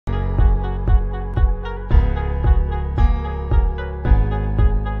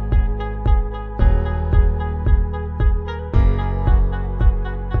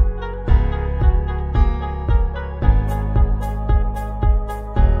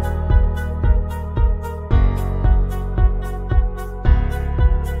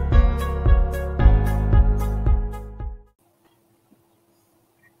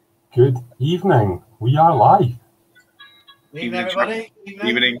Evening. We are live. Evening, everybody.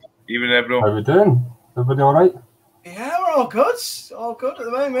 Evening, everyone. How are we doing? Everybody all right? Yeah, we're all good. All good at the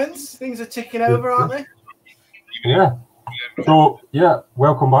moment. Things are ticking over, aren't they? Yeah. So, yeah,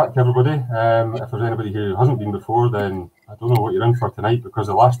 welcome back, everybody. If there's anybody who hasn't been before, then I don't know what you're in for tonight, because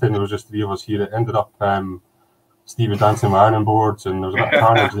the last time there was just three of us here, it ended up Steve was dancing with ironing boards, and there was a bit of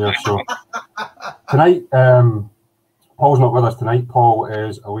carnage there. So tonight, Paul's not with us tonight. Paul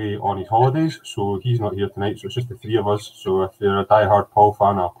is away on his holidays, so he's not here tonight. So it's just the three of us. So if you're a die-hard Paul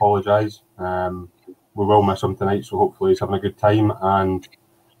fan, I apologise. We will miss him tonight, so hopefully he's having a good time, and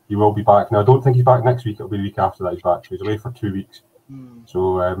he will be back. Now, I don't think he's back next week. It'll be the week after that he's back. So he's away for 2 weeks.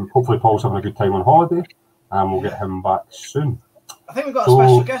 So hopefully Paul's having a good time on holiday, and we'll get him back soon. I think we've got a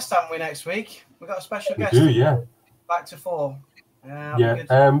special guest, haven't we, next week? We've got a special guest. We do, yeah. Back to 4.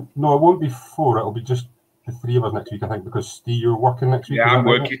 Yeah. No, it won't be 4. It'll be just the 3 of us next week, I think, because Steve, you're working next week. Yeah, I'm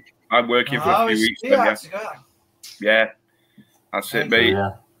working. I'm working for a few weeks. Yeah, that's it, mate.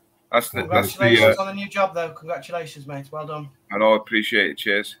 Yeah. Congratulations on the new job, though. Congratulations, mate. Well done. I know, I appreciate it.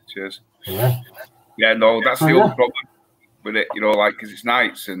 Cheers. Yeah. Yeah, no, that's the only problem with it, you know, like, because it's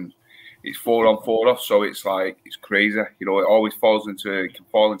nights and it's 4 on 4 off, so it's like, it's crazy. You know, it always can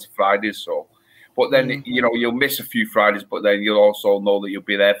fall into Fridays, so. But then, you know, you'll miss a few Fridays, but then you'll also know that you'll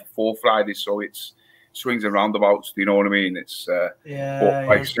be there for 4 Fridays, so it's swings and roundabouts. Do you know what I mean? It's but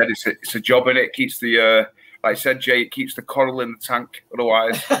like I said, it's a job, and it keeps the like I said, Jay, it keeps the coral in the tank.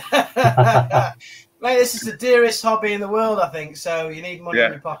 Otherwise, mate, this is the dearest hobby in the world, I think. So you need money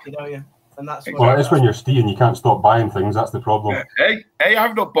in your pocket, don't you? And that's well, it's when you're skiing, you can't stop buying things. That's the problem. Hey,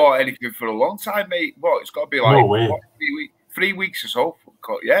 I've not bought anything for a long time, mate. Well, it's got to be like no way. 3 weeks or so.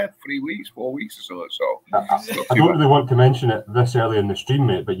 Yeah, 3 weeks, 4 weeks or so. I don't really want to mention it this early in the stream,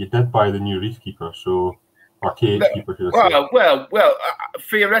 mate, but you did buy the new Reef Keeper, so or KH Keeper. Well,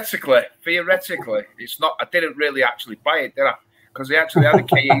 theoretically, it's not. I didn't really actually buy it, did I? Because they actually had a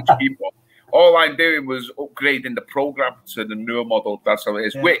KH Keeper. All I'm doing was upgrading the program to the newer model. That's how it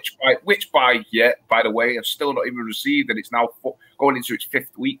is. Yeah. Which by the way, I've still not even received, and it's now going into its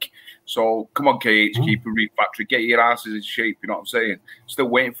 5th week. So come on, KH Keeper Reef Factory, get your asses in shape. You know what I'm saying? Still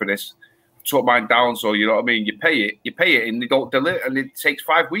waiting for this. Took mine down, so you know what I mean. You pay it, and they don't deliver, and it takes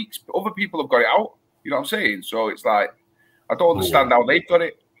 5 weeks. But other people have got it out. You know what I'm saying? So it's like I don't understand how they've got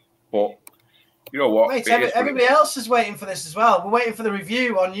it, but. You know what? Mate, everybody else is waiting for this as well. We're waiting for the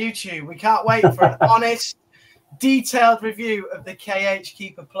review on YouTube. We can't wait for an honest, detailed review of the KH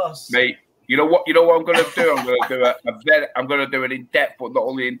Keeper Plus. Mate, you know what I'm going to do? I'm going to do an in-depth, but not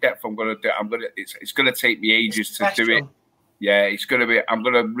only in-depth. It's going to take me ages to do it. Yeah, it's going to be. I'm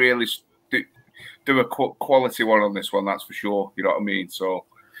going to really do a quality one on this one. That's for sure. You know what I mean? So,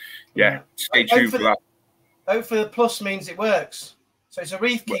 yeah, stay tuned for that. Hopefully, the plus means it works. So it's a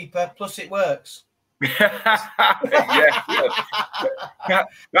Reef Keeper plus it works. That's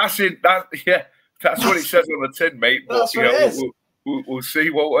it. That's what it says on the tin, mate. But that's what it is. We'll see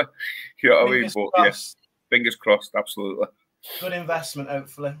what you know what I mean. But yes, fingers crossed. Absolutely. Good investment,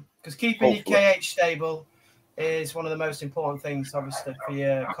 hopefully, because keeping your KH stable is one of the most important things, obviously, for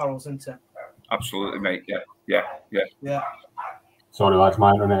your corals, isn't it? Absolutely, mate. Yeah. Sorry, lads,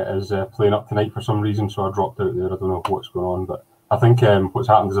 my internet is playing up tonight for some reason, so I dropped out there. I don't know what's going on, but. I think what's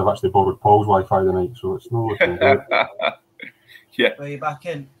happened is I've actually borrowed Paul's Wi-Fi tonight, so it's not looking good. Yeah. Well, you're back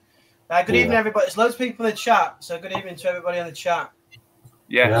in. Good evening, everybody. There's loads of people in the chat, so good evening to everybody on the chat.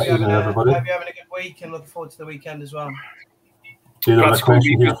 Yeah, hope everybody. Hope you're having a good week and looking forward to the weekend as well. There's a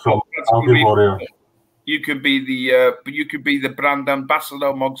question here from Albion Warrior. You could be the brand ambassador,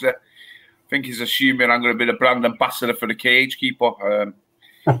 Mogsy. I think he's assuming I'm going to be the brand ambassador for the KH Keeper.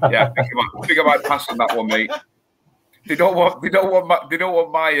 Yeah, I think I might pass on that one, mate. They don't want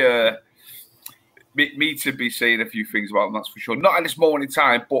me to be saying a few things about them, that's for sure. Not at this moment in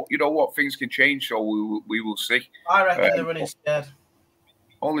time, but you know what, things can change, so we will see. I reckon they're running scared.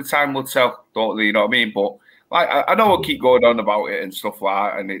 Only time will tell, don't they? You know what I mean? But like I know I'll keep going on about it and stuff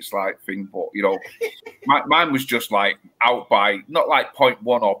like that, and it's like thing, but you know, mine was just like out by not like 0.1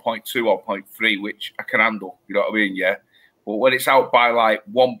 or 0.2 or 0.3, which I can handle. You know what I mean? Yeah. But when it's out by like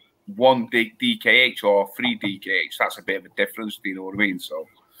one DKH or 3 DKH, that's a bit of a difference. Do you know what I mean? So,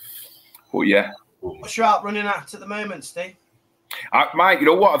 but yeah. What's your out running at the moment, Steve? Mate, you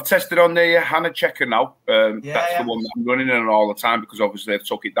know what? I've tested on the Hannah Checker now. That's the one that I'm running in all the time because obviously they've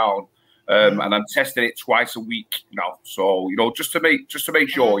took it down. And I'm testing it twice a week now. So, you know, just to make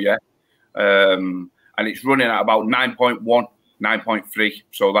sure, yeah. And it's running at about 9.1, 9.3.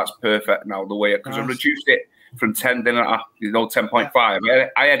 So that's perfect now the way because I reduced it from 10, didn't I? You know, 10.5.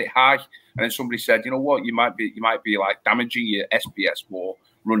 I had it high, and then somebody said, you know what, you might be like damaging your SPS more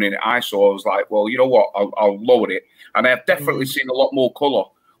running ISO. I was like, well, you know what, I'll lower it. And I have definitely seen a lot more colour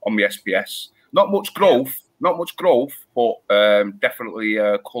on the SPS. Not much growth, but definitely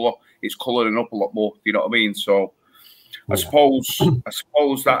colour. It's colouring up a lot more. Do you know what I mean? So I suppose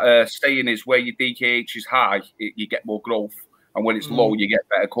that saying is where your DKH is high, you get more growth, and when it's low, you get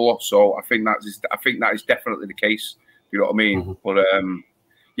better colour. So I think that is definitely the case. You know what I mean? But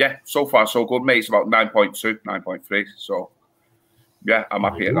yeah, so far so good, mate. It's about 9.2, 9.3. So yeah, I'm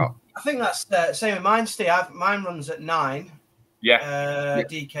happy at that. I think that's the same with mine, Steve. Mine runs at 9.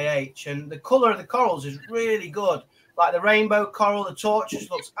 DKH, and the colour of the corals is really good. Like the rainbow coral, the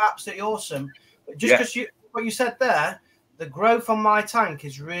torches looks absolutely awesome. But just because what you said there, the growth on my tank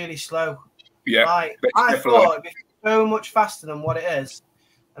is really slow. Yeah, like, I thought it'd be so much faster than what it is,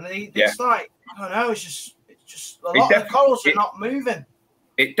 and it's like, I don't know, it's just a lot of the corals are not moving.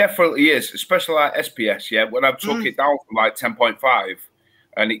 It definitely is, especially like SPS. Yeah, when I took it down from like 10.5,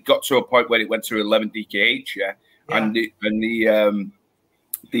 and it got to a point where it went to 11 DKH. And the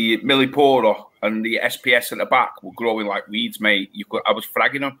millipora and the SPS at the back were growing like weeds, mate. I was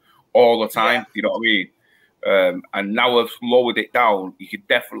fragging them all the time. You know what I mean? And now I've lowered it down. You could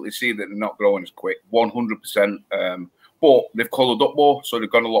definitely see that they're not growing as quick, 100%. But they've coloured up more, so they've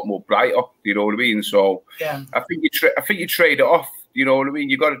gone a lot more brighter. You know what I mean? So I think you trade it off. You know what I mean?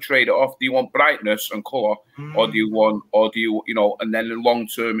 You got to trade it off. Do you want brightness and colour, or do you and then in the long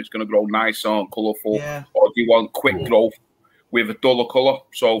term it's going to grow nicer and colourful, or do you want quick growth with a duller colour?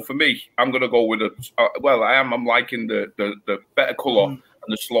 So for me, I'm going to go with I'm liking the better colour and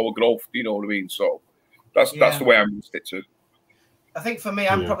the slower growth. You know what I mean? So that's the way I'm going to stick to. I think for me,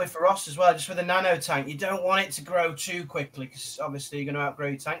 I'm probably for Ross as well. Just with a nano tank, you don't want it to grow too quickly because obviously you're going to outgrow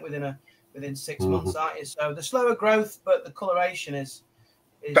your tank within 6 months, aren't you? So the slower growth, but the coloration is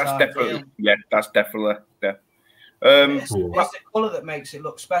that's definitely that's definitely it's the colour that makes it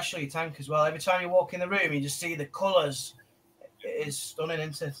look special, your tank as well. Every time you walk in the room, you just see the colours. It is stunning,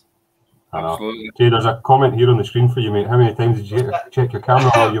 isn't it? Absolutely. Okay, there's a comment here on the screen for you, mate. How many times did you check your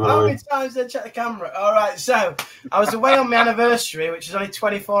camera while you were away? How many times did I check the camera? All right, so I was away on my anniversary, which is only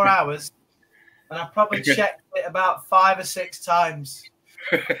 24 hours, and I probably checked it about 5 or 6 times.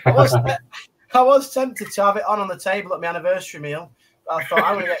 I was tempted to have it on the table at my anniversary meal. I thought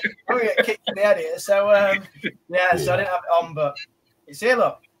I'm gonna get kicked in the head here. So so I didn't have it on, but it's here.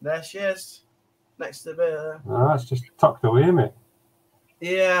 Look, there she is, next to the. No, it's just tucked away, mate.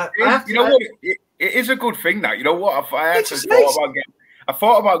 Yeah, you know what? It is a good thing that, you know what, I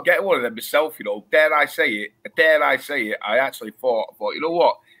thought about getting one of them myself. You know, dare I say it? I actually thought, you know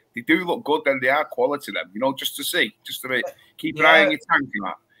what? They do look good, and they are quality. Them, you know, just to keep an eye on your tank and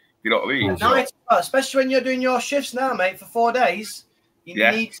that. You know what I mean? Nice, especially when you're doing your shifts now, mate, for 4 days. You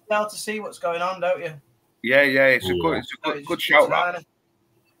need to be able to see what's going on, don't you? Yeah, it's a good shout. That.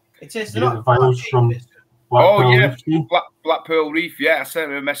 It is. The finals from Black Pearl Reef. Yeah, I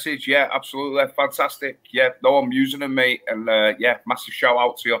sent him a message. Yeah, absolutely, fantastic. Yeah, no, I'm using them, mate, and massive shout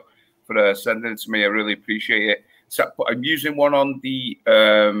out to you for sending it to me. I really appreciate it. So I'm using one on the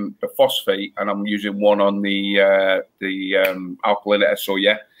phosphate, and I'm using one on the alkalinity. So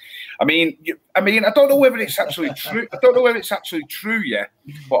yeah. I mean, I don't know whether it's actually true. Yeah,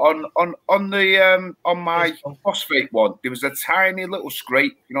 but on my phosphate one, there was a tiny little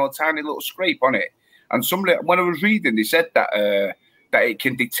scrape, on it. And somebody, when I was reading, they said that it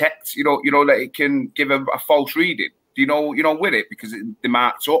can detect, that it can give a false reading. Do you know with it, because they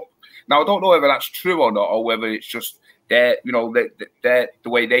marked up. Now I don't know whether that's true or not, or whether it's just they're the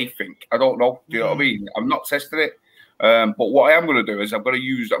way they think. I don't know. Do you know what I mean? I'm not testing it. But what I am going to do is I'm going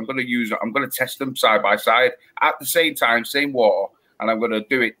to test them side by side at the same time, same water, and I'm going to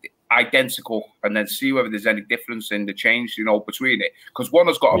do it identical and then see whether there's any difference in the change, between it. Because one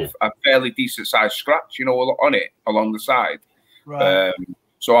has got a fairly decent sized scratch, on it along the side. Right.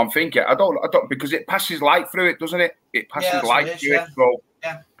 So I'm thinking, I don't, because it passes light through it, doesn't it? It passes light through it.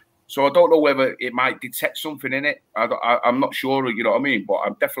 So I don't know whether it might detect something in it. I'm not sure, you know what I mean? But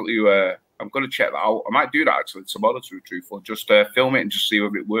I'm definitely, I'm going to check that out. I might do that actually tomorrow, to be truthful. Just film it and just see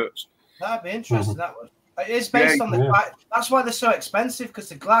whether it works. That'd be interesting. That would. It is based on the. That's why they're so expensive, because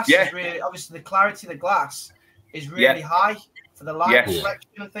the glass is really, obviously the clarity of the glass is really high for the light reflection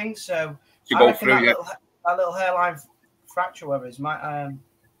and things. So I reckon that little hairline fracture, whatever it is, might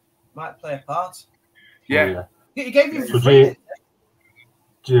play a part. Yeah. You gave me free.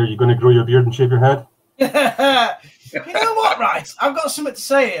 Jay, are you going to grow your beard and shave your head? You know what, right? I've got something to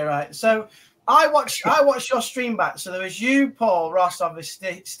say here, right? So I watched your stream back. So there was you, Paul, Ross,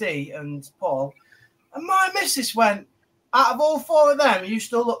 obviously, Steve, and Paul. And my missus went, out of all 4 of them, you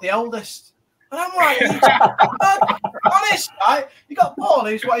still look the oldest. And I'm like, honest, right? You got Paul,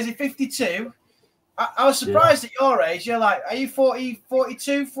 who's, what is he, 52? I was surprised at your age. You're like, are you 40,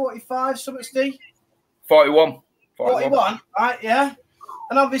 42, 45, something, Steve? 41. 41, right, yeah.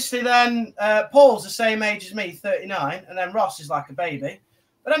 And obviously then Paul's the same age as me, 39, and then Ross is like a baby.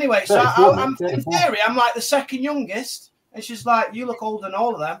 But anyway, so I'm in theory, I'm like the second youngest, and she's like, you look older than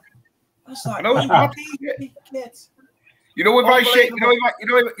all of them. I was like, kids. You know, if I shave,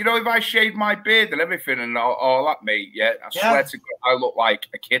 if I shave my beard and everything and all that, mate, yeah, I swear to God, I look like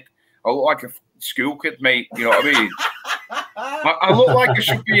a kid. I look like a school kid, mate. You know what I mean? I look like I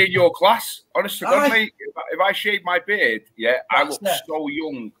should be in your class. Honest to God, mate. If I shave my beard, yeah, I look so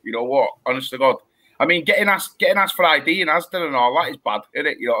young. You know what? Honest to God. I mean, getting asked for ID and Asda and all that is bad, isn't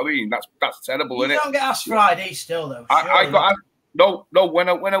it? You know what I mean? That's terrible, isn't it? You don't get asked for ID still, though. I got no.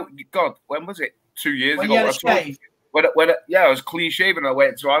 When was it? 2 years ago. You had a shave? I was clean shaven. I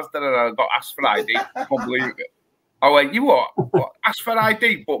went to Asda and I got asked for ID. I can't believe it. I went, you what? Ask for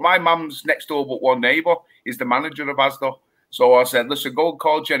ID. But my mum's next door, but one neighbour is the manager of Asda. So I said, listen, go and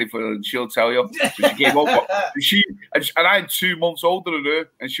call Jennifer and she'll tell you. So she came over. And I'm 2 months older than her.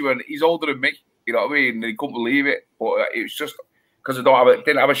 And she went, he's older than me. You know what I mean? And he couldn't believe it. But it was just because I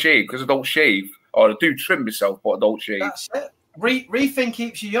didn't have a shave, because I don't shave. Or I do trim myself, but I don't shave. That's it. Reefing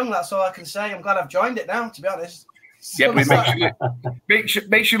keeps you young. That's all I can say. I'm glad I've joined it now, to be honest. Yeah, but it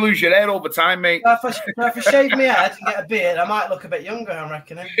makes you lose your hair over time, mate. If I shave my head and get a beard, I might look a bit younger, I'm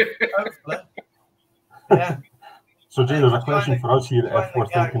reckoning. Hopefully. Yeah. So, Jay, there's a question for us here if we're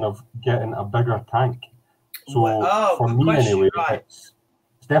thinking of getting a bigger tank. So, for me anyway, it's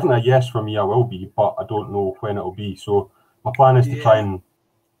definitely a yes for me, I will be, but I don't know when it'll be. So, my plan is to try and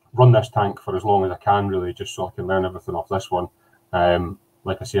run this tank for as long as I can, really, just so I can learn everything off this one.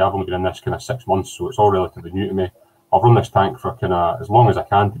 Like I say, I've only been in this kind of 6 months, so it's all relatively new to me. I'll run this tank for kind of as long as I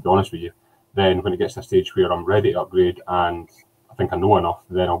can, to be honest with you. Then when it gets to a stage where I'm ready to upgrade and I think I know enough,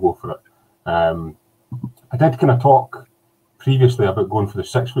 then I'll go for it. I did kind of talk previously about going for the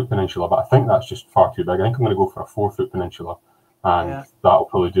 6 foot peninsula, but I think that's just far too big. I think I'm going to go for a 4 foot peninsula, and that'll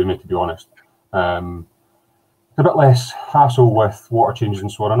probably do me, to be honest. A bit less hassle with water changes and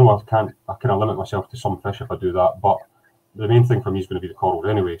so on. I know I kind of limit myself to some fish if I do that, but the main thing for me is going to be the corals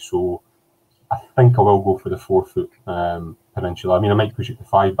anyway, so I think I will go for the 4 foot peninsula. I mean, I might push it to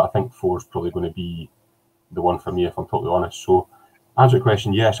 5, but I think 4 is probably going to be the one for me, if I'm totally honest. So, answer the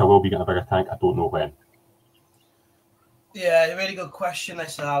question, yes, I will be getting a bigger tank. I don't know when. Yeah, really good question,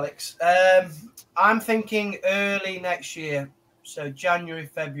 this, Alex. I'm thinking early next year, so January,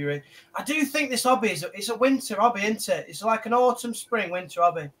 February. I do think this hobby it's a winter hobby, isn't it? It's like an autumn, spring, winter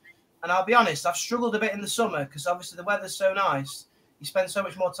hobby. And I'll be honest, I've struggled a bit in the summer because obviously the weather's so nice. You spend so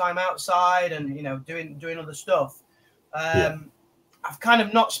much more time outside and, you know, doing other stuff. I've kind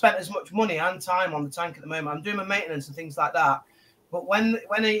of not spent as much money and time on the tank at the moment. I'm doing my maintenance and things like that. But when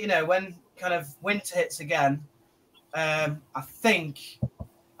kind of winter hits again, I think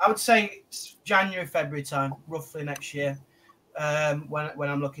I would say it's January, February time, roughly next year, when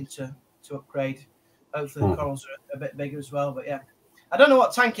I'm looking to upgrade. Hopefully the corals are a bit bigger as well. But yeah, I don't know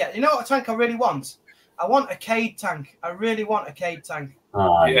what tank yet. You know what tank I really want? I want a Cade tank. I really want a Cade tank.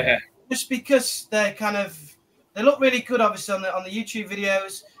 Yeah. Just because they look really good, obviously on the YouTube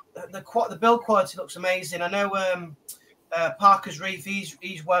videos. The build quality looks amazing. I know Parker's Reef.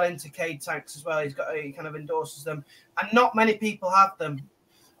 He's well into Cade tanks as well. He kind of endorses them, and not many people have them.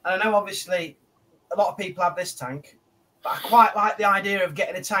 And I know obviously a lot of people have this tank, but I quite like the idea of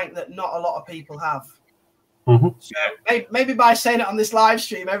getting a tank that not a lot of people have. So maybe by saying it on this live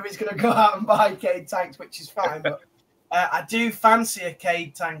stream, everybody's going to go out and buy Cade tanks, which is fine. But I do fancy a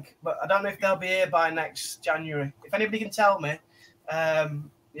Cade tank, but I don't know if they'll be here by next January. If anybody can tell me,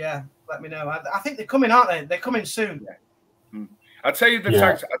 yeah, let me know. I think they're coming, aren't they? They're coming soon. Yeah. I'll tell you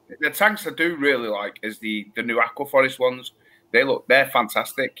the tanks I do really like is the new Aquaforest ones. They're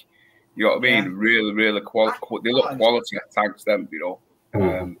fantastic. You know what I mean? Yeah. Really, really they look quality tanks. Them, you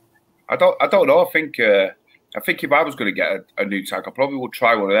know. I don't know. I think if I was going to get a new tank, I probably would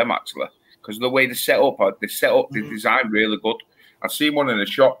try one of them actually, because the way they set up, the design really good. I seen one in the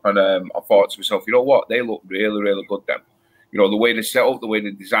shop and I thought to myself, you know what? They look really, really good. Them, you know, the way they set up, the way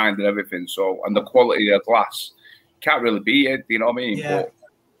they designed and everything. So, and the quality of glass, can't really beat it. You know what I mean? Yeah. But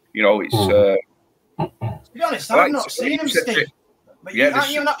you know, it's. To be honest, I've not seen them, Steve. But you're an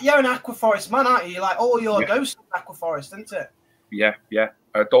Aquaforest man, aren't you? You're like all your dose Aquaforest, isn't it? Yeah.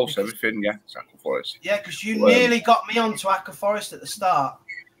 Dose everything, yeah. It's Aquaforest. Yeah, because you nearly got me onto Aquaforest at the start.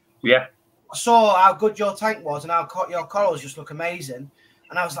 Yeah. I saw how good your tank was and how your corals just look amazing.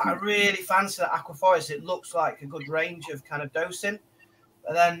 And I was like, I really fancy that Aquaforest. It looks like a good range of kind of dosing.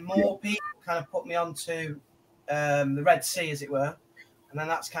 But then more people kind of put me onto the Red Sea, as it were, and then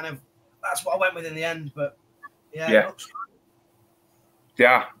that's what I went with in the end. But yeah. It looks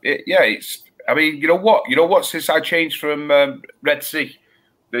it's. I mean, you know what? Since I changed from Red Sea,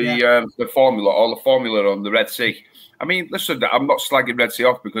 the formula, all the formula on the Red Sea. I mean, listen, I'm not slagging Red Sea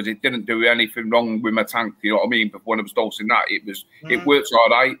off because it didn't do anything wrong with my tank. You know what I mean? But when I was dosing that, it worked all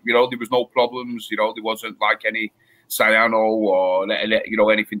right. You know, there was no problems. You know, there wasn't like any cyano or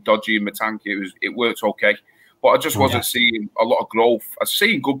anything dodgy in my tank. It worked okay. But I just wasn't seeing a lot of growth. I was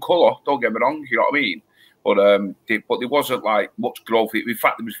seeing good colour. Don't get me wrong. You know what I mean? But there wasn't like much growth. In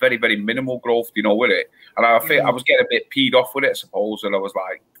fact, there was very, very minimal growth, you know, with it. And I think I was getting a bit peed off with it, I suppose. And I was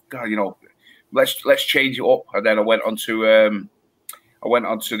like, God, you know, let's change it up. And then I went onto the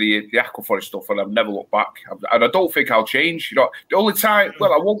Aquaforest stuff, and I've never looked back. And I don't think I'll change. You know, the only time,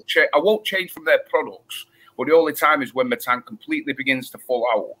 well, I won't change from their products. But the only time is when my tank completely begins to fall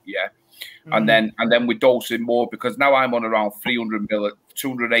out. Yeah. And then we're dosing more, because now I'm on around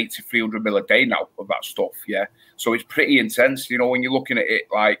 280, 300 mil a day now of that stuff. Yeah. So it's pretty intense, you know, when you're looking at it,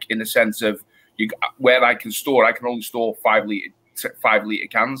 like in the sense of where I can only store 5 litre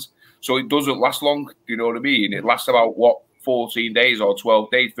cans. So it doesn't last long. Do you know what I mean? It lasts about 14 days or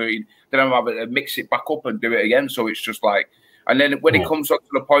 12 days, 13. Then I'm having to mix it back up and do it again. So it's just like, and then when it comes up to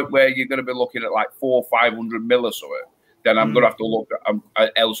the point where you're going to be looking at like 400 or 500 mil or something, then I'm going to have to look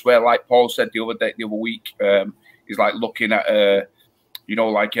at elsewhere. Like Paul said the other week, he's like looking at a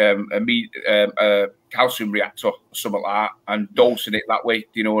calcium reactor or something like that, and dosing it that way. Do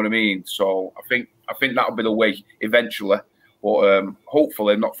you know what I mean? So I think that'll be the way eventually, but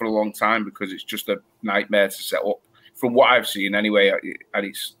hopefully not for a long time, because it's just a nightmare to set up. From what I've seen anyway, and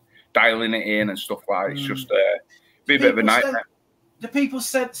it's dialing it in and stuff like that. It's just be a bit of a nightmare. Do people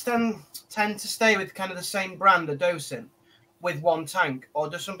tend to stay with kind of the same brand of dosing with one tank, or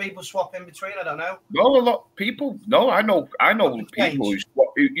do some people swap in between? I don't know. No, a lot of people. No, I know people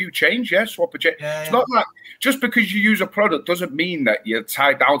who change. Yeah, swap a change. Yeah, it's not like just because you use a product doesn't mean that you're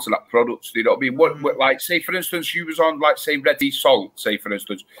tied down to that product. You know what I mean? What like, say for instance, you was on like say Red Sea Salt, say for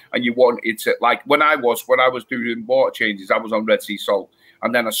instance, and you wanted to, like when I was doing water changes, I was on Red Sea Salt,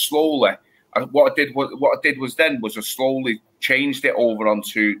 and then I slowly. What I did was I slowly changed it over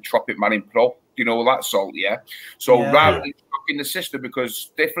onto Tropic Marine Pro. You know that salt, yeah. So rather than in the system,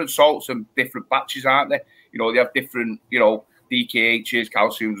 because different salts and different batches, aren't they? You know, they have different, you know, DKHs,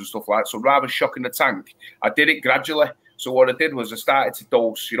 calciums and stuff like that. So rather than shocking the tank, I did it gradually. So what I did was I started to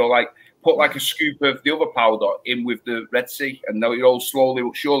dose, you know, like put like a scoop of the other powder in with the Red Sea, and now you know slowly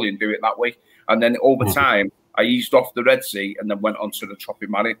but surely and do it that way. And then over time, I eased off the Red Sea and then went onto the Tropic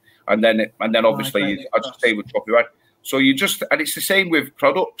Marine, and then obviously I just stayed with Tropic Marine. So and it's the same with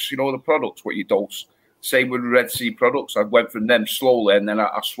products, you know, the products what you dose. Same with Red Sea products. I went from them slowly, and then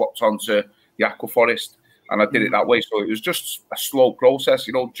I swapped onto the Aquaforest, and I did it that way. So it was just a slow process,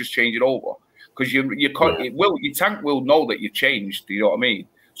 you know, just change it over, because your tank will know that you changed. You know what I mean?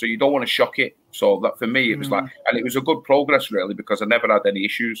 So you don't want to shock it. So that for me, it was like, and it was a good progress really, because I never had any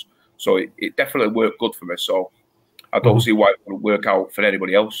issues. So it definitely worked good for me. So I don't see why it wouldn't work out for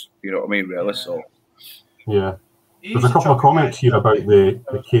anybody else. You know what I mean, really? So yeah. There's a couple of comments here about the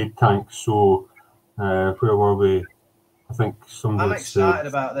Cade tank. So where were we? I think somebody I'm excited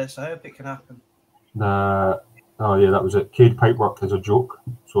about this. I hope it can happen. Oh yeah, that was it. Cade pipework is a joke.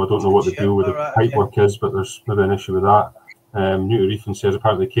 So I don't know what the deal with the pipework is, but there's maybe an issue with that. New Reefing says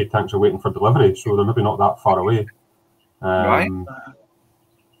apparently Cade tanks are waiting for delivery, so they're maybe not that far away. Right.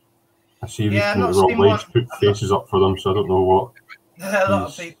 I see Rob Wade's put faces up for them, so I don't know what. A lot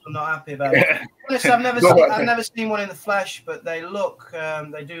of people not happy about it. Honestly, I've never seen one in the flesh, but they do look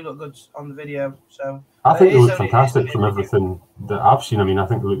good on the video. So I think they look fantastic from everything that I've seen. I mean, I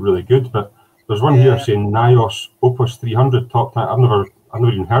think they look really good. But there's one here saying Nios Opus 300 top tank. I've never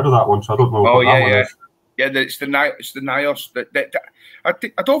even heard of that one, so I don't know what that one is. Yeah, it's the Nios.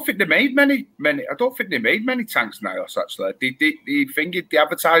 I don't think they made many. I don't think they made many tanks Nios actually. They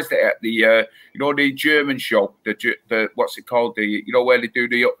advertised it at the you know, the German show. The what's it called? You know, where they do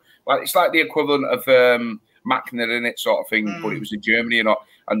like it's like the equivalent of Machner in it sort of thing, but it was in Germany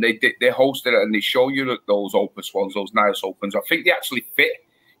and they hosted it, and they show you those Opus ones, those Nios Opens. I think they actually fit.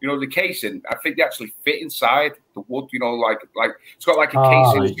 You know, the casing, I think they actually fit inside the wood, you know, like it's got like a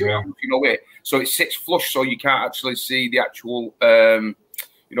casing, you know, it. So it sits flush, so you can't actually see the actual, you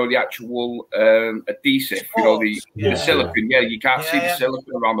know, the actual adhesive, you know, the silicone. Yeah, you can't see the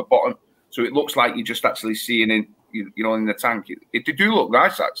silicone around the bottom. So it looks like you're just actually seeing in, you know, in the tank. They do look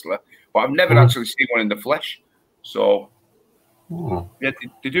nice, actually, but I've never actually seen one in the flesh. So, yeah,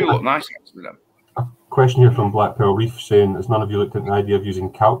 they do look nice, actually, them. a question here from Black Pearl Reef saying, has none of you looked at the idea of using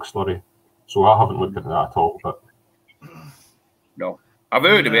calc slurry? So I haven't looked at that at all, but no. I've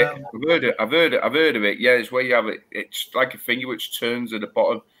heard of it. I've heard of it. Yeah, it's where you have it. It's like a finger which turns at the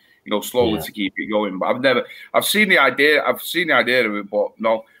bottom, you know, slowly to keep it going. But I've seen the idea. I've seen the idea of it, but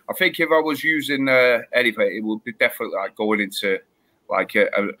no. I think if I was using anything, it would be definitely like going into like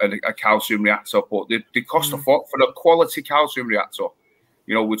a calcium reactor. But they cost a fork for the quality calcium reactor.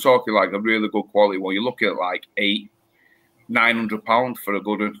 You know, we're talking like a really good quality one. You're looking at like £800-900 for a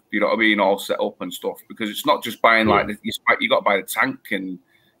good, you know what I mean, all set up and stuff. Because it's not just buying like you got to buy the tank and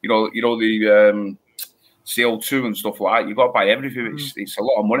you know the CO2 and stuff like that. You got to buy everything. It's a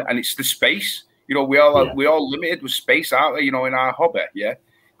lot of money, and it's the space. You know, we all limited with space, aren't we? You know, in our hobby,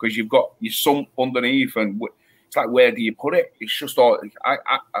 because you've got your sump underneath, and it's like, where do you put it? It's just all. I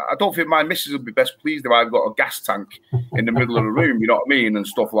don't think my missus would be best pleased if I've got a gas tank in the middle of the room. You know what I mean, and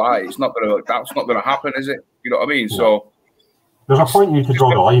stuff like that. It's not gonna. That's not gonna happen, is it? You know what I mean? So there's a point you need to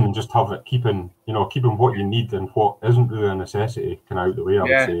draw the line and just have it keeping what you need and what isn't really a necessity kind of out the way. I would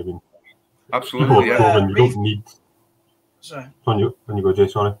say. I mean, absolutely. You don't need. Sorry. When you go, Jay.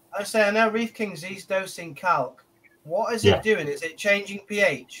 Sorry. I say I know Reef Kings. He's dosing calc. What is it doing? Is it changing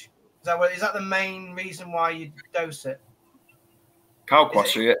pH? Is that the main reason why you dose it?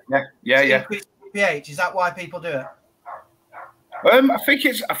 Calquas, yeah. Increasing pH. Is that why people do it? I think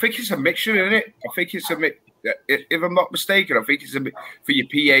it's a mixture, isn't it? I think it's a mix. If I'm not mistaken, I think it's a bit for your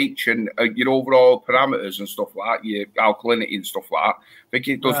pH and your overall parameters and stuff like that, your alkalinity and stuff like that. I think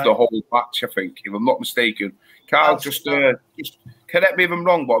it does the whole batch. I think, if I'm not mistaken, Carl, just correct me if I'm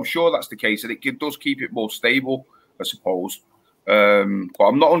wrong, but I'm sure that's the case, and it does keep it more stable, I suppose. But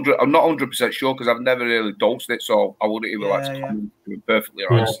I'm not 100% sure because I've never really dosed it, so I wouldn't even like to comment, to be perfectly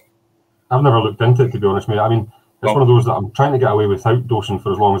honest. I've never looked into it, to be honest, mate. I mean, it's one of those that I'm trying to get away without dosing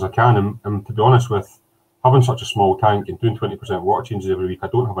for as long as I can, and to be honest, with having such a small tank and doing 20% water changes every week, I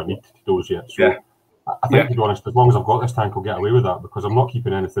don't have a need to dose yet. So I think, to be honest, as long as I've got this tank, I'll get away with that because I'm not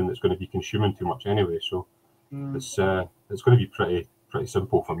keeping anything that's going to be consuming too much anyway. So it's going to be pretty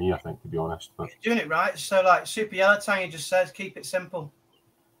simple for me, I think, to be honest. But you're doing it right. So, like Super Yellow Tangy just says, keep it simple.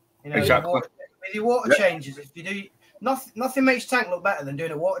 You know, exactly. With your water changes, if you do nothing makes tank look better than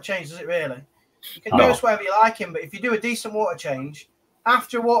doing a water change, does it really? You can dose whatever you like him, but if you do a decent water change,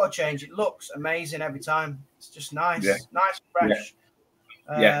 after a water change, it looks amazing every time. It's just nice, nice, fresh.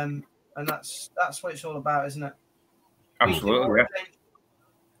 And that's what it's all about, isn't it? Absolutely,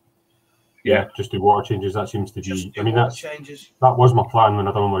 just do water changes. That seems to be. I mean, that was my plan when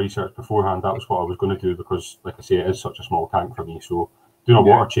I done my research beforehand. That was what I was going to do because, like I say, it is such a small tank for me. So doing a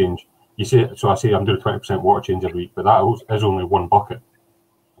water change, I say I'm doing a 20% water change every week, but that is only one bucket.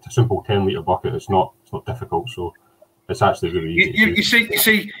 It's a simple 10-litre bucket. It's not difficult. So it's actually really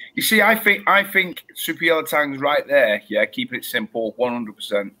easy. You see. I think Super Yellow Tang's right there. Yeah, keeping it simple,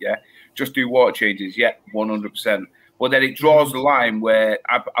 100%. Yeah, just do water changes. Yeah, 100%. But then it draws the line where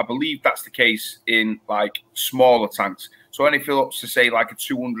I believe that's the case in like smaller tanks. So any fill ups to say like a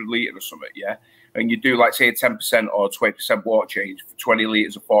 200 litre or something, and you do like say a 10% or 20% water change for 20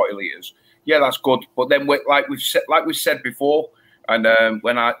 litres or 40 litres. Yeah, that's good. But then like we've said before, and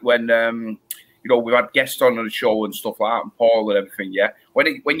when you know, we've had guests on the show and stuff like that, and Paul and everything. Yeah, when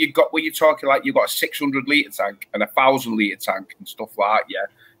you're talking like you've got a 600 litre tank and a 1,000 litre tank and stuff like that,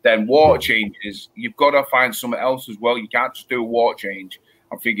 then water changes, you've got to find something else as well. You can't just do a water change.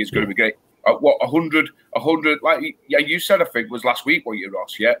 I think it's going to be great. What 100? Like you said, I think was last week. What you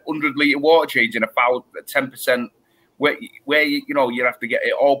Ross? 100 litre water change in about 10%. Where you know you have to get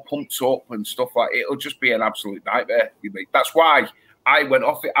it all pumped up and stuff like it. It'll just be an absolute nightmare. That's why I went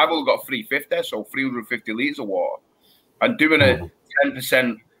off it. I've only got 350, so 350 litres of water, and doing a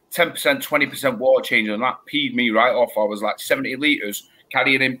 10%, 20% water change on that peed me right off. I was like 70 litres.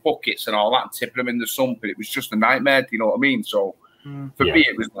 Carrying in buckets and all that, and tipping them in the sump, and it was just a nightmare. Do you know what I mean? So for me,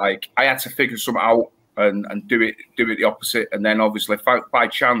 it was like I had to figure something out and do it the opposite. And then obviously, by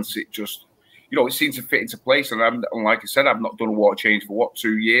chance, it just it seemed to fit into place. And like I said, I've not done a water change for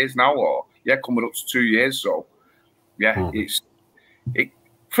 2 years now, or coming up to 2 years. So it's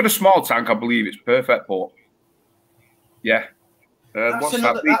for the small tank, I believe it's perfect. But that's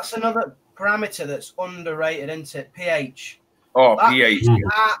another parameter that's underrated, isn't it? pH. Oh, that pH,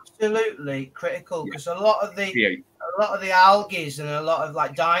 absolutely critical because a lot of the algae and a lot of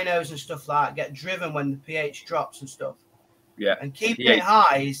like dinos and stuff like that get driven when the pH drops and stuff. Yeah, and keeping it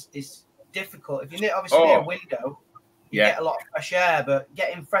high is difficult. If you're obviously near a window, you get a lot of fresh air, but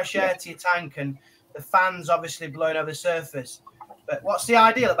getting fresh air to your tank and the fans obviously blowing over the surface. But what's the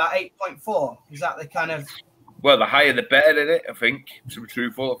ideal about 8.4? Is that the kind of Well, the higher the better, isn't it? I think, to be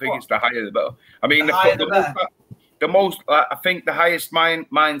truthful, I think it's the higher the better. I mean, the most I think the highest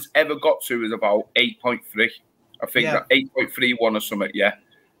mine's ever got to is about 8.3. I think that 8.31 or something, yeah.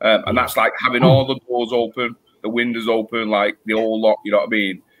 And that's like having all the doors open, the windows open, like the whole lot, you know what I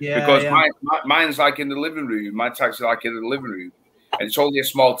mean? Yeah, because mine's like in the living room, my tank's like in the living room, and it's only a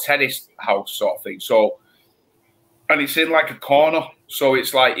small terrace house sort of thing. So, and it's in like a corner, so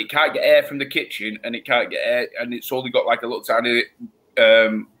it's like it can't get air from the kitchen, and it can't get air, and it's only got like a little tiny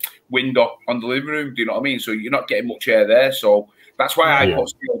window on the living room. Do you know what I mean? So you're not getting much air there. So that's why I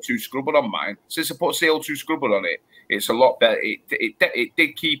put CO2 scrubber on mine. Since I put CO2 scrubber on it, it's a lot better. It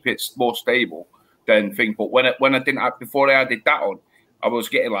did keep it more stable than thing. But when I didn't have, before I added that on, I was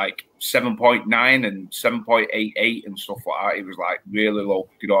getting like 7.9 and 7.88 and stuff like that. It was like really low.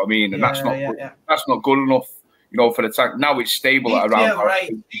 You know what I mean? And that's not good enough. You know, for the tank. Now it's stable at around.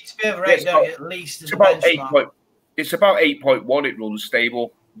 It needs to be over 8, don't it, at least. It's about 8. It's about 8.1. It runs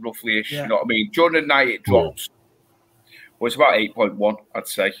stable, roughly-ish. You know what I mean? During the night it drops. Well, it's about 8.1, I'd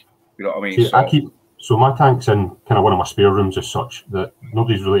say. You know what I mean? See, so my tank's in kind of one of my spare rooms as such that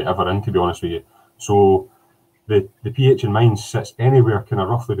nobody's really ever in, to be honest with you. So the pH in mine sits anywhere kind of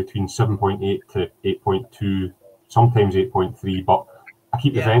roughly between 7.8 to 8.2, sometimes 8.3, but I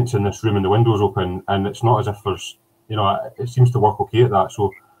keep the vents in this room and the windows open, and it's not as if there's, you know, it seems to work okay at that.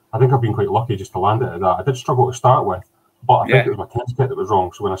 So I think I've been quite lucky just to land it at that. I did struggle to start with, but I think it was my test kit that was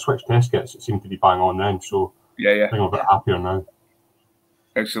wrong. So when I switched test kits, it seemed to be bang on then. So I think I'm a bit happier now.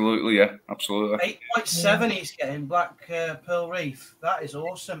 Absolutely, yeah, absolutely. 8.7 he's getting, Black Pearl Reef. That is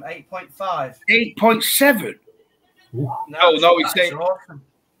awesome. 8.5. 8.7? No, he's saying... Awesome.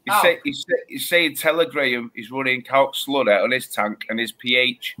 He's saying Telegram is running calc sludder on his tank and his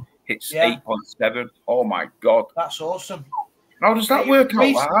pH hits 8.7. Oh my god, that's awesome. How does that work out?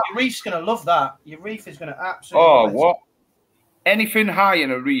 Your reef's gonna love that. Your reef is gonna absolutely. Oh, what? Anything high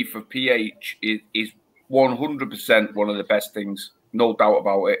in a reef of pH is 100% one of the best things, no doubt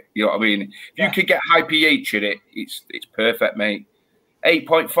about it. You know what I mean? If you could get high pH in it, it's perfect, mate.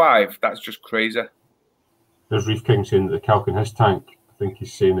 8.5, that's just crazy. There's Reef King saying that the calc in his tank, I think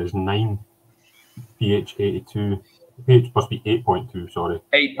he's saying is 9, pH 82. pH must be 8.2, sorry.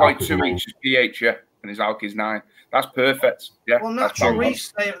 8.2 inches pH, yeah, and his alk is 9. That's perfect. Yeah. Well, natural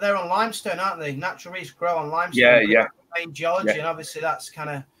reefs, they're on limestone, aren't they? Natural reefs grow on limestone. Yeah. Main geology, and obviously that's kind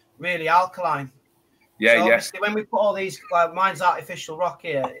of really alkaline. Yeah, so obviously when we put all these, like mine's artificial rock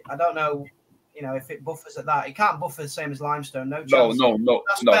here, I don't know, you know, if it buffers at that. It can't buffer the same as limestone. No chance. No.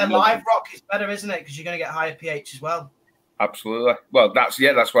 That's where live rock is better, isn't it? Because you're going to get higher pH as well. Absolutely. Well, that's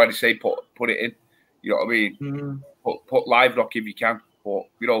why they say put it in. You know what I mean? Put live rock if you can. But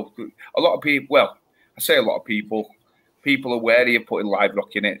you know, a lot of people. Well, I say a lot of people. People are wary of putting live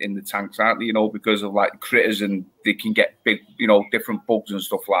rock in it in the tanks, aren't they? You know, because of like critters and they can get big, you know, different bugs and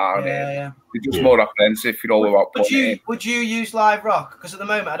stuff like that. Yeah. They're just more apprehensive, you know, about putting it in. Would you use live rock? Because at the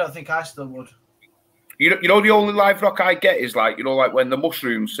moment, I don't think I still would. You know, the only live rock I get is like, you know, like when the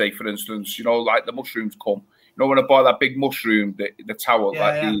mushrooms, say for instance, you know, like the mushrooms come. You know, when I bought that big mushroom, the tower,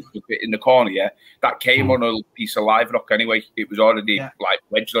 the bit in the corner, that came on a piece of live rock anyway. It was already like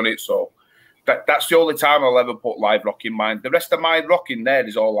wedged on it, so that's the only time I'll ever put live rock in mine. The rest of my rock in there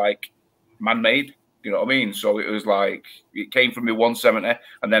is all like man-made. You know what I mean? So it was like it came from my 170,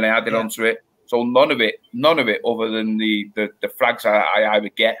 and then I added onto it. So none of it, other than the frags I either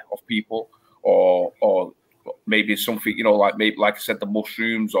get of people or maybe something, you know, like maybe like I said, the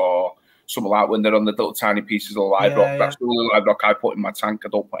mushrooms or something like when they're on the little tiny pieces of live rock. That's the only live rock I put in my tank. I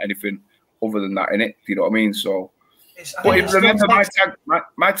don't put anything other than that in it. Do you know what I mean? So, but remember,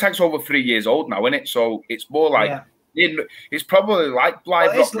 my tank's over 3 years old now, isn't it? So it's more like it's probably like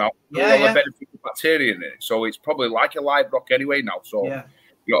live rock now. All the beneficial bacteria in it. So it's probably like a live rock anyway now. So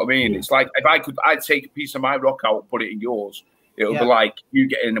you know what I mean? It's like if I'd take a piece of my rock out and put it in yours. It'll be like you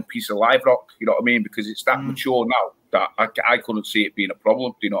getting a piece of live rock. You know what I mean? Because it's that mature now that I couldn't see it being a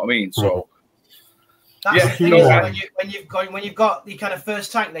problem. Do you know what I mean? So that's the thing, when you've got the kind of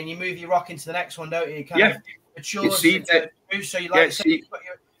first tank, then you move your rock into the next one, don't you? It kind of matures. So you like you've got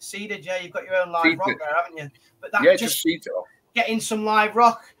your seeded, you've got your own live rock there, haven't you? But that just getting some live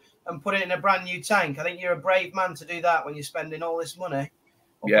rock and put it in a brand new tank. I think you're a brave man to do that when you're spending all this money.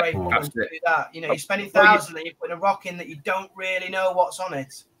 That's it. Do that. You know, you're spending thousands and you're putting a rock in that you don't really know what's on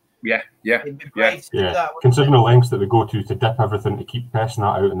it. It'd be great to do that. Considering the lengths that we go to dip everything, to keep pressing that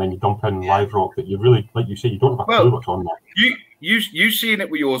out, and then you dump in live rock that you really, like you say, you don't have a clue what's on there. You seen it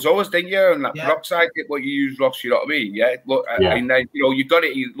with yours always, didn't you? And that peroxide, what you use, Ross, you know what I mean? Yeah. Look, and then you know you got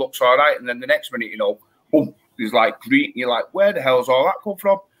it. It looks all right, and then the next minute, you know, boom, there's like green. You're like, where the hell's all that come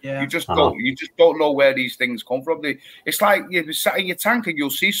from? Yeah. You just don't know where these things come from. It's like you're sat in your tank and you'll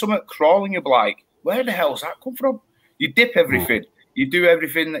see something crawling. You'll be like, where the hell's that come from? You dip everything. You do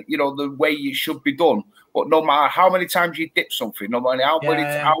everything that, you know, the way it should be done. But no matter how many times you dip something, no matter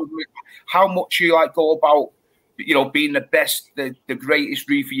how much you like go about, you know, being the best, the greatest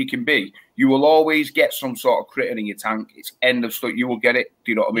reefer you can be, you will always get some sort of critter in your tank. It's end of stuff. You will get it.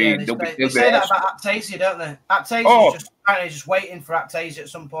 Do you know what I mean? They say that about Aptasia, don't they? Aptasia is just waiting for Aptasia at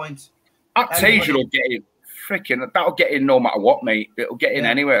some point. Aptasia will get in. Freaking, that'll get in no matter what, mate. It'll get in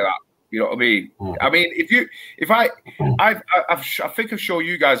anywhere. That. You know what I mean? I mean, I think I've shown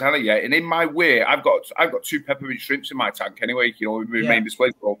you guys how it yet. And in my way, I've got 2 peppermint shrimps in my tank anyway. You know, we main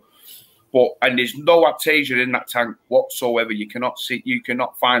display for. But and there's no Aptasia in that tank whatsoever. You cannot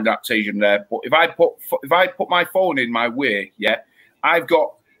find Aptasia there. But if I put my phone in my way, I've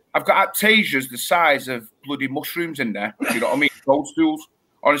got Aptasias the size of bloody mushrooms in there. You know what I mean? Toadstools.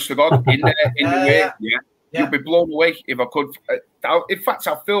 Honest to God, in there, in the way, you'll be blown away if I could. In fact,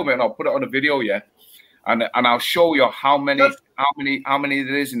 I'll film it and I'll put it on a video, and I'll show you how many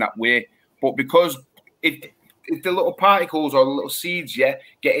there is in that way. But because if the little particles or the little seeds,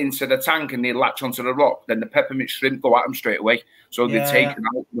 get into the tank and they latch onto the rock, then the peppermint shrimp go at them straight away. So they're taken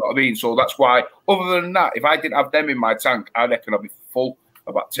out. You know what I mean? So that's why. Other than that, if I didn't have them in my tank, I reckon I'd be full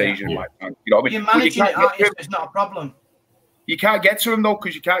of Aptasia in my tank. You know what I mean? You're managing it, aren't you? It's not a problem. You can't get to them though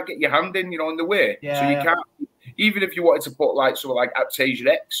because you can't get your hand in, you know, in the way. So you can't. Even if you wanted to put like something like Aptasia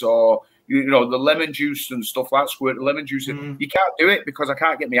X or you know the lemon juice and stuff like that, squirt the lemon juice in, you can't do it because I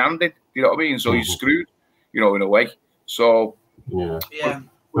can't get my hand in. You know what I mean? So you're screwed, you know, in a way. So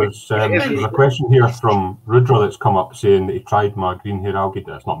There's a question here from Rudra that's come up saying that he tried my green hair algae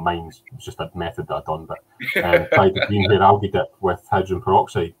dip. It's not mine, it's just a method that I've done, but tried the green hair algae dip with hydrogen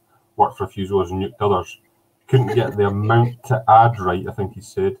peroxide, worked for a few zoos and nuked others. Couldn't get the amount to add right, I think he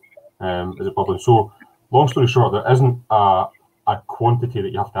said, is a problem. So long story short, there isn't a quantity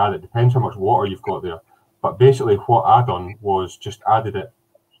that you have to add. It depends how much water you've got there. But basically what I done was just added it,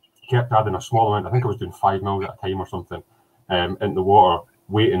 kept adding a small amount. I think I was doing 5 mils at a time or something into the water,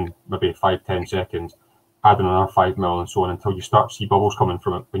 waiting maybe 5-10 seconds, adding another 5 mil and so on until you start to see bubbles coming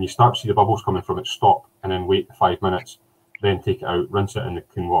from it. When you start to see the bubbles coming from it, stop and then wait 5 minutes, then take it out, rinse it in the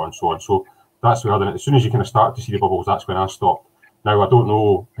clean water and so on. So that's the way I did it. As soon as you kind of start to see the bubbles, that's when I stopped. Now, I don't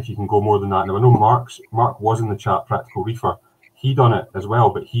know if you can go more than that. Now, I know Mark was in the chat, Practical Reefer. He done it as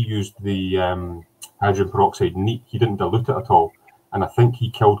well, but he used the hydrogen peroxide neat. He didn't dilute it at all. And I think he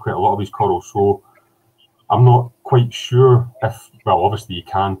killed quite a lot of his corals. So I'm not quite sure if, well, obviously you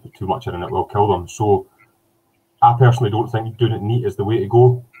can put too much in and it will kill them. So I personally don't think doing it neat is the way to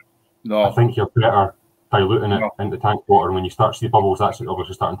go. No. I think you're better diluting it into tank water. And when you start to see bubbles, that's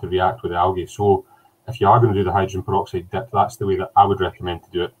obviously starting to react with the algae. So if you are going to do the hydrogen peroxide dip, that's the way that I would recommend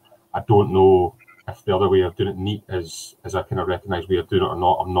to do it. I don't know if the other way of doing it neat is a kind of recognised way of doing it or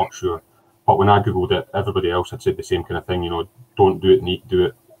not. I'm not sure. But when I googled it, everybody else had said the same kind of thing. You know, don't do it neat, do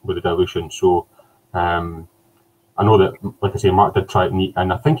it with a dilution. So I know that, like I say, Mark did try it neat,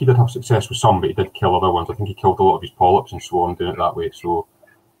 and I think he did have success with some, but he did kill other ones. I think he killed a lot of his polyps and so on doing it that way. So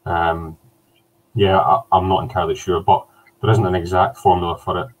yeah, I'm not entirely sure, but there isn't an exact formula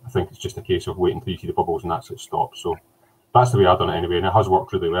for it. I think it's just a case of waiting until you see the bubbles and that's it stops. So that's the way I've done it anyway, and it has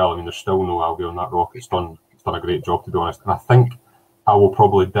worked really well. I mean, there's still no algae on that rock. It's done a great job, to be honest. And I think I will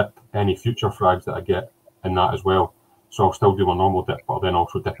probably dip any future frags that I get in that as well. So I'll still do my normal dip, but I'll then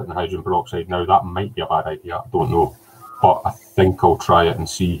also dip it in hydrogen peroxide. Now, that might be a bad idea, I don't know. But I think I'll try it and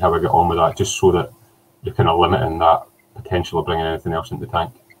see how I get on with that, just so that you're kind of limiting that potential of bringing anything else into the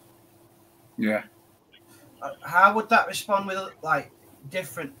tank. Yeah. How would that respond with like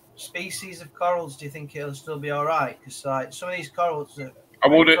different species of corals? Do you think it'll still be all right? Because like some of these corals are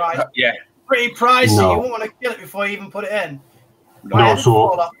pretty pricey. No. You won't want to kill it before you even put it in. No,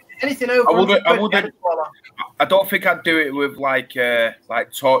 so anything over I don't think I'd do it with like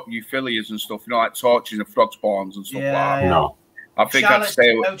euphyllias and stuff, you know, like torches and frog spawns and stuff like that. No. I think Chalice, I'd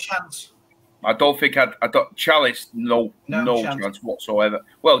stay with no chance. I don't think Chalice, no chance whatsoever.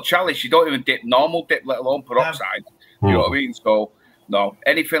 Well, Chalice, you don't even dip normal dip, let alone peroxide. You know what I mean? So no,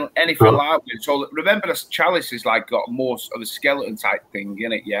 anything like that. So remember, the Chalice is like got most of a skeleton type thing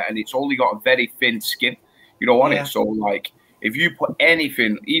in it, and it's only got a very thin skin. You don't want it. So like, if you put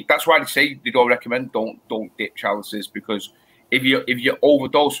anything, that's why they say they don't recommend don't dip chalices, because if you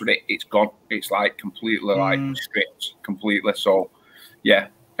overdose with it, it's gone. It's like completely like stripped completely. So yeah.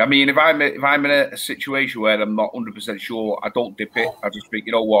 I mean, if I'm in a situation where I'm not 100% sure, I don't dip it. I just think,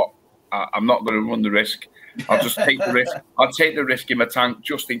 you know what, I'm not going to run the risk. I'll just take the risk. I'll take the risk in my tank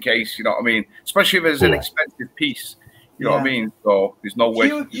just in case. You know what I mean? Especially if it's an expensive piece. You know what I mean? So there's no way.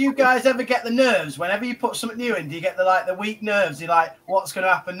 Do you guys ever get the nerves whenever you put something new in? Do you get the weak nerves? You're like, what's going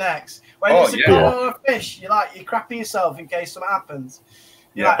to happen next? When it's a coral or a fish, you're crapping yourself in case something happens.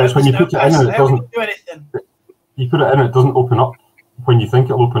 It's when you put it in and it doesn't do anything. You put it in, it doesn't open up when you think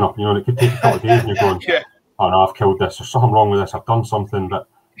it'll open up. You know, and it could take a couple of days, and you're going, "Oh no, I've killed this. There's something wrong with this. I've done something." But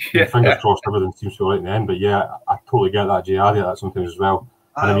fingers crossed, everything seems to be right in the end. But yeah, I totally get that. Jay, I get that sometimes as well.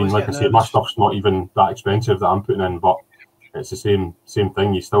 And I mean, like I say, my stuff's not even that expensive that I'm putting in, but it's the same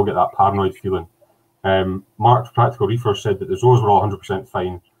thing. You still get that paranoid feeling. Mark Practical Reefer said that the zoas were all 100%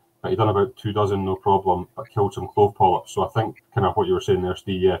 fine, but he done about 2 dozen no problem, but killed some clove polyps. So I think kind of what you were saying there,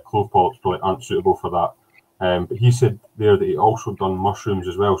 Steve, clove polyps probably aren't suitable for that. But he said there that he also done mushrooms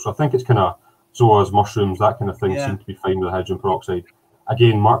as well. So I think it's kind of zoas, mushrooms, that kind of thing seem to be fine with the hydrogen peroxide.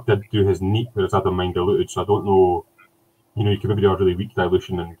 Again, Mark did do his neat, whereas I done mine diluted. So I don't know, you know, you could maybe do a really weak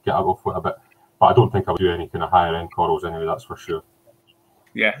dilution and get out of it a bit. But I don't think I would do any kind of higher end corals anyway, that's for sure.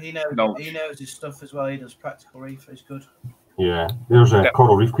 Yeah. He knows his stuff as well. He does Practical Reef. It's good. Yeah. There's a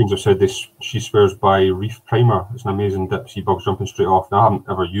Coral Reef Queens have said this. She swears by Reef Primer. It's an amazing dip. Sea bugs jumping straight off. Now, I haven't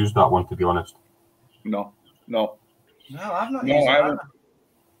ever used that one, to be honest. No, I've not used it.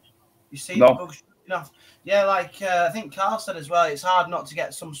 You see the bugs enough. Yeah, like I think Carl said as well, it's hard not to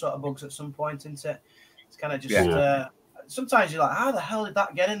get some sort of bugs at some point, isn't it? It's kind of just sometimes you're like, how the hell did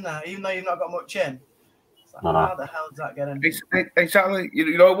that get in there? Even though you've not got much in. It's like, how the hell did that get in? Exactly.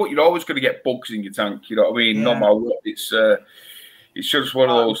 You know what? You're always going to get bugs in your tank. You know what I mean? No matter what. It's just one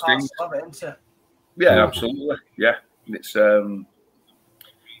of those things. Of it, isn't it? Yeah, absolutely. Yeah.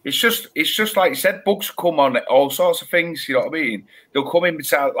 It's just like you said, bugs come on all sorts of things. You know what I mean? They'll come in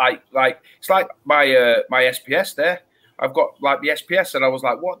beside like it's like my SPS there. I've got like the SPS, and I was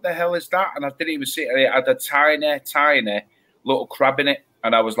like, "What the hell is that?" And I didn't even see it. It had a tiny little crab in it,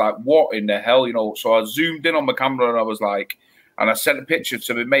 and I was like, "What in the hell?" You know. So I zoomed in on my camera, and I was like, and I sent a picture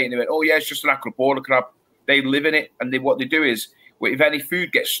to my mate, and he went, "Oh yeah, it's just an acropoda crab. They live in it, and what they do is, if any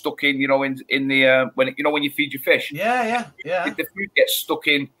food gets stuck in, you know, in the when you feed your fish, if the food gets stuck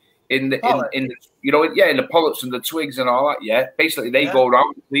in the in the polyps and the twigs and all that, basically they go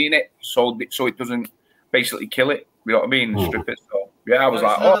around and clean it so it doesn't basically kill it. You know what I mean? Strip it. So I was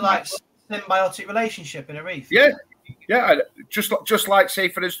like, symbiotic relationship in a reef. Yeah. Just like, say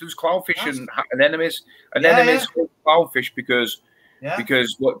for instance, clownfish and anemones. Anemones clownfish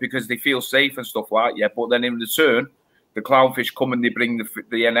because they feel safe and stuff like that. But then in return, the clownfish come and they bring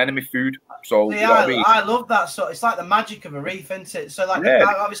the anemone food. So you know what I mean? I love that sort. It's like the magic of a reef, isn't it? So like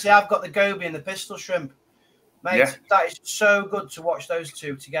obviously I've got the goby and the pistol shrimp, mate. That is so good to watch those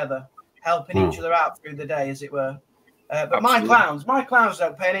two together, helping each other out through the day, as it were. But my clowns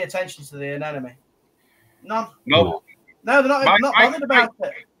don't pay any attention to the anemone. None. No, they're not bothered about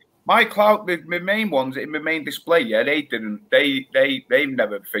it. My cloud, my main ones in my main display, they didn't. They've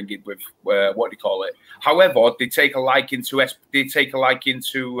never fingered with what do you call it. However, they take a liking to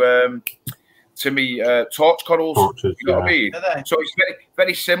me torch corals. Torches, you know what I mean? So it's very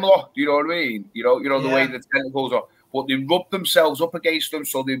very similar. You know what I mean? You know the way the tentacles are. But they rub themselves up against them,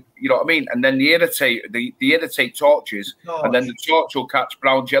 so they, you know what I mean. And then they irritate torches, and then the torch will catch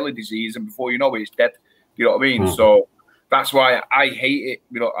brown jelly disease, and before you know it, it's dead. You know what I mean? So that's why I hate it.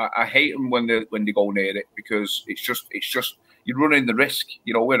 You know, I hate them when they go near it, because it's just you're running the risk.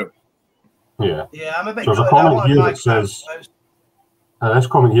 You know, with them. Yeah, I'm a bit. So there's a comment here that says. This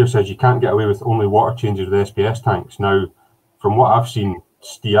comment here says you can't get away with only water changes with SPS tanks. Now, from what I've seen,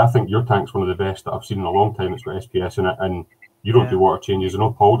 Steve, I think your tank's one of the best that I've seen in a long time. It's got SPS in it, and you don't do water changes. I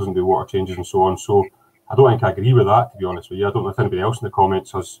know Paul doesn't do water changes and so on. So I don't think I agree with that, to be honest with you. I don't know if anybody else in the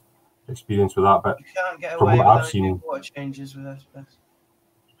comments has experience with that, but you can't get from away what I've seen, water changes with SPS.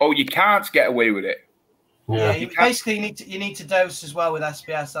 Oh, you can't get away with it. Yeah, basically you need to dose as well with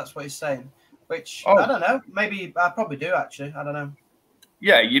SPS. That's what he's saying. Which I don't know. Maybe I probably do actually. I don't know.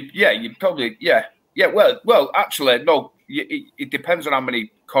 Yeah, you probably Well, actually, no. It depends on how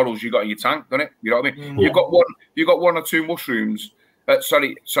many corals you got in your tank, doesn't it? You know what I mean? You got one or two mushrooms.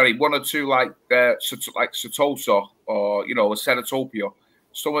 Sorry, one or two like Setosa or a Ceratopia.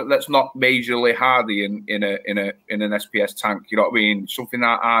 Something that's not majorly hardy in an SPS tank. You know what I mean? Something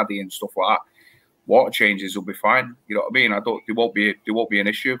that hardy and stuff like that. Water changes will be fine. You know what I mean? There won't be an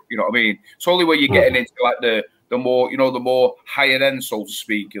issue. You know what I mean? It's only when you're getting into like the more higher end, so to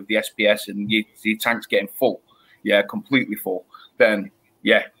speak, of the SPS, and your tank's getting full, completely full. Then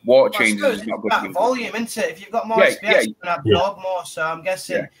water changes is not good. That volume, isn't it? If you've got more SPS, you can absorb more. So I'm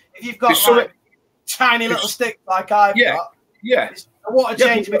guessing if you've got tiny little sticks like I've got, Water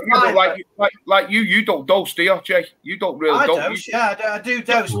change would be fine. Like you don't dose, do you, Jay? You don't really dose. I do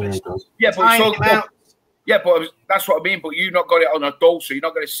dose. But that's what I mean. But you've not got it on a doser. You're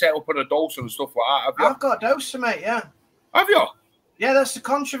not going to set up on a doser and stuff like that, have you? I've got a doser, mate. Yeah. Have you? Yeah, that's the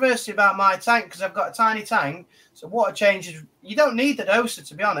controversy about my tank because I've got a tiny tank. So water changes. You don't need the doser,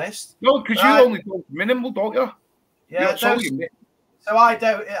 to be honest. No, because you only dose minimal, don't you? Yeah. So I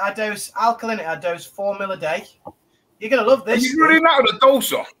dose alkalinity. I dose 4 ml a day. You're gonna love this. Are you running out of a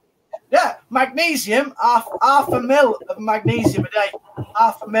doser? Yeah, magnesium. Half a mil of magnesium a day.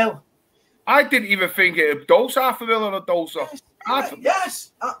 Half a mil. I didn't even think it dose half a mil on a doser.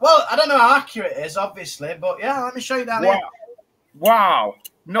 Yes. Well, I don't know how accurate it is, obviously, but yeah, let me show you down here. Wow.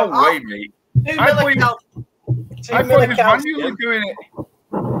 No way, mate. I thought he was manually doing it.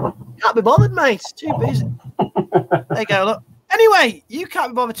 Can't be bothered, mate. It's too busy. There you go, look. Anyway, you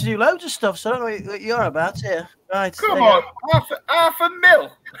can't be bothered to do loads of stuff, so I don't know what you're about here. Right. Come on, half a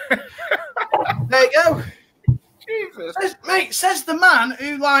mil. There you go. Jesus. Says the man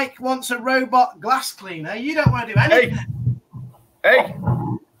who wants a robot glass cleaner. You don't want to do anything. Hey,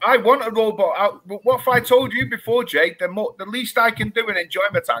 I want a robot. What if I told you before, Jake? The least I can do and enjoy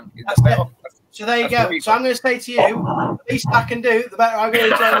my tank is the better. So there you go. So I'm going to say to you, the least I can do, the better I'm going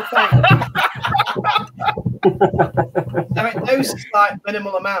to enjoy the tank. So those is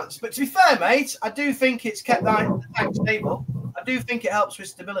minimal amounts. But to be fair, mate, I do think it's kept the tank stable. I do think it helps with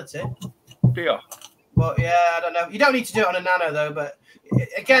stability. Yeah. But yeah, I don't know. You don't need to do it on a nano though. But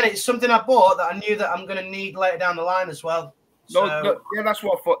again, it's something I bought that I knew that I'm going to need later down the line as well. No, yeah, that's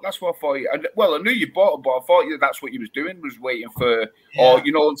what I thought. That's what I thought. Well, I knew you bought it, but I thought that's what you was doing, was waiting for, or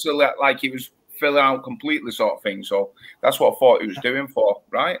until it was filling out completely, sort of thing. So that's what I thought he was doing for,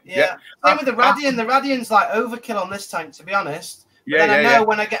 right? Yeah. Same with the Radian. The Radian's overkill on this tank, to be honest. But then I know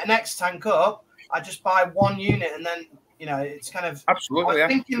when I get an X tank up, I just buy one unit, and then it's kind of absolutely.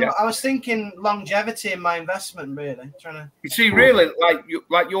 I was thinking longevity in my investment, really. You see, really,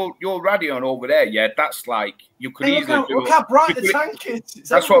 like your Radion over there, that's you could easily look how bright the tank is.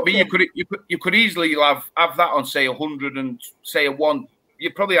 That's what I mean. You could easily have that on say 100 and say a one.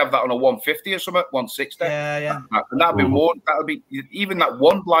 You'd probably have that on a 150 or something, 160. Yeah. And that'd be more. That'll be even that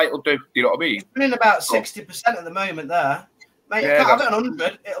one light will do. Do you know what I mean? It's been in about 60% at the moment there, mate. You can't have it on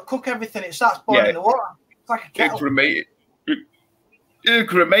 100. It'll cook everything. It starts boiling the water. It's like a kettle. It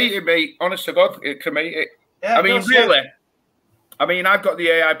cremated, mate. Honest to God, it cremated. Yeah, I mean, really. I mean, I've got the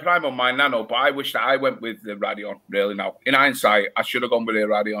AI Prime on my Nano, but I wish that I went with the Radeon. Really, now in hindsight, I should have gone with the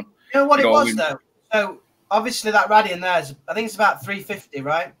Radeon. You know what it was though. So obviously that Radeon there is, I think it's about 350,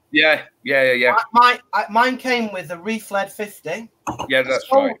 right? Yeah. Mine came with a Reef Lead 50. Yeah, that's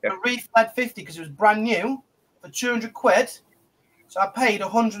right. The Reef Lead 50 because it was brand new for 200 quid. So I paid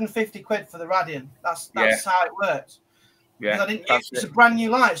 150 quid for the Radeon. That's how it worked. Yeah, I didn't use it's a brand new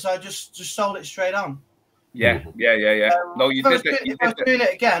light, so I just sold it straight on. Yeah. No, you did it. If I was doing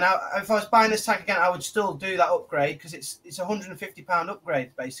it again, if I was buying this tank again, I would still do that upgrade because it's a £150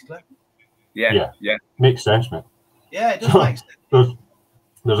 upgrade basically. Yeah. Makes sense, mate. Yeah, it does make sense.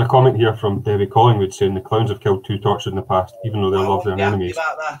 There's a comment here from Debbie Collingwood saying the clowns have killed 2 torches in the past, even though they love their enemies.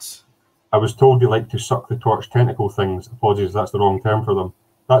 About that. I was told they like to suck the torch tentacle things. Apologies, that's the wrong term for them.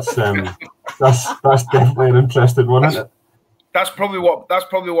 That's that's definitely an interesting one, isn't it? That's probably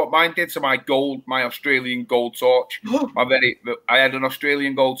what mine did to my Australian gold torch. I had an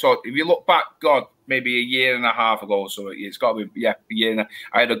Australian gold torch. If you look back, maybe a year and a half ago or so, it's got to be a year.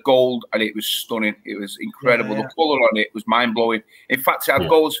 I had a gold, and it was stunning. It was incredible. The colour on it was mind blowing. In fact, I'd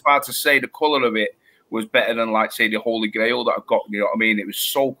go as far to say the colour of it was better than, say, the Holy Grail that I've got. You know what I mean? It was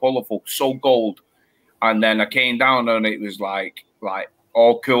so colourful, so gold. And then I came down, and it was like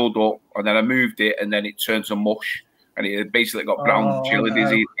all curled up. And then I moved it, and then it turned to mush. And it basically got brown chili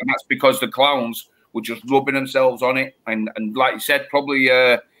disease. And that's because the clowns were just rubbing themselves on it. And like you said, probably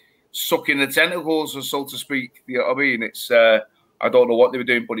sucking the tentacles, or so to speak. You know what I mean? It's I don't know what they were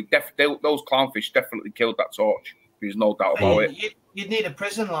doing, but those clownfish definitely killed that torch. There's no doubt about it. You'd need a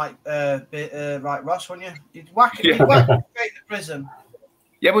prison like Ross, wouldn't you? You'd whack it straight in the prison.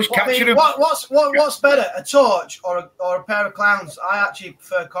 Yeah, but capture them. What's better, a torch or a pair of clowns? I actually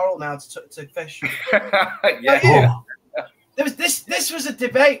prefer coral now to fish. Yeah. This was a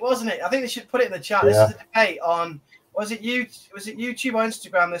debate, wasn't it? I think they should put it in the chat. This is a debate on was it YouTube or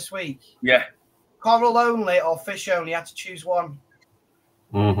Instagram this week? Yeah. Coral only or fish only? You had to choose one.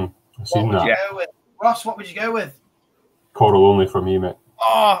 I've seen that. Go with? Ross, what would you go with? Coral only for me, mate.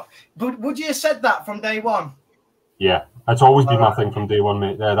 Oh, but would you have said that from day one? Yeah, it's always been my thing from day one,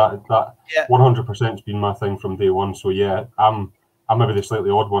 mate. Yeah, that 100% has been my thing from day one. So yeah, I'm maybe the slightly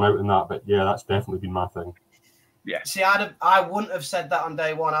odd one out in that, but yeah, that's definitely been my thing. Yeah. See, I wouldn't have said that on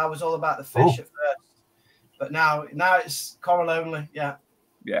day one. I was all about the fish at first, but now it's coral only. Yeah.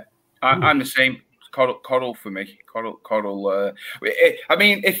 Yeah, I'm the same. Coral for me. Coral. I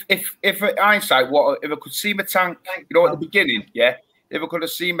mean, if hindsight, if I could see my tank, you know, at the beginning, yeah. If I could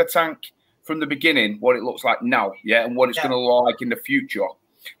have seen my tank from the beginning, what it looks like now, yeah, and what it's going to look like in the future,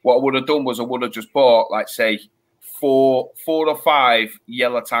 what I would have done was I would have just bought, like, say, four or five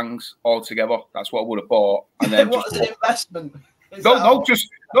yellow tanks altogether. That's what I would have bought, and then what was an investment? Not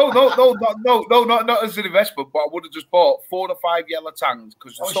as an investment, but I would have just bought 4 or 5 yellow tanks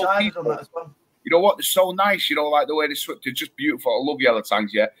because they're so peaceful. Done that as well. You know what? They're so nice. You know, like the way they swim. They're just beautiful. I love yellow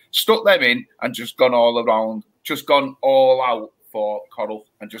tanks. Yeah, stuck them in and just gone all around, just gone all out for coral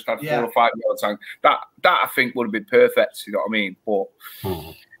and just had 4 or 5 yellow tanks. That I think would have been perfect. You know what I mean? But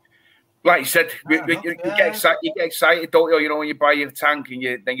like you said, you get excited, don't you? You know, when you buy your tank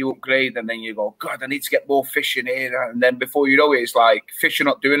and then you upgrade, and then you go, God, I need to get more fish in here. And then before you know it, it's like fish are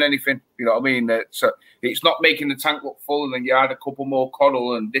not doing anything. You know what I mean? It's not making the tank look full, and then you add a couple more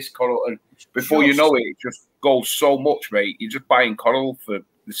coral and this coral, and before you know it, it just goes so much, mate. You're just buying coral for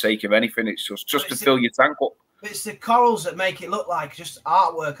the sake of anything. It's just to fill your tank up. It's the corals that make it look like just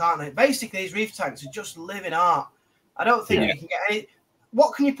artwork, aren't they? Basically, these reef tanks are just living art. I don't think you can get any.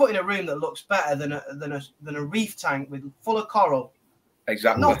 What can you put in a room that looks better than a reef tank with full of coral?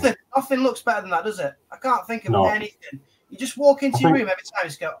 Exactly. Nothing looks better than that, does it? I can't think of anything. You just walk into your room every time, you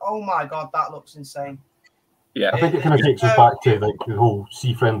just go, "Oh my God, that looks insane." Yeah, I think it kind of takes us back to like the whole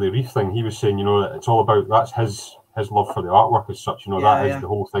sea-friendly reef thing. He was saying, you know, that it's all about that's his love for the artwork as such. You know, that is the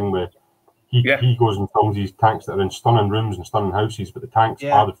whole thing where he goes and films these tanks that are in stunning rooms and stunning houses, but the tanks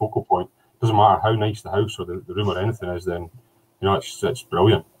are the focal point. Doesn't matter how nice the house or the room or anything is, then you know it's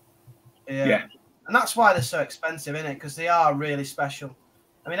brilliant. Yeah, and that's why they're so expensive, isn't it? Because they are really special.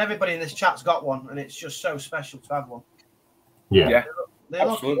 I mean, everybody in this chat's got one, and it's just so special to have one. Yeah, they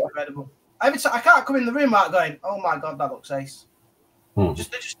look incredible. Every time I can't come in the room without going, "Oh my God, that looks ace." They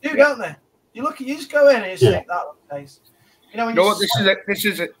just do, don't they? You just go in and you think that looks ace. You know, what? This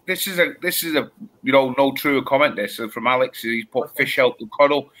is a you know, no truer comment. This from Alex. He's put fish out the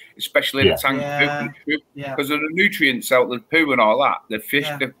coral, especially in the tank, because of the nutrients out the poo and all that. The fish,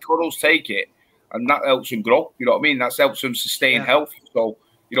 the corals take it, and that helps them grow. You know what I mean? That helps them sustain health. So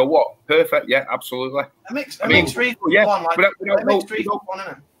you know what? Perfect. Yeah, absolutely. A mixed reef one, like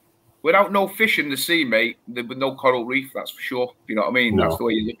without no fish in the sea, mate, there would no coral reef. That's for sure. You know what I mean? That's the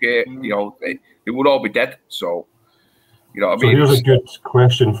way you look at it. You know, they would all be dead. So. You know what I mean? So here's a good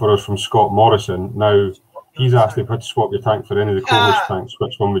question for us from Scott Morrison. Now, he's asked if I'd swap your tank for any of the co-host tanks,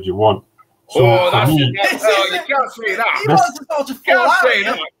 which one would you want? So you can't say that. You can't say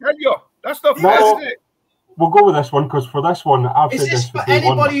that, can you? That's not fair, is it? We'll go with this one, because for this one, I've said this for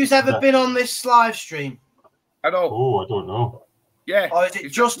anybody who's ever been on this live stream. I know. Oh, I don't know. Yeah. Or is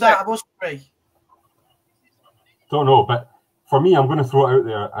it just out of us three? Don't know, but for me, I'm going to throw it out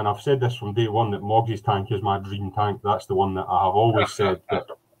there, and I've said this from day one, that Mogsy's tank is my dream tank. That's the one that I have always said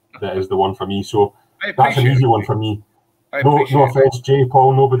that is the one for me. So that's an easy one for me. No offense, Jay,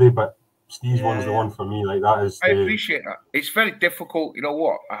 Paul, nobody, but Steve's one's the one for me. Like that is. I appreciate that. It's very difficult. You know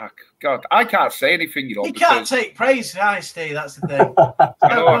what? God, I can't say anything. You know, you can't take praise for honesty. That's the thing.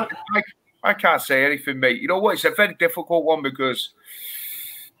 I can't say anything, mate. You know what? It's a very difficult one because.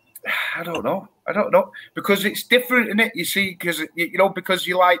 I don't know, because it's different, isn't it? You see, because you know, because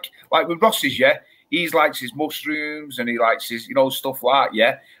you like with Ross's, he likes his mushrooms and he likes his, you know, stuff like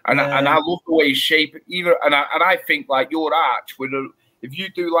that, and I love the way he's shaped either, and I think like your arch if you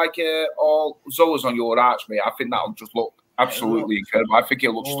do like all Zoas on your arch, mate, I think that'll just look absolutely incredible. I think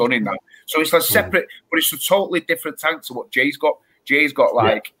it'll look stunning now. So it's a separate, but it's a totally different tank to what Jay's got. Jay's got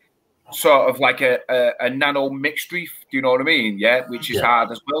like. Sort of like a nano mixed reef, do you know what I mean? Yeah, which is hard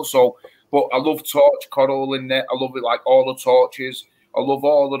as well. So, but I love torch coral in there. I love it, like all the torches. I love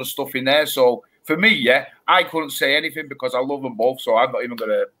all of the stuff in there. So for me, I couldn't say anything because I love them both. So I'm not even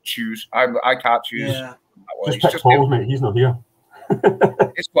gonna choose. I can't choose. Yeah. Just pick Paul's, mate. He's not here.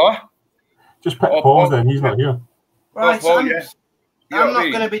 It's what? Just pick Paul's, then he's not here. Right. Paul, I'm not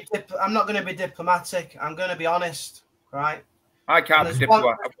gonna be diplomatic. I'm gonna be honest. Right. I can't be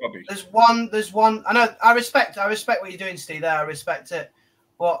diplomatic. There's one. I know. I respect what you're doing, Steve. There, I respect it.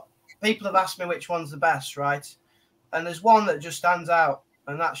 But people have asked me which one's the best, right? And there's one that just stands out,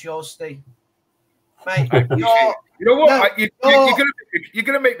 and that's yours, Steve. Mate, you know what? You're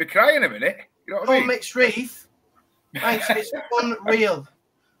gonna make me cry in a minute. You know what I mean? Mixed reef, mate, it's unreal.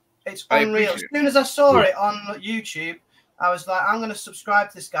 It's unreal. As soon as I saw it on YouTube, I was like, I'm going to subscribe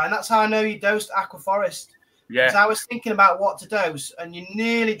to this guy, and that's how I know you dosed Aquaforest. Because I was thinking about what to dose, and you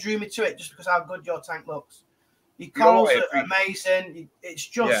nearly drew me to it just because how good your tank looks. Your corals are amazing. It's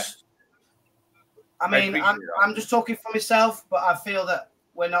just, I mean, I'm just talking for myself, but I feel that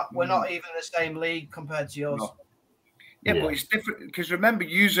we're not even in the same league compared to yours. No. Yeah, but it's different because remember,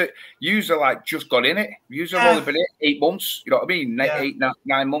 user like just got in it. User only been in 8 months. You know what I mean?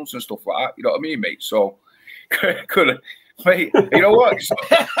 9 months and stuff like that. You know what I mean, mate? So, mate, you know what?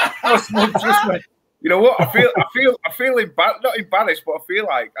 You know what? I feel not embarrassed, but I feel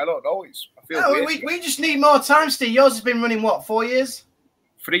like I don't know. We just need more time, Steve. Yours has been running what, 4 years?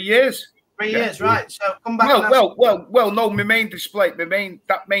 3 years. 3 years, right? So come back. Well. No, my main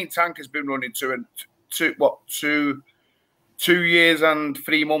tank has been running 2 years and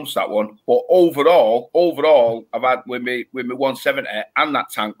 3 months, that one. But overall, I've had with me 170 and that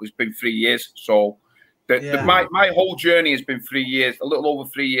tank has been 3 years. So my whole journey has been 3 years, a little over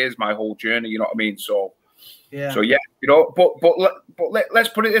 3 years. My whole journey, you know what I mean? So yeah, you know. But let's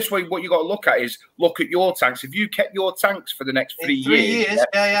put it this way: what you got to look at is look at your tanks. If you kept your tanks for the next 3 years,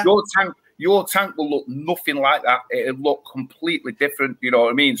 your tank will look nothing like that. It'll look completely different. You know what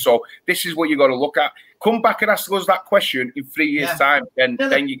I mean? So this is what you got to look at. Come back and ask us that question in 3 years' time, then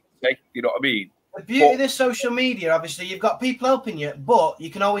you can say, you know what I mean? The beauty of this social media, obviously, you've got people helping you, but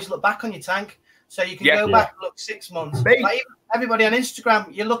you can always look back on your tank. So you can go back and look 6 months. Like everybody on Instagram,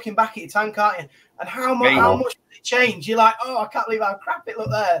 you're looking back at your tank, aren't you? And how much did it change? You're like, oh, I can't believe how crap it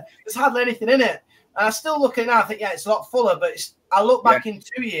looked there. There's hardly anything in it. And I still look at it now, I think, it's a lot fuller, but I look back in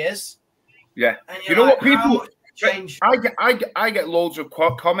 2 years. Yeah. You know what, people... I get loads of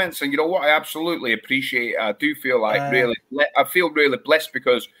comments, and you know what? I absolutely appreciate it. I do feel like I feel really blessed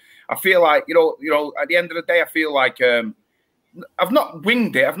because I feel like you know at the end of the day, I feel like I've not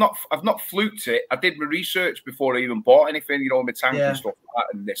winged it, I've not fluked it. I did my research before I even bought anything, you know, my tank and stuff like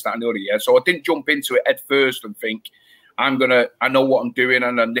that, and this, that, and the other. Yeah, so I didn't jump into it head first and think I know what I'm doing,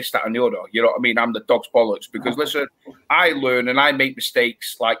 and then this, that, and the other. You know what I mean? I'm the dog's bollocks because listen, I learn and I make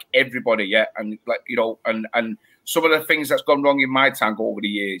mistakes like everybody, and like you know, and some of the things that's gone wrong in my tank over the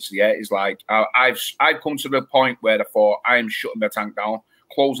years, is like I've come to the point where I thought I'm shutting the tank down,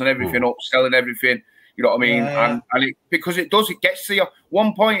 closing everything up, selling everything. You know what I mean? And because it gets to you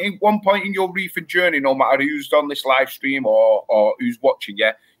one point in your reefing journey, no matter who's on this live stream or who's watching,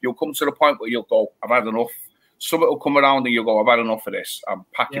 you'll come to the point where you'll go, I've had enough. Something will come around and you'll go, I've had enough of this. I'm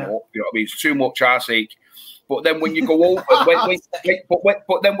packing up. You know what I mean? It's too much arseache. But then when you go over,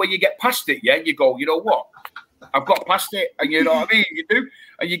 but then when you get past it, you go, you know what? I've got past it, and you know what I mean. You do,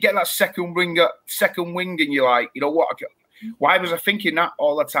 and you get that second wing, and you're like, you know what? Why was I thinking that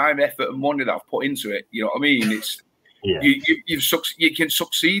all the time, effort and money that I've put into it? You know what I mean? It's you can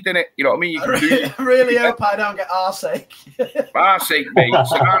succeed in it. You know what I mean? I really hope I don't get arseache. Arseache, mate.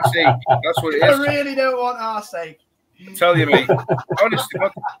 It's arseache. That's what it is. I really don't want arseache. I tell you, mate. Honestly,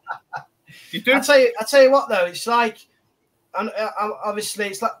 you do. I tell you what, though, it's like, and obviously,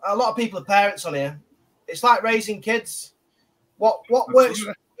 it's like a lot of people are parents on here. It's like raising kids. What works?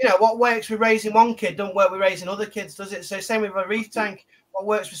 You know, what works with raising one kid don't work with raising other kids, does it? So same with a reef tank. What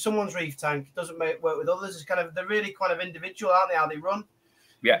works with someone's reef tank doesn't work with others. It's kind of, they're really kind of individual, aren't they? How they run.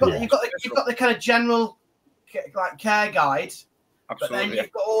 You've got the kind of general like care guide, but then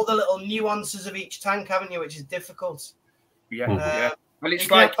you've got all the little nuances of each tank, haven't you? Which is difficult. And it's you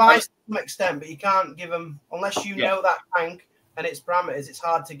can advise to some extent, but you can't give them unless you know that tank and its parameters. It's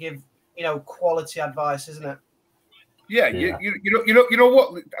hard to give quality advice, isn't it? You know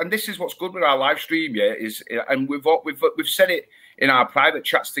what, and this is what's good with our live stream, is, and we've said it in our private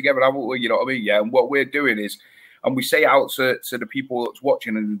chats together, haven't we? You know what I mean? And what we're doing is, and we say out to the people that's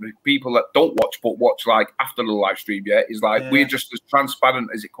watching and the people that don't watch but watch like after the live stream, is like we're just as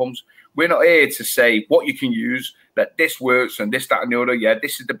transparent as it comes. We're not here to say what you can use, that this works and this, that, and the other.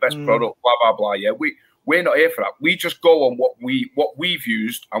 This is the best product, blah blah blah. We're not here for that. We just go on what we've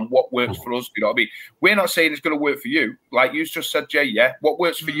used and what works for us. You know what I mean? We're not saying it's going to work for you. Like you just said, Jay, what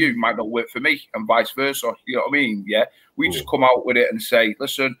works for you might not work for me and vice versa. You know what I mean? We just come out with it and say,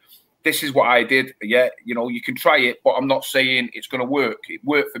 listen, this is what I did. You know, you can try it, but I'm not saying it's going to work. It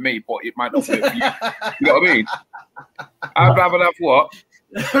worked for me, but it might not work for you. You know what I mean? I'd rather have what?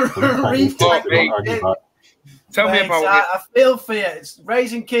 Tell me about it. I feel for you.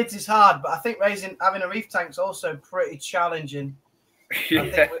 Raising kids is hard, but I think having a reef tank is also pretty challenging. I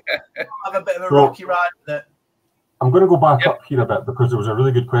think we'll have a bit of a rocky ride with it. I'm going to go back up here a bit because there was a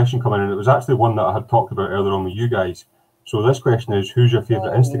really good question coming in. It was actually one that I had talked about earlier on with you guys. So this question is, who's your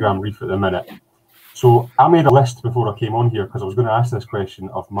favourite Instagram reef at the minute? So I made a list before I came on here because I was going to ask this question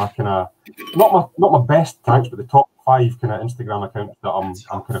of my kind of, not my best tanks, but the top 5 kind of Instagram accounts that I'm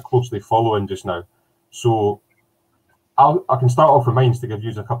kind of closely following just now. So I can start off with mine to give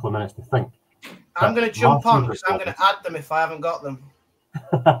you a couple of minutes to think. I'm going to jump on because I'm going to add them if I haven't got them.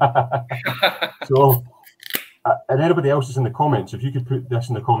 So, and anybody else is in the comments, if you could put this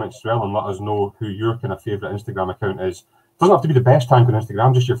in the comments as well and let us know who your kind of favourite Instagram account is. It doesn't have to be the best tank on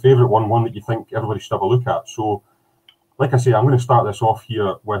Instagram, just your favourite one that you think everybody should have a look at. So, like I say, I'm going to start this off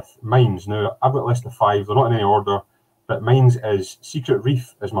here with mine's. Now, I've got a list of 5. They're not in any order, but mine's is Secret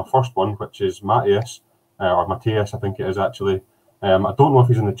Reef is my first one, which is Matthias, or Matthias, I think it is actually. I don't know if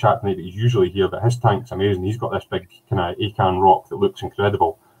he's in the chat tonight, but he's usually here, but his tank's amazing. He's got this big kind of Acan rock that looks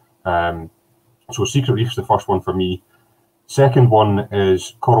incredible. So Secret Reef's the first one for me. Second one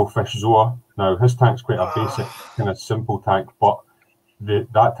is Coral Fish Zoa. Now, his tank's quite a basic, kind of simple tank, but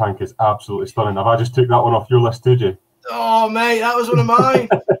that tank is absolutely stunning. Have I just took that one off your list too, Jay? Oh, mate, that was one of mine.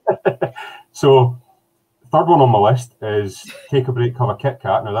 So, third one on my list is Take a Break, Have a Kit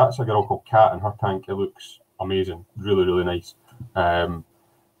Kat. Now, that's a girl called Kat, and her tank, it looks amazing. Really, really nice.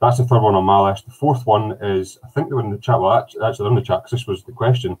 That's the third one on my list. The fourth one is, I think they were in the chat, well, actually they're in the chat because this was the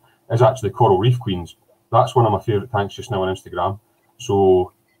question, is actually Coral Reef Queens. That's one of my favourite tanks just now on Instagram.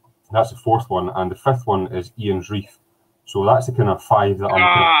 So that's the fourth one. And the fifth one is Ian's Reef. So that's the kind of 5 that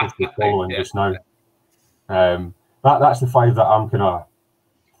I'm kind of following just now. That's the 5 that I'm kind of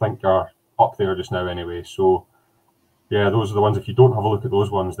think are up there just now anyway. So yeah, those are the ones. If you don't have a look at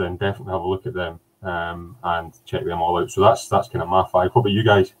those ones, then definitely have a look at them and check them all out. So that's kind of my 5. What about you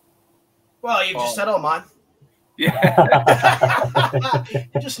guys? Well, you've just said all mine. Yeah.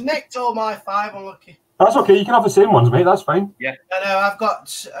 You just nicked all my 5. Unlucky. That's okay. You can have the same ones, mate. That's fine. Yeah. I know. I've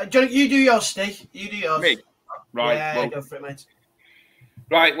got. You do yours, Steve. You do yours. Me. Right. Yeah, well, go for it, mate.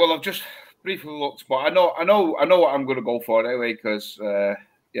 Right. Well, I've just briefly looked, but I know what I'm going to go for anyway. Because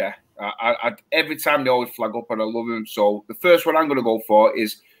yeah, I every time they always flag up, and I love them. So the first one I'm going to go for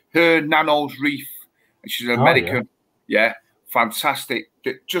is her Nano's Reef, and she's an American. Yeah, fantastic.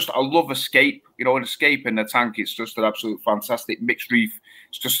 Just I love Escape. You know, an Escape in the tank. It's just an absolute fantastic mixed reef.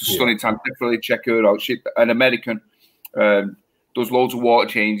 It's just a stunning tank. Definitely check her out. She's an American. Does loads of water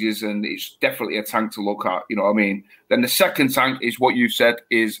changes, and it's definitely a tank to look at. You know what I mean? Then the second tank is what you said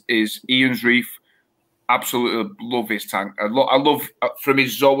is Ian's Reef. Absolutely love his tank. I love from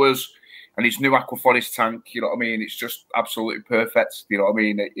his Zoas and his new Aquaforest tank. You know what I mean? It's just absolutely perfect. You know what I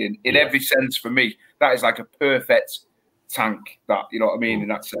mean? In every sense for me, that is like a perfect tank. That, you know what I mean, in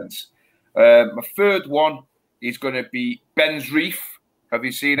that sense. My third one is going to be Ben's Reef. Have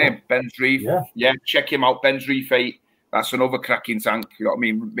you seen him? Ben's Reef. Yeah, check him out. Ben's Reef 8. That's another cracking tank. You know what I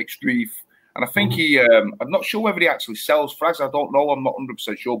mean? Mixed reef. And I think he, I'm not sure whether he actually sells frags. I don't know. I'm not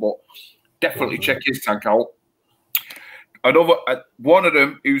 100% sure, but definitely check his tank out. Another one of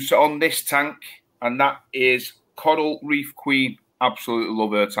them who's on this tank, and that is Coral Reef Queen. Absolutely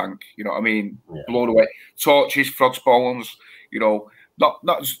love her tank. You know what I mean? Blown away. Torches, frog spawns. You know, not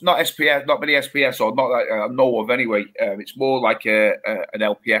SPS, not many SPS, or not that I know of anyway. It's more like an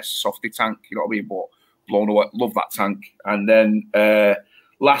LPS softy tank. You know what I mean? But blown away. Love that tank. And then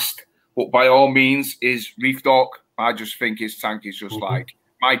last, but by all means, is Reef Dog. I just think his tank is just like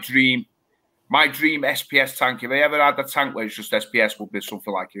my dream SPS tank. If I ever had a tank where it's just SPS, would be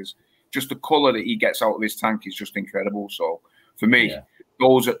something like his. Just the colour that he gets out of his tank is just incredible. So for me,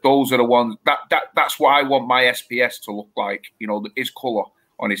 those are the ones that's what I want my SPS to look like. You know, his colour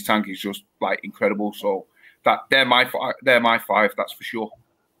on his tank is just like incredible. So they're my 5. That's for sure.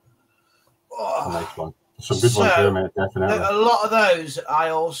 Oh, nice one. Some good ones there, mate. Definitely. A lot of those I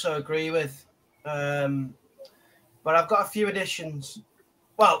also agree with, but I've got a few additions.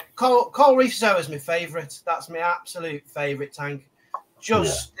 Well, Coral Reef Zoa is my favourite. That's my absolute favourite tank.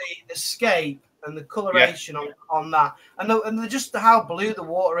 Just the Escape and the coloration on that, and just how blue the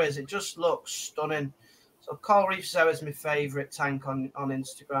water is. It just looks stunning. So Coral Reef Zoa is my favourite tank on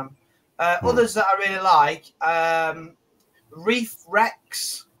Instagram. Others that I really like, Reef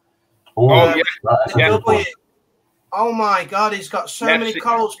Rex. Oh my God, he's got so many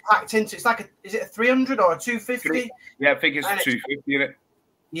corals packed into it. It's like is it a 300 or a 250? Yeah, I think it's 250, isn't it?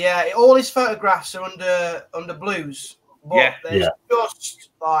 Yeah, all his photographs are under blues. But there's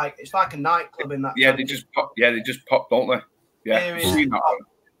just like it's like a nightclub in that. Yeah, they just pop. Yeah, they just pop, don't they? Yeah,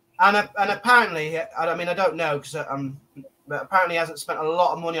 and apparently, I mean, I don't know because but apparently he hasn't spent a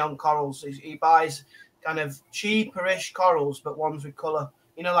lot of money on corals. He buys kind of cheaperish corals, but ones with colour.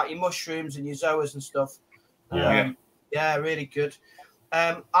 You know, like your mushrooms and your zoas and stuff. Yeah, really good.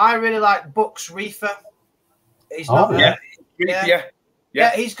 I really like Buck's Reefer. He's not.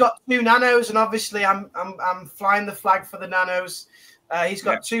 Yeah, he's got 2 nanos, and obviously I'm flying the flag for the nanos. He's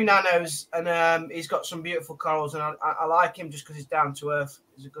got 2 nanos, and he's got some beautiful corals, and I like him just because he's down to earth.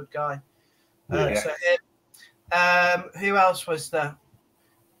 He's a good guy. So who else was there?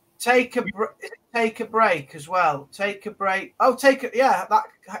 take a break as well. Take a break. Oh, that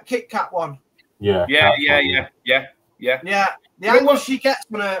Kit Kat one. Yeah. Yeah. The angle she gets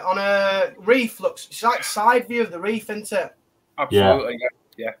on a reef looks, it's like side view of the reef, isn't it? Absolutely,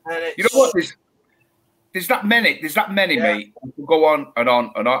 yeah. You know what? There's that many, mate. You can go on and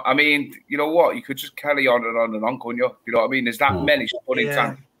on and on. I mean, you know what? You could just carry on and on and on, couldn't you? You know what I mean? There's that many stunning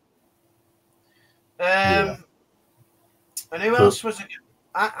tanks. And who else was it?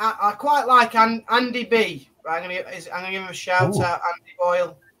 I quite like Andy B. I'm gonna give him a shout out, Andy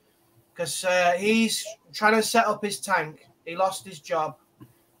Boyle, because he's trying to set up his tank. He lost his job.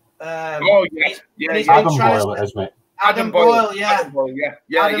 Adam Boyle, it is, mate. Adam Boyle, yeah.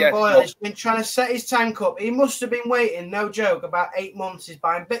 Adam Boyle. He's been trying to set his tank up. He must have been waiting, no joke, about 8 months. He's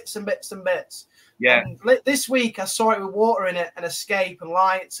buying bits and bits and bits. Yeah. And this week I saw it with water in it and escape and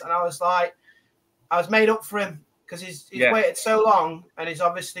lights, and I was made up for him because he's waited so long, and he's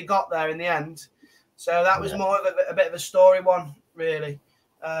obviously got there in the end. So that was more of a bit of a story one, really.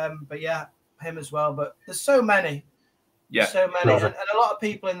 But yeah, him as well. But there's so many. Yeah. So many. And a lot of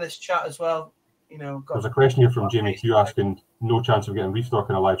people in this chat as well. You know, there's a question here from GMT asking, no chance of getting Reef Talk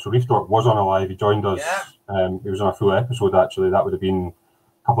on a live. So Reef Talk was on a live. He joined us. He was on a full episode, actually. That would have been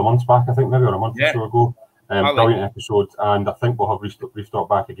a couple of months back, I think, maybe, or a month or so ago. Brilliant episode. And I think we'll have Reef Talk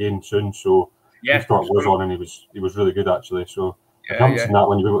back again soon. So Reef Talk was on, and he was really good, actually. So if you haven't seen that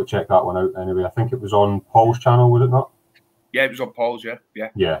one, you'll be able to check that one out anyway. I think it was on Paul's channel, was it not? Yeah, it was on Paul's, yeah. So Yeah,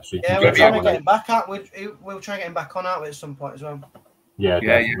 you can we're trying to get him back out. We'll try and get him back on at some point as well. Yeah,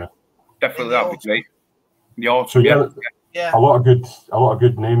 definitely. Definitely, that would be great. So a lot of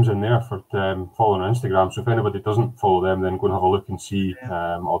good names in there for following on Instagram. So if anybody doesn't follow them, then go and have a look and see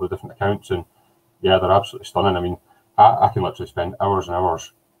all the different accounts. And they're absolutely stunning. I mean, I can literally spend hours and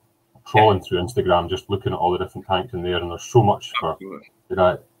hours trolling through Instagram just looking at all the different tanks in there. And there's so much for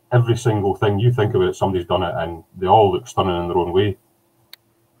every single thing you think about it, somebody's done it, and they all look stunning in their own way.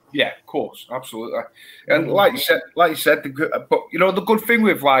 Yeah, of course, absolutely. And like you said, but you know, the good thing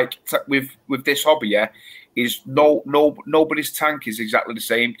with with this hobby, is nobody's tank is exactly the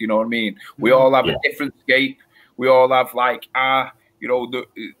same. Do you know what I mean? We all have a different scape. We all have the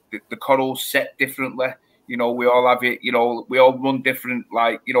corals set differently. You know, we all have it. You know, we all run different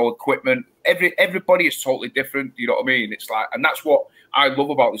equipment. Everybody is totally different. You know what I mean? It's like, and that's what I love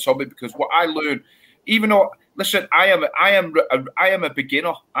about this hobby, because what I learn, even though, listen, I am a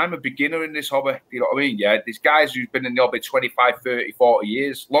beginner. I'm a beginner in this hobby. You know what I mean? Yeah, there's guys who've been in the hobby 25, 30, 40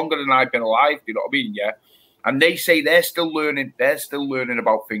 years, longer than I've been alive. You know what I mean? Yeah, and they say they're still learning. They're still learning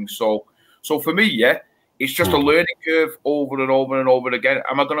about things. So for me, it's just a learning curve over and over and over again.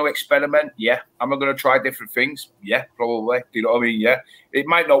 Am I going to experiment? Yeah. Am I going to try different things? Yeah, probably. Do you know what I mean? Yeah. It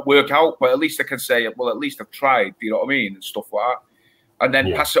might not work out, but at least I can say, well, at least I've tried. Do you know what I mean? And stuff like that. And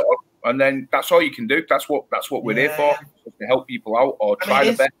then pass it on. And then that's all you can do. That's what we're here for, to help people out or try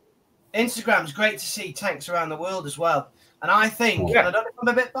the best. Instagram's great to see tanks around the world as well. And I think, and I don't know if I'm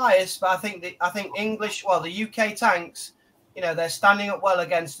a bit biased, but I think the UK tanks, you know, they're standing up well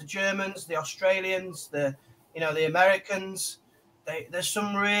against the Germans, the Australians, the Americans. There's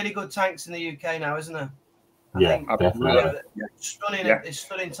some really good tanks in the UK now, isn't there? I think definitely.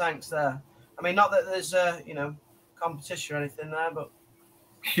 Stunning tanks there. I mean, not that there's competition or anything there, but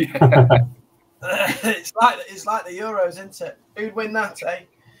it's like the Euros, isn't it? Who'd win that, eh?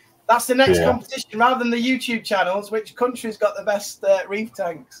 That's the next competition, rather than the YouTube channels. Which country's got the best reef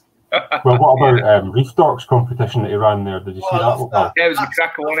tanks? Well, what about Reef Talk's competition that he ran there? Did you see that? Yeah, it was a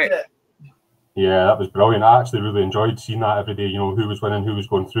cracker, wasn't it? Yeah, that was brilliant. I actually really enjoyed seeing that every day. You know, who was winning, who was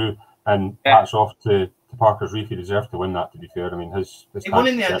going through, and hats off to Parker's Reef. He deserved to win that. To be fair, I mean, he won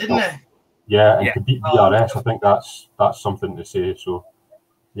in the end, didn't he? Yeah, and to beat BRS, I think that's something to say. So,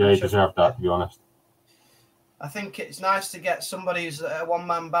 yeah, he deserved that, to be honest. I think it's nice to get somebody who's a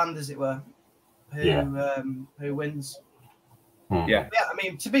one-man band, as it were, who wins. Yeah. I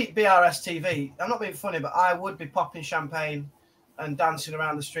mean, to beat BRS TV, I'm not being funny, but I would be popping champagne and dancing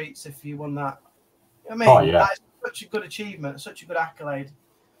around the streets if you won that. I mean, that's such a good achievement, such a good accolade.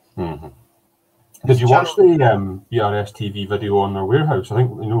 Did you watch the BRS TV video on their warehouse? I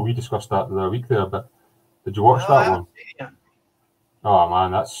think we discussed that the other week there, but did you watch that one? Oh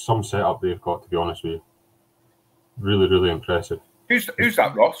man, that's some setup they've got, to be honest with you. Really, really impressive. Who's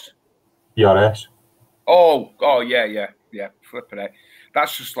that, Ross? BRS. Oh, yeah. Flipping it.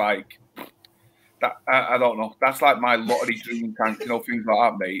 That's just like that. I don't know. That's like my lottery dream tank. You know, things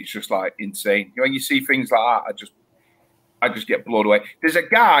like that, mate. It's just like insane. You know, when you see things like that, I just get blown away. There's a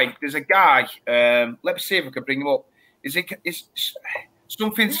guy. Let me see if I can bring him up. Is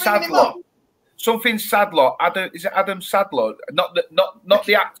something Sadler? something Sadler. Adam, is it Adam Sadler? Not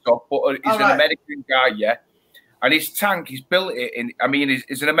the actor, but he's an American guy, yeah. And his tank, he's built it in. I mean,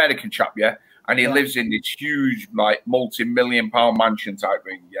 he's an American chap, yeah. And he lives in this huge, like, multi-million-pound mansion type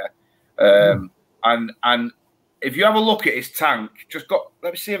thing, yeah. And if you have a look at his tank,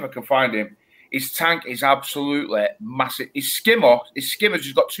 let me see if I can find him. His tank is absolutely massive. His skimmers,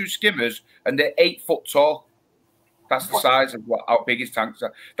 he's got 2 skimmers, and they're 8 foot tall. That's the size of how big his tanks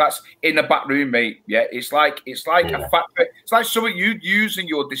are. That's in the back room, mate. Yeah, it's like a factory. It's like something you'd use in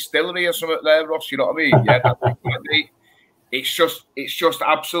your distillery or something there, Ross. You know what I mean? Yeah, it's just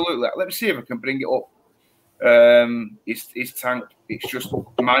absolutely. Let me see if I can bring it up. His tank. It's just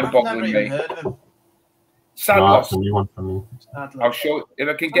mind-boggling, mate. Sadler. No, that's a new one for me. I'll show you if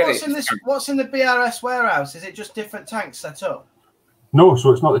I can get What's in the BRS warehouse? Is it just different tanks set up? No,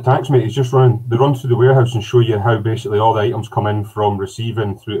 so it's not the tanks, mate. It's just they run through the warehouse and show you how basically all the items come in from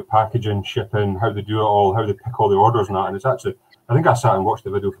receiving through to packaging, shipping, how they do it all, how they pick all the orders and that. And it's actually, I think I sat and watched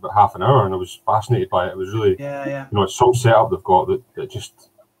the video for about half an hour and I was fascinated by it. It was really, you know, it's some setup they've got that just,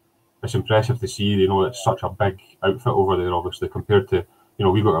 it's impressive to see. You know, it's such a big outfit over there, obviously, compared to, you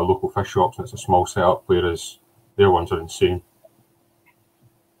know, we've got our local fish shops and it's a small setup, whereas their ones are insane.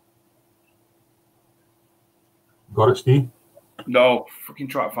 Got it, Steve? No, fucking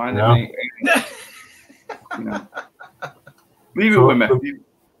try to find it, mate. Leave it with me.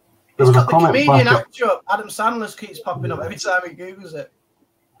 There was a comment. The comedian actor, Adam Sandler, keeps popping up every time he Googles it.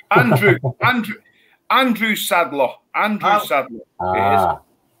 Andrew Sadler. Sadler. It is.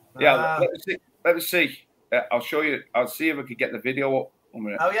 Yeah, let me see. I'll show you. I'll see if I can get the video up.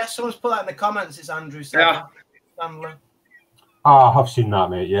 Oh, yeah, someone's put that in the comments. It's Andrew Sadler. Sandler. I have seen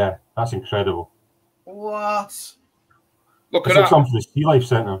that, mate. Yeah, that's incredible. What? Look at that. It's that. for the Sea Life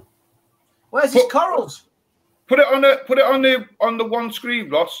Centre. Where's his corals? Put it on the one screen,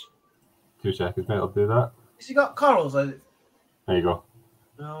 Ross. 2 seconds, mate. I'll do that. Has he got corals? There you go.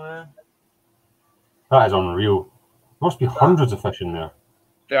 Oh, yeah. That is unreal. There must be hundreds of fish in there.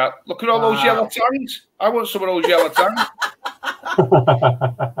 Yeah. Look at all those yellow tangs. I want some of those yellow tangs.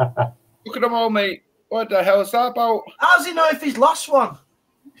 Look at them all, mate. What the hell is that about? How does he know if he's lost one?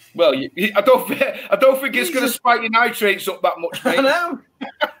 Well, I don't think it's going to spike your nitrates up that much, mate. I know.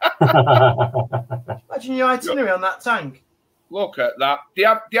 Imagine your itinerary on that tank. Look at that. Do you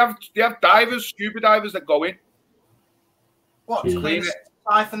have divers, scuba divers that go in? What, to clean it?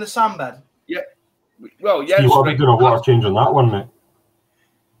 Siphon the sandbed? Yeah. Well, yeah. You want to do a water change on that one, mate?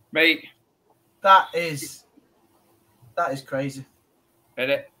 Mate. That is crazy.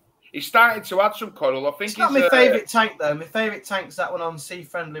 Isn't it? He's starting to add some coral. I think it's not my favourite tank, though. My favourite tank's that one on Sea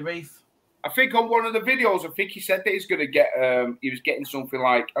Friendly Reef. I think on one of the videos, I think he said that he's going to get. He was getting something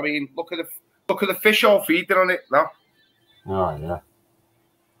like. I mean, look at the fish all feeding on it now. Oh yeah.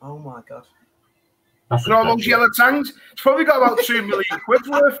 Oh my god. That's all those yellow tangs. It's probably got about 2 million quid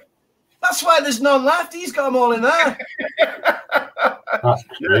worth. That's why there's none left. He's got them all in there. That's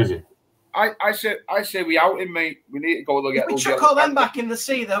crazy. I say we out him, mate. We need to go look at those. We chuck all them back in the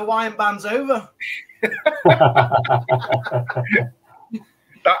sea. The Hawaiian band's over.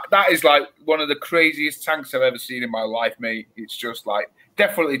 That is like one of the craziest tanks I've ever seen in my life, mate. It's just like,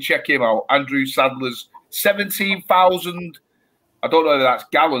 definitely check him out. Andrew Sadler's 17,000. I don't know if that's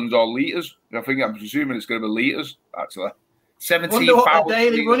gallons or litres. I'm presuming it's going to be litres, actually. 17,000. Wonder what the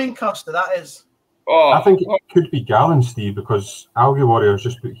daily running cost of that is. Oh, I think it could be gallons, Steve, because Algae Warrior's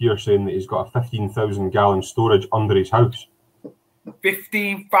just put here saying that he's got a 15,000 gallon storage under his house.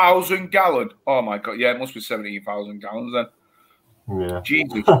 15,000 gallon? Oh my god, yeah, it must be 17,000 gallons then. Yeah.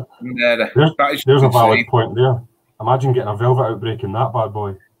 Jesus. There's a valid point there. Imagine getting a velvet outbreak in that bad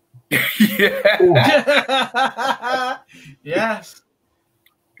boy. Yeah. Yes.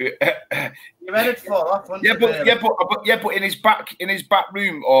 You're ready to fall off, but in his back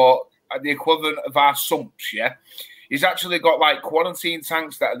room, or the equivalent of our sumps, yeah, he's actually got like quarantine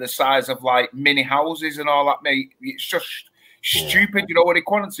tanks that are the size of like mini houses and all that, mate. It's just stupid, you know, when he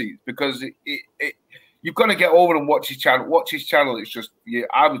quarantines, because you've got to get over and watch his channel. It's just,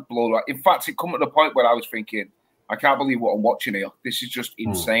 I was blown away. In fact, it come to the point where I was thinking, I can't believe what I'm watching here. This is just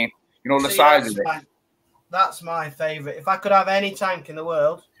insane. You know, the size of it. That's my favourite. If I could have any tank in the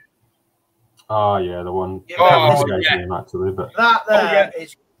world. Oh, yeah, the one. Actually, but that there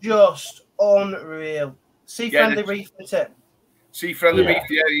is just unreal. Sea Friendly Reef, isn't it? Sea Friendly Reef,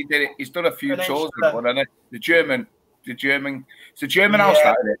 yeah, he did it. He's done a few tours with one, hasn't it? The German house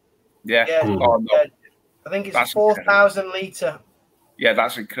started it. Yeah. Oh, no. I think it's 4,000 litre. Yeah,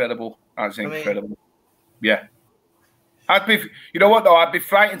 that's incredible. That's incredible. Yeah. I'd be, you know what though? I'd be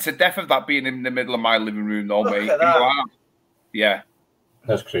frightened to death of that being in the middle of my living room, though, mate. Look at that. Yeah.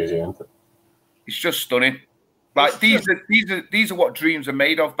 That's crazy, isn't it? It's just stunning. Like these are what dreams are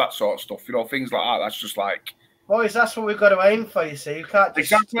made of. That sort of stuff, you know, things like that. That's just like, boys, that's what we've got to aim for. You see, you can't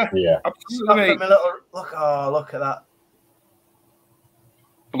just exactly. Yeah, absolutely. Stop them a little, look, oh, look at that.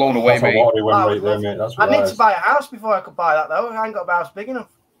 Blown away, that's mate. a lottery win right there, mate. That's what I need that to is. buy a house before I could buy that, though. I ain't got a house big enough.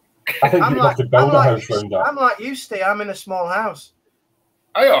 I think you'd have to build a house around that. I'm like you, Steve. I'm in a small house.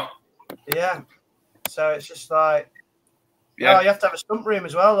 Oh, yeah. Yeah. So it's just like, yeah, you have to have a sump room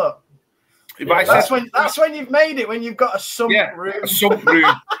as well, look. Yeah, that's when you've made it, when you've got a sump room. A sump room.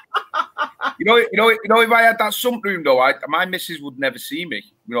 you know, if I had that sump room though, my missus would never see me.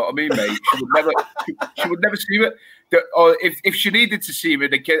 You know what I mean, mate? She would never see me. Or if she needed to see me,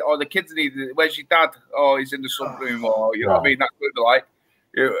 the kids needed, where's your dad? Oh, he's in the sump room, or you know what I mean? That's what they're like.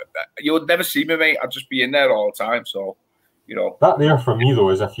 You would never see me, mate. I'd just be in there all the time. So, you know. That there for me though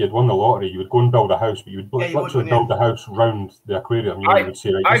is if you had won the lottery, you would go and build a house, but you would literally build the house round the aquarium. You know, you would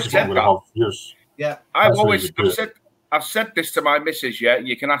say, right, this is what we're going to have. Here's. Yeah, I've said this to my missus. Yeah,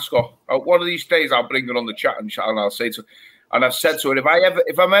 you can ask her. One of these days, I'll bring her on the chat and I'll say to her, and I've said to her, if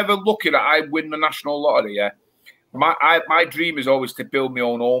I'm ever looking at I win the national lottery, yeah, my dream is always to build my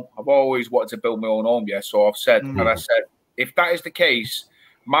own home. I've always wanted to build my own home. Yeah, so I've said, and I said, if that is the case,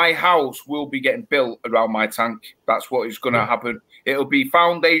 my house will be getting built around my tank. That's what is going to happen. It'll be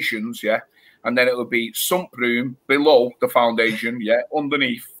foundations, yeah. And then it would be sump room below the foundation, yeah,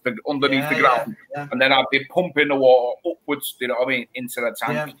 underneath the ground, and then I'd be pumping the water upwards, you know what I mean, into the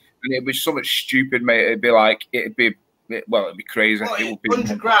tank, and it'd be so much stupid, mate. It'd be crazy. Well, it would be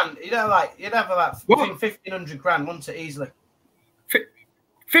 100 grand. You'd have about 1,500 grand, wouldn't it, easily?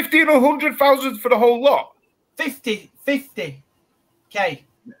 50 and 100,000 for the whole lot. 50K.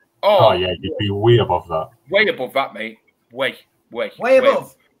 Oh yeah, you'd be way above that. Way above that, mate. Way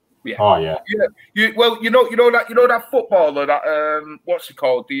above. Yeah. Oh yeah. You know that footballer that what's he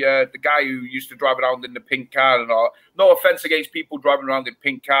called? The guy who used to drive around in the pink car and all. No offense against people driving around in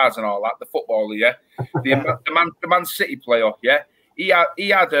pink cars and all that. The footballer, yeah. The Man City player, yeah. He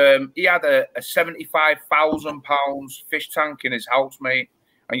had a £75,000 fish tank in his house, mate.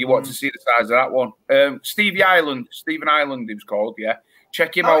 And you want to see the size of that one. Stephen Ireland, he was called, yeah.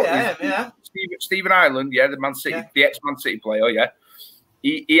 Check him out. Yeah. Stephen Ireland, yeah, the Man City, the ex-Man City player, yeah.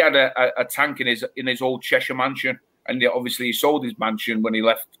 He had a tank in his old Cheshire mansion, and obviously he sold his mansion when he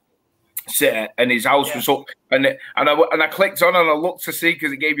left City, and his house was up. And I clicked on and I looked to see,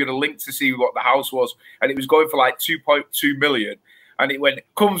 because it gave you the link to see what the house was, and it was going for like 2.2 million. And it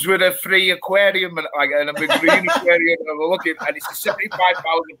comes with a free aquarium and a big green aquarium. And I'm looking, and it's a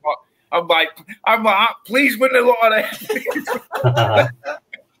 75,000. I'm like, please win the lottery.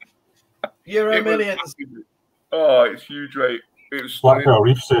 Euro millions. Oh, it's huge, right? Like Real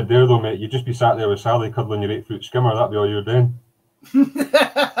Reef said there, though, mate, you just be sat there with Sally cuddling your 8-foot skimmer. That'd be all you're doing.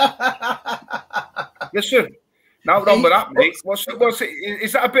 Listen, now remember that, mate. What's it?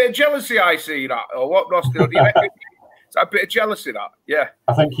 Is that a bit of jealousy I see that, or what, Ross? Do you reckon? Is that a bit of jealousy that? Yeah.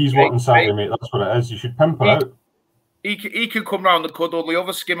 I think he's wanting Sally, mate. That's what it is. You should pimp her out. He can come round and cuddle the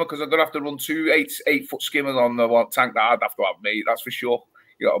other skimmer, because I'm gonna have to run 2 8-foot skimmers on the one tank that I'd have to have, mate. That's for sure.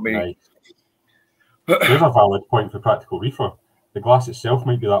 You know what I mean? Right. There's a valid point for Practical Reefer. The glass itself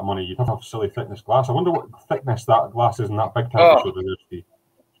might be that money. You'd have to have silly thickness glass. I wonder what thickness that glass is in that big tank.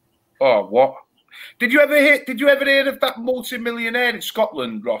 Oh, what? Did you ever hear of that multi-millionaire in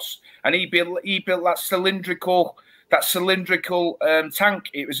Scotland, Ross? And he built that cylindrical tank.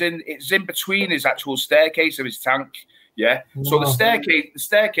 It's in between his actual staircase of his tank. Yeah. So the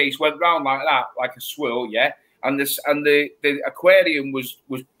staircase went round like that, like a swirl. Yeah. And the aquarium was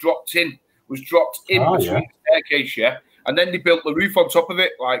dropped in between the staircase. Yeah. And then they built the roof on top of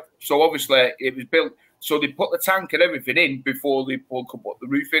it. So obviously it was built. So they put the tank and everything in before they could put the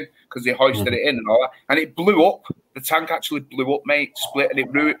roof in, because they hoisted it in and all that. And it blew up. The tank actually blew up, mate. Split, and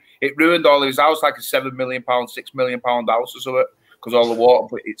it ruined all his house, like a £7 million, £6 million house or something, because all the water.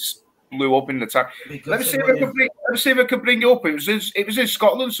 But it blew up in the tank. Let me see if I can bring you up. It was in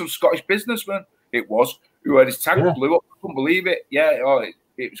Scotland. Some Scottish businessman. It was who had his tank blew up. I couldn't believe it. Yeah. Oh,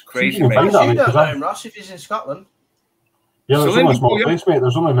 it was crazy, mate. You don't know him, Ross, if he's in Scotland. Yeah, there's only a small place, mate.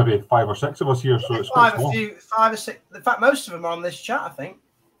 There's only maybe 5 or 6 of us here, so it's quite small. 5 or 6. In fact, most of them are on this chat, I think.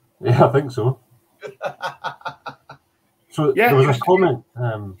 Yeah, I think so. So there was a comment.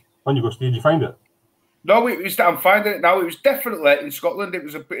 On you go, Steve. Did you find it? No, I'm finding it now. It was definitely in Scotland. It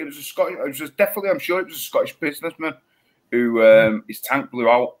was a Scottish. It was definitely. I'm sure it was a Scottish businessman who his tank blew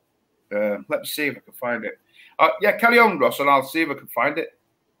out. Let me see if I can find it. Yeah, carry on, Ross, and I'll see if I can find it.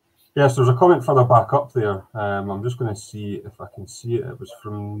 Yes, there's a comment further back up there. I'm just going to see if I can see it. It was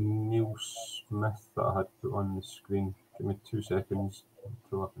from Neil Smith that I had put on the screen. Give me 2 seconds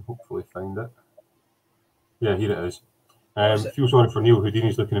until I can hopefully find it. Yeah, here it is. Feel sorry for Neil.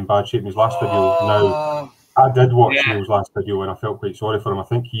 Houdini's looking in bad shape in his last video. Now, I did watch Neil's last video and I felt quite sorry for him. I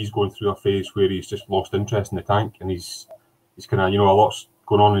think he's going through a phase where he's just lost interest in the tank, and he's kind of, you know, a lot's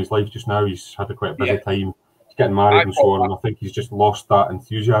going on in his life just now. He's had a quite busy time. He's getting married and so on, and I think he's just lost that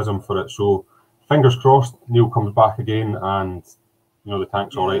enthusiasm for it. So, fingers crossed, Neil comes back again and, you know, the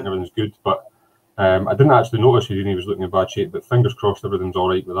tank's all right and everything's good. But I didn't actually notice Houdini was looking in bad shape, but fingers crossed everything's all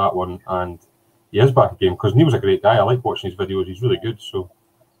right with that one. And he is back again, because Neil's a great guy. I like watching his videos. He's really good. So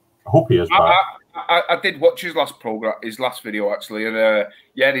I hope he is back. I did watch his last video actually,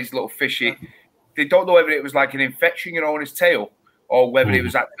 and his little fishy. They don't know whether it was like an infection, you know, on his tail, or whether it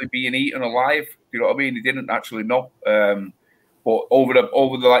was actually being eaten alive. You know what I mean? They didn't actually know. But over the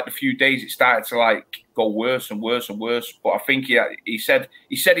like the few days, it started to like go worse and worse and worse. But I think he said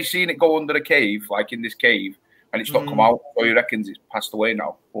he's seen it go under the cave, like in this cave, and it's not come out. So he reckons it's passed away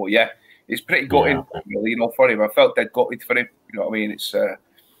now. But yeah, it's pretty gutting, really, you know, for him. I felt dead gutted for him. You know what I mean? It's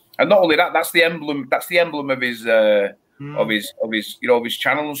and not only that, that's the emblem. That's the emblem of his of his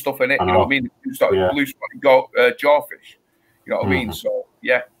channel and stuff in it. You know what I mean? Blue spotted jawfish. You know what I mean? So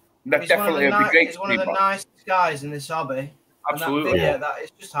yeah, definitely it'd be great. He's one of the nicest guys in this hobby. Absolutely, that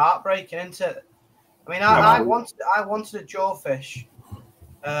is just heartbreaking, isn't it? I mean, I wanted a jawfish,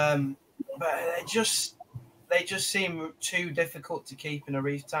 but they just seem too difficult to keep in a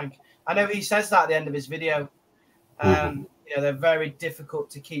reef tank. I know he says that at the end of his video. You know, they're very difficult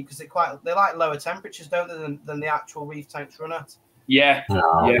to keep because they like lower temperatures, don't they, than the actual reef tanks run at. Yeah. But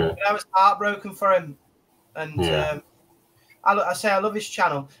I was heartbroken for him, and I love his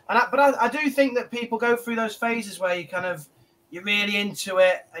channel, but I do think that people go through those phases where you're really into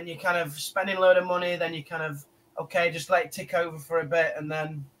it and you're kind of spending a load of money, then you kind of just let it tick over for a bit, and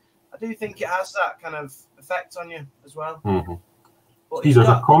then I do think it has that kind of effect on you as well. Steve, there's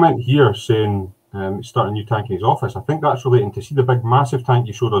a comment here saying he's starting a new tank in his office. I think that's relating to the big massive tank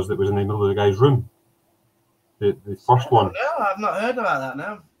you showed us that was in the middle of the guy's room. The first one. No, I've not heard about that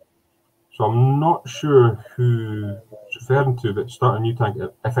now. So I'm not sure who it's referring to, but start a new tank.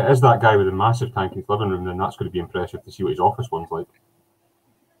 If it is that guy with a massive tank in his living room, then that's going to be impressive to see what his office one's like.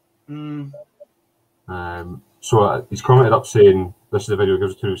 So he's commented up saying this is a video that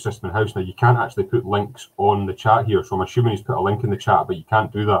gives a tour of the system in house. Now you can't actually put links on the chat here, so I'm assuming he's put a link in the chat, but you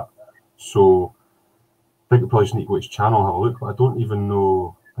can't do that. So I think we probably just need to go to his channel and have a look. But I don't even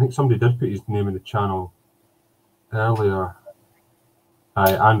know. I think somebody did put his name in the channel earlier.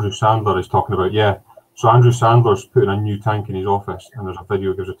 Andrew Sandler is talking about, so Andrew Sandler's putting a new tank in his office, and there's a video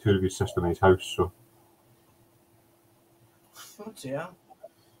that gives a tour of his system in his house. So yeah,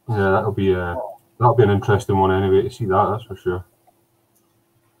 that'll be an interesting one anyway to see that's for sure.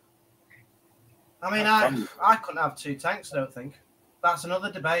 I mean, I couldn't have two tanks, I don't think. That's another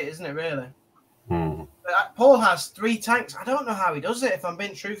debate, isn't it, really? But Paul has 3 tanks. I don't know how he does it, if I'm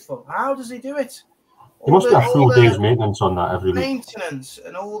being truthful. How does he do it? He must get a full day's maintenance on that every week. Maintenance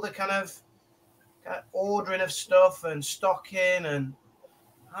and all the kind of ordering of stuff and stocking, and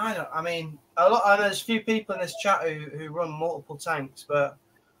I mean, there's a few people in this chat who run multiple tanks, but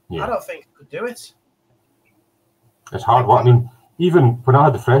I don't think I could do it. It's hard work. I mean, even when I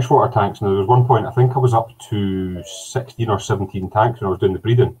had the freshwater tanks, and there was one point I think I was up to 16 or 17 tanks when I was doing the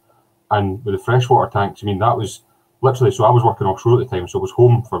breeding, and with the freshwater tanks, I mean, that was literally, so I was working offshore at the time, so I was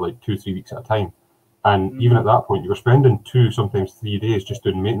home for like 2-3 weeks at a time. And even at that point, you were spending 2, sometimes 3 days just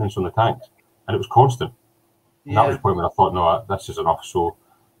doing maintenance on the tanks, and it was constant. And that was the point when I thought, no, this is enough. So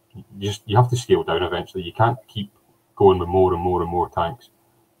you have to scale down eventually. You can't keep going with more and more and more tanks.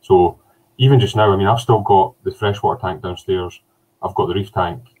 So even just now, I mean, I've still got the freshwater tank downstairs. I've got the reef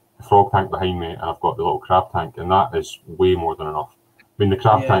tank, the frog tank behind me, and I've got the little crab tank, and that is way more than enough. I mean, the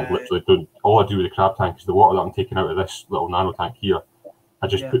crab tank, literally, all I do with the crab tank is the water that I'm taking out of this little nano tank here. I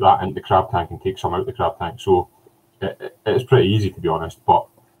just put that into the crab tank and take some out of the crab tank. So it's pretty easy, to be honest, but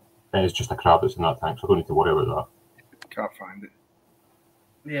it is just a crab that's in that tank, so I don't need to worry about that. Can't find it.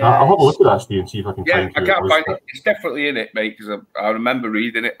 Yeah, I'll have a look at that, Steve, and see if I can find it. I can't find it. It's definitely in it, mate, because I remember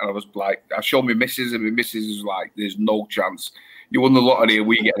reading it, and I was like, I showed my missus, and my missus was like, there's no chance. You won the lottery, and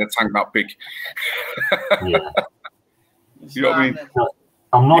we get a tank that big. You know what I mean?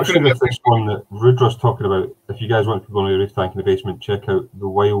 I'm not sure if this one that Rudra's talking about, if you guys want to go on a reef tank in the basement, check out the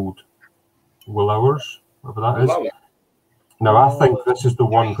Wild Willowers, whatever that is. Now, I think this is the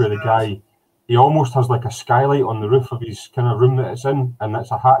one where the guy, he almost has like a skylight on the roof of his kind of room that it's in, and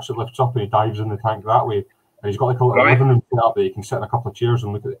it's a hatch that lifts up and he dives in the tank that way. And he's got like a little living room set up that you can sit in a couple of chairs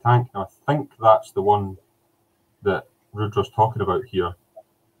and look at the tank. Now, I think that's the one that Rudra's talking about here.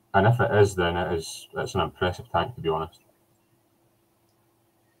 And if it is, then it's an impressive tank, to be honest.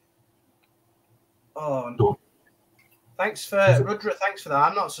 Oh, So, thanks for Rudra. Thanks for that.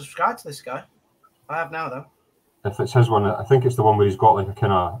 I'm not subscribed to this guy. I have now though. if it's his one, I think it's the one where he's got like a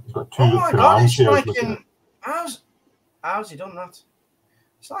kind of, he's got two Oh my kind of god! It's armchairs. like in how's he done that?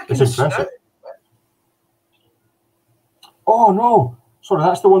 It's like It's in impressive. snow. Oh no! Sorry,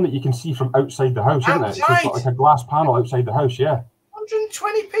 that's the one that you can see from outside the house, isn't it? So it's got like a glass panel outside the house. Yeah.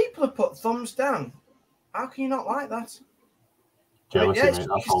 120 people have put thumbs down. How can you not like that? Jealousy, yeah, mate. you That's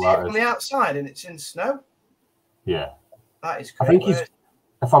can all see it that from is. the outside, and it's in snow. Yeah. That is I great. think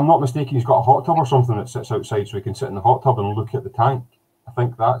if I'm not mistaken, he's got a hot tub or something that sits outside, so he can sit in the hot tub and look at the tank. I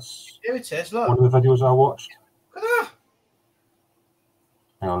think that's Here it is. Look. one of the videos I watched. Look at that.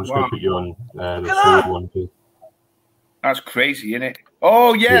 Hang on, I'm just going to put you on the Look at solo one too. That's crazy, isn't it?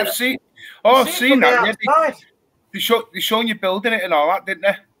 Oh yeah, I've seen. Oh, I've seen that. Yeah, they showing you building it and all that, didn't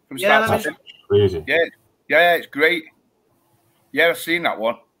they? From start to finish. Crazy. Yeah, it's great. Yeah, I've seen that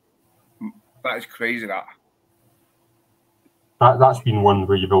one. That is crazy. That's been one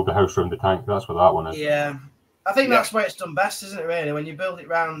where you build the house around the tank. That's what that one is. Yeah, I think that's where it's done best, isn't it? Really, when you build it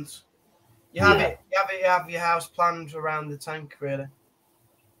round, you have your house planned around the tank. Really.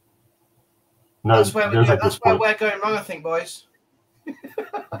 No, that's where we're going wrong, I think, boys.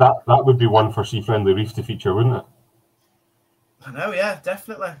 that would be one for Sea Friendly Reef to feature, wouldn't it? I know, yeah,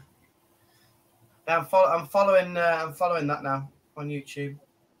 definitely. Yeah, I'm following that now on YouTube.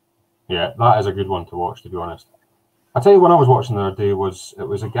 Yeah, that is a good one to watch, to be honest. I tell you, when I was watching the other day, it was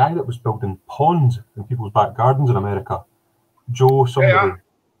a guy that was building ponds in people's back gardens in America. Joe somebody. Yeah.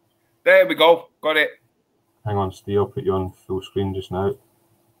 There we go. Got it. Hang on, Steve. I'll put you on full screen just now.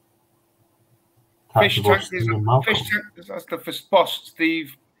 Fish tank that's the first boss,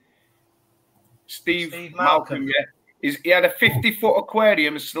 Steve Malcolm, yeah. He had a 50-foot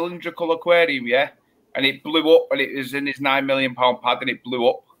aquarium, a cylindrical aquarium, yeah, and it blew up, and it was in his £9 million pad, and it blew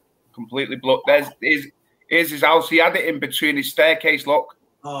up, completely blew up. Here's his house. He had it in between his staircase, look.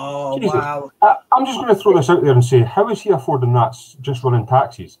 Oh, Jesus. Wow. I'm just going to throw this out there and say, how is he affording that just running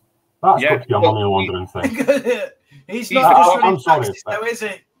taxis? That's got to be a money laundering thing. He's not just running taxis, sorry, though, is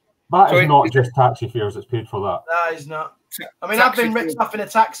he? That is not just taxi fares that's paid for that. That is not. I mean, I've been ripped off in a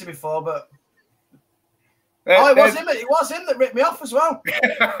taxi before, but it was him. It was him that ripped me off as well.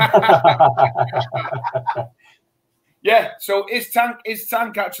 Yeah. So his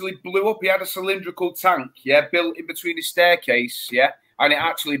tank actually blew up. He had a cylindrical tank, yeah, built in between his staircase, yeah, and it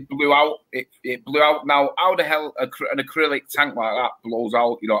actually blew out. It blew out. Now, how the hell an acrylic tank like that blows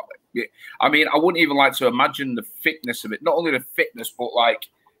out? You know, I mean, I wouldn't even like to imagine the thickness of it. Not only the thickness, but like.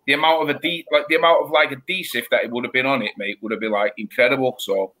 The amount of adhesive that it would have been on it, mate, would have been like incredible.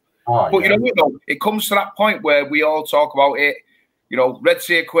 So, but you know what though, it comes to that point where we all talk about it. You know, Red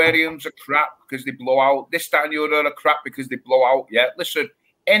Sea aquariums are crap because they blow out. This, that, and the other are crap because they blow out. Yeah, listen,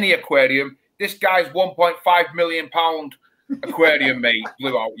 any aquarium, this guy's £1.5 million aquarium, mate,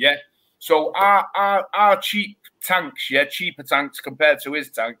 blew out. Yeah, so our cheap tanks, yeah, cheaper tanks compared to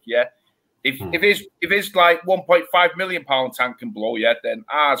his tank, yeah. If his like £1.5 million tank can blow, yeah, then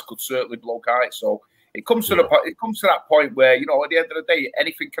ours could certainly blow kites. So it comes to that point where, you know, at the end of the day,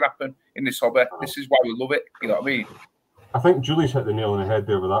 anything can happen in this hobby. This is why we love it. You know what I mean? I think Julie's hit the nail on the head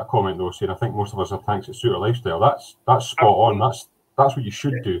there with that comment, though, saying I think most of us have tanks that suit our lifestyle. That's spot on. That's what you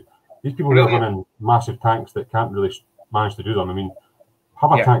should do. These people who are running massive tanks that can't really manage to do them. I mean,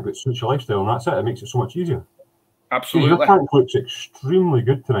 have a tank that suits your lifestyle, and that's it. It makes it so much easier. Absolutely. Your tank looks extremely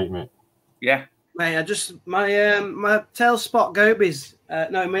good tonight, mate. Yeah, mate. My tail spot gobies.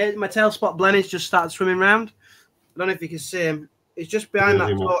 My tail spot Blenny's just started swimming round. I don't know if you can see him. He's just behind that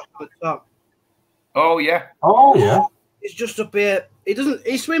torch at the top. Oh yeah. Oh yeah. He's just up here.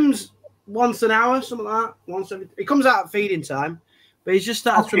 He swims once an hour, something like that. He comes out at feeding time, but he's just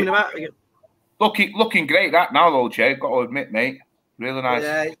started swimming about again. Looking great that now though, Jay. Got to admit, mate. Really nice.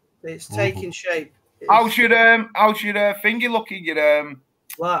 Yeah, it's taking shape. How's your finger looking?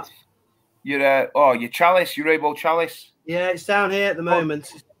 What? Your chalice, your rainbow chalice. Yeah, it's down here at the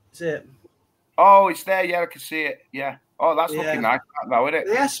moment. That's it. Oh, it's there. Yeah, I can see it. Yeah. Oh, that's looking nice now, isn't it?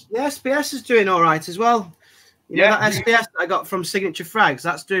 The SPS is doing all right as well. You know that SPS that I got from Signature Frags,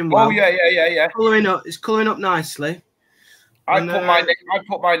 that's doing well. Oh yeah. It's colouring up nicely. I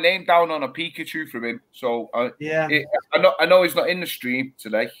put my name down on a Pikachu from him. So I know he's not in the stream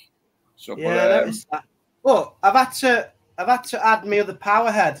today. So I noticed that. But I've had to add me other power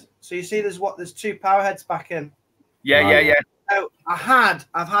head. So you see, there's two power heads back in. Yeah. So I've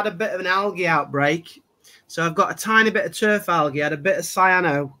had a bit of an algae outbreak. So I've got a tiny bit of turf algae, I had a bit of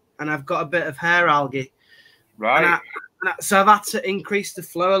cyano, and I've got a bit of hair algae. Right. So I've had to increase the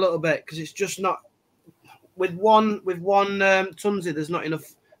flow a little bit because it's just not with one Tunzi. There's not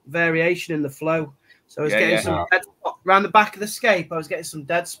enough variation in the flow. So I was getting some dead spots around the back of the scape. I was getting some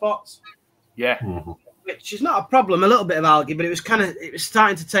dead spots. Yeah. Which is not a problem. A little bit of algae, but it was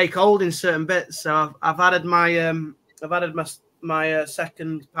starting to take hold in certain bits. So I've added my my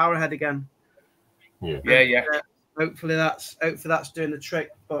second power head again. Yeah. Hopefully that's doing the trick.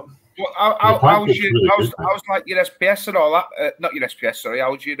 But how's like your SPS and all that? Not your SPS, sorry.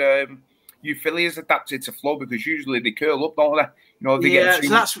 How's your euphyllias adapted to flow? Because usually they curl up, don't they? You know, they get so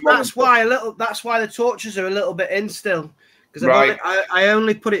that's why the torches are a little bit in still, because I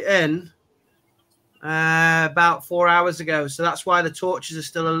only put it in about 4 hours ago, so that's why the torches are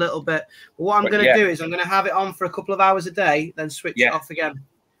still a little bit. But what I'm going to do is I'm going to have it on for a couple of hours a day, then switch it off again.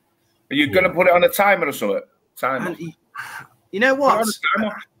 Are you going to put it on a timer or something? Timer. You know what?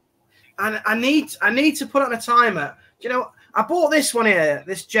 And I need to put it on a timer. Do you know? I bought this one here,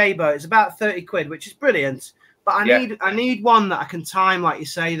 this J-boat. It's about 30 quid, which is brilliant. But I need one that I can time, like you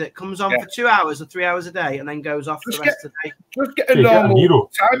say, that comes on for 2 hours or 3 hours a day and then goes off for the rest of the day. Just get a normal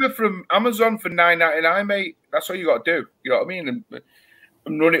timer from Amazon for $9.99, mate. That's all you got to do. You know what I mean?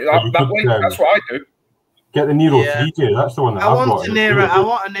 And run it that way. That's what I do. Get the Nero 3J. That's the one that I want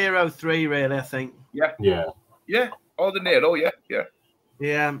a Nero 3, really, I think. Yeah. All the Nero,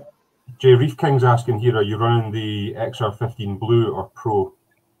 yeah. Jay Reef King's asking here, are you running the XR15 Blue or Pro?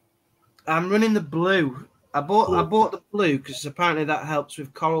 I'm running the Blue. I bought the Blue because apparently that helps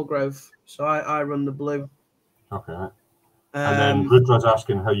with coral growth. So I run the Blue. Okay. And then Rudra's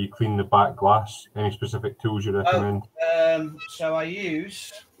asking how you clean the back glass. Any specific tools you recommend? So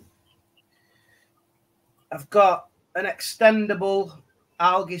I've got an extendable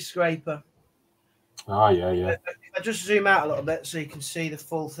algae scraper. Yeah. If I just zoom out a little bit so you can see the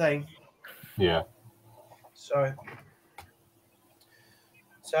full thing. Yeah. Sorry.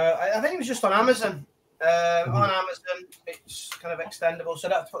 So I think it was just on Amazon. On Amazon, it's kind of extendable, so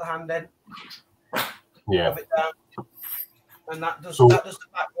I don't have to put the hand in. Yeah. Rub it down. And that does the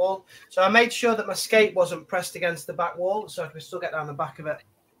back wall. So I made sure that my skate wasn't pressed against the back wall, so I could still get down the back of it.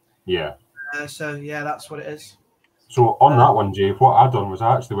 Yeah. So yeah, that's what it is. So on that one, Jay, what I done was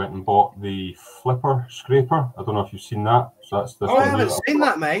I actually went and bought the flipper scraper. I don't know if you've seen that. So that's this I haven't seen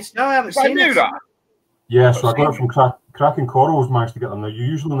that, mate. No, I haven't seen that. Yeah, so I got it from Cracking Corals. Managed to get them. Now you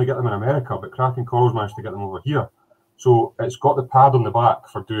usually only get them in America, but Cracking Corals managed to get them over here. So it's got the pad on the back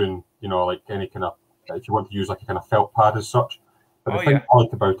for doing, you know, like any kind of, if you want to use like a kind of felt pad as such. But the thing I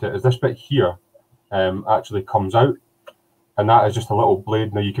like about it is this bit here actually comes out, and that is just a little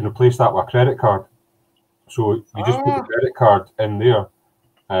blade. Now you can replace that with a credit card. So you just put the credit card in there,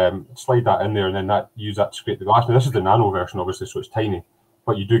 slide that in there, and then use that to scrape the glass. Now this is the nano version, obviously, so it's tiny,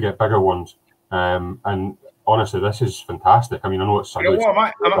 but you do get bigger ones. And honestly, this is fantastic. I mean, I know it's. You know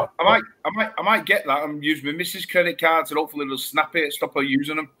what? I might get that and use my missus' credit cards, and hopefully it'll snap it, stop her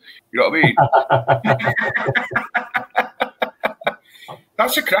using them. You know what I mean?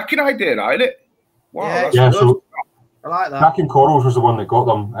 That's a cracking idea, isn't it? Wow. Yeah, so I like that. Cracking Corals was the one that got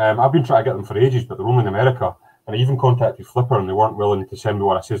them. I've been trying to get them for ages, but they're only in America. And I even contacted Flipper, and they weren't willing to send me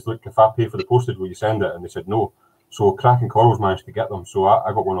one. I says, look, if I pay for the postage, will you send it? And they said no. So Cracking Corals managed to get them. So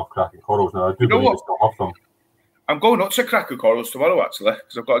I got one off Cracking Corals. Now I do believe they still have them. I'm going up to Cracking Corals tomorrow, actually,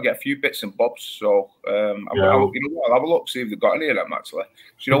 because I've got to get a few bits and bobs. So you know what, I'll have a look, see if they've got any of them, actually.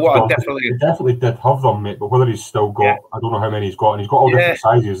 So you know what, they definitely did have them, mate. But whether he's still got, I don't know how many he's got, and he's got all different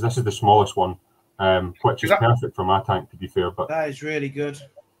sizes. This is the smallest one, which is perfect for my tank, to be fair. But that is really good.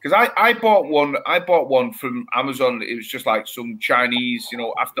 Because I bought one from Amazon. It was just like some Chinese, you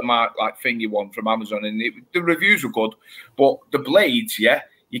know, aftermarket like thingy one from Amazon, and the reviews were good, but the blades,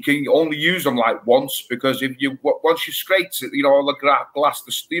 you can only use them like once, because if you once you scrape it, you know, all the glass,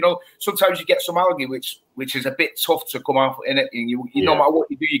 you know, sometimes you get some algae which is a bit tough to come off in it, and you no matter what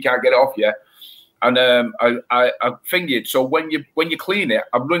you do, you can't get it off. And I fingered. So when you clean it,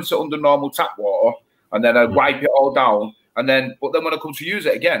 I rinse it under normal tap water, and then I wipe it all down. And then, but then when I come to use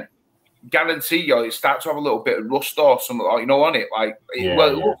it again, guarantee you, it starts to have a little bit of rust or something, like, you know, on it. Like, it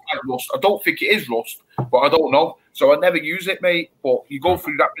looks like rust. I don't think it is rust, but I don't know. So I never use it, mate. But you go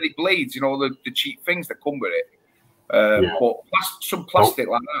through that many blades, you know, the cheap things that come with it. But some plastic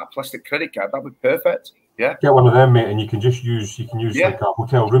like that, plastic credit card, that'd be perfect. Yeah. Get one of them, mate, and you can just use. You can use like a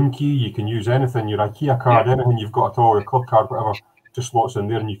hotel room key. You can use anything, your IKEA card, anything you've got at all, your club card, whatever. Just slots in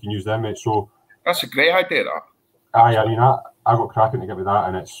there, and you can use them, mate. So that's a great idea, that. I mean, I got Cracking to get me that,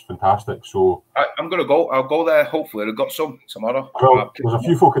 and it's fantastic. So I'm gonna go. I'll go there. Hopefully, they've got some tomorrow. Well, there's a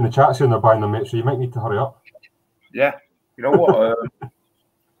few folk in the chat saying they're buying them, mate. So you might need to hurry up. Yeah, you know what?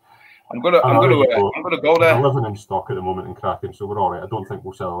 I'm gonna go there. 11 in stock at the moment in Cracking, so we're all right. I don't think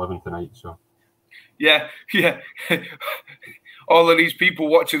we'll sell 11 tonight. So yeah. all of these people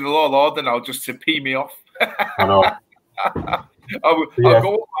watching the Law of Order now just to pee me off. I know. I'll go.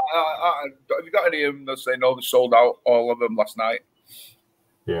 Have you got any of them that say no? They sold out all of them last night.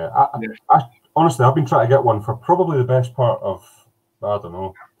 Yeah, I honestly, I've been trying to get one for probably the best part of, I don't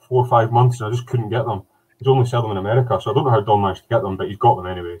know, 4 or 5 months, and I just couldn't get them. He's only sell them in America, so I don't know how Don managed to get them, but he's got them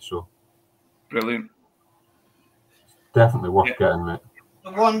anyway. So brilliant. Definitely worth getting, mate.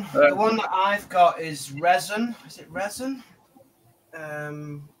 The one that I've got is resin. Is it resin?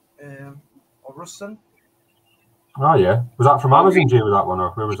 Or Russin? Oh yeah, was that from Amazon, Jay? With that one, or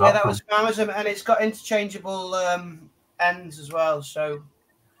where was that? Yeah, that was from Amazon, and it's got interchangeable ends as well, so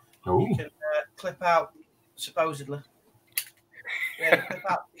you can clip out supposedly. Yeah,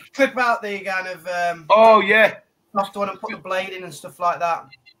 clip out the kind of soft one and put the blade in and stuff like that.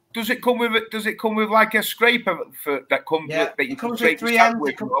 Does it come with it? Does it come with like a scraper that comes with, that you can with 3 ends?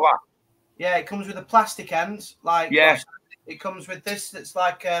 Yeah, it comes with a plastic end. Like it comes with this. That's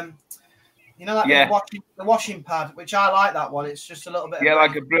like you know, like the washing pad, which I like that one. It's just a little bit. Yeah,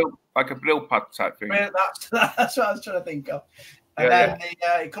 like a brill pad type thing. That's what I was trying to think of. And then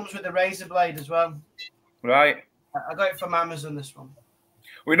it comes with a razor blade as well. Right. I got it from Amazon. This one.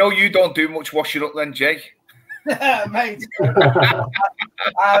 We know you don't do much washing up, then, Jay. Mate,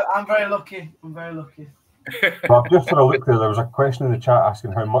 I'm very lucky. I'm very lucky. Well, just for a look there was a question in the chat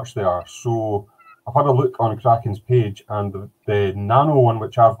asking how much they are. So I've had a look on Kraken's page, and the nano one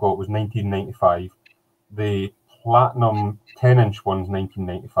which I've got was $19.95. The platinum 10-inch one's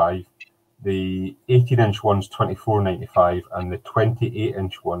 $19.95. The 18-inch one's $24.95, and the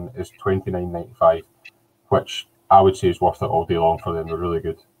 28-inch one is $29.95, which I would say is worth it all day long for them. They're really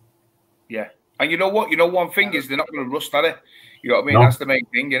good. Yeah. And you know what? You know, one thing is they're not going to rust, are they? You know what I mean? No. That's the main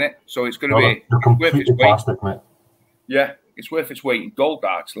thing, isn't it? So it's going to be worth its weight. Plastic, mate. Yeah, it's worth its weight in gold,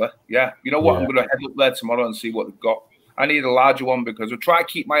 actually. Yeah. You know what? I'm going to head up there tomorrow and see what they've got. I need a larger one because I try to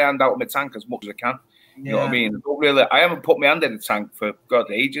keep my hand out of my tank as much as I can. You know what I mean? I haven't put my hand in the tank for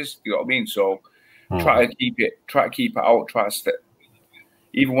ages. You know what I mean? So try to keep it out. Try to stick,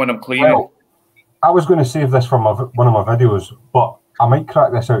 even when I'm cleaning. Well, I was going to save this from one of my videos, but I might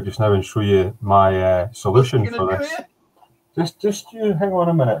crack this out just now and show you my solution for this. Just you hang on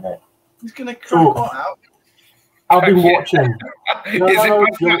a minute, mate. He's going to crack what out? I've been watching.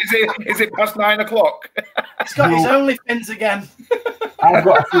 Is it past 9 o'clock? He's got his OnlyFans again. I've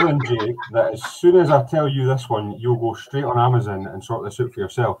got a feeling, Jay, that as soon as I tell you this one, you'll go straight on Amazon and sort this out for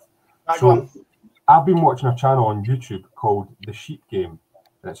yourself. So I've been watching a channel on YouTube called The Sheep Game.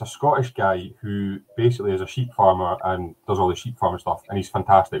 And it's a Scottish guy who basically is a sheep farmer and does all the sheep farmer stuff. And he's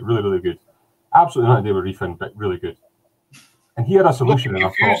fantastic, really, really good. Absolutely nothing to do with reefing, but really good. And he had a solution. And I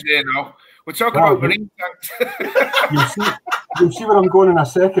thought, now. We're talking about marine tanks. you'll see where I'm going in a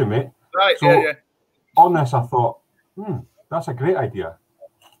second, mate. Right, so on this, I thought, that's a great idea.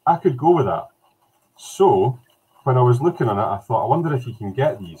 I could go with that. So when I was looking on it, I thought, I wonder if you can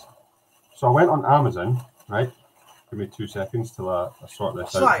get these. So I went on Amazon, right? Give me 2 seconds till I sort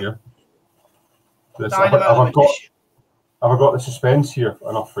this out here. Have I got the suspense here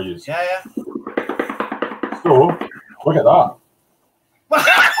enough for you? Yeah. So look at that.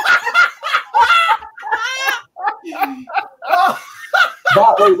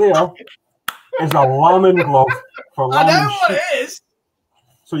 That right there is a lambing glove for lambing sheep. I know what it is.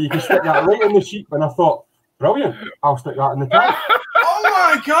 So you can stick that right in the sheep, and I thought, brilliant, I'll stick that in the tank. Oh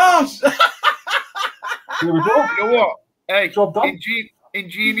my gosh! There we go. You know what? Hey, job done.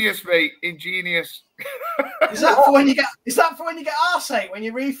 Ingenious, mate. Ingenious. Is that for when you get arse when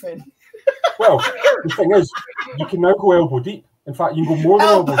you're reefing? Well, the thing is, you can now go elbow deep. In fact, you can go more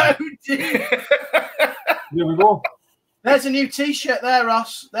than elbow deep. There we go. There's a new T-shirt there,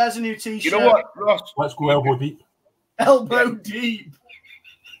 Ross. There's a new T-shirt. You know what, Ross? Let's go elbow deep. Elbow deep.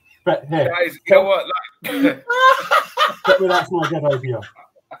 But hey, guys, you know what? That's not a good idea.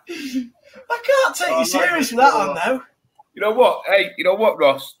 I can't take you serious with that one, though. You know what? Hey, you know what,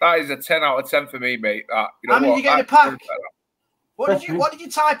 Ross? That is a 10 out of 10 for me, mate. You know how many did you get in a pack? What did you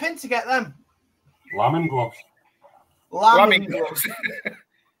type in to get them? Lambing gloves. Lambing gloves.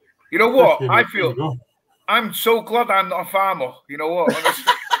 You know what? I feel I'm so glad I'm not a farmer. You know what?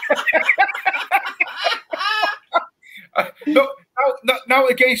 Now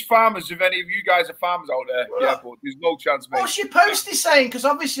against farmers, if any of you guys are farmers out there, yeah, but there's no chance, mate. What's your post is saying? Because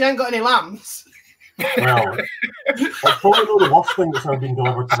obviously you ain't got any lambs. Well, it's probably not the worst thing that's ever been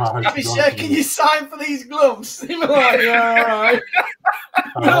delivered to my house. Can you sign for these gloves? You're like, yeah, all right.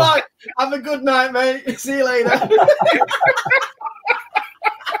 You're like, have a good night, mate. See you later.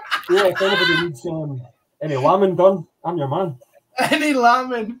 Yeah, if anybody needs any lambing done, I'm your man. Any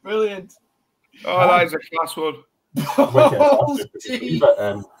lambing, brilliant. Oh, that is a class one. Oh,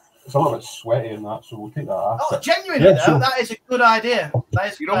 it's a little bit sweaty and that, so we'll take that off. Oh, genuinely though, that is a good idea.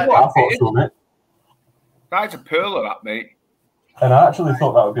 That is you know what? I thought so, mate. That is a pearl of that, mate. And I actually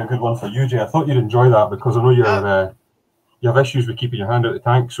thought that would be a good one for you, Jay. I thought you'd enjoy that because I know you're you have issues with keeping your hand out of the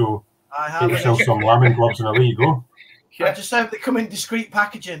tank, so get yourself some lambing gloves and away you go. Yeah. I just hope they come in discreet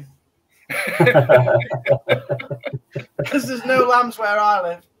packaging. Because there's no lambs where I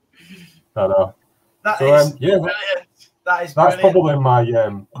live. I know. That is brilliant. That's probably my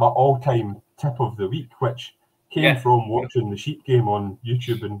my all-time tip of the week, which came from watching the sheep game on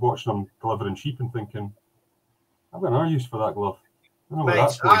YouTube and watching them delivering sheep and thinking, I've got another use for that glove. Mate,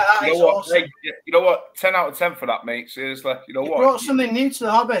 that is awesome. Mate, you know what? 10 out of 10 for that, mate. Seriously. You know what? Brought something new to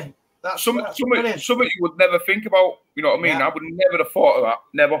the hobby. That's something you would never think about. You know what I mean? I would never have thought of that.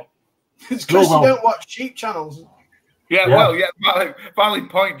 Never. It's because you don't watch sheep channels. Yeah, well, valid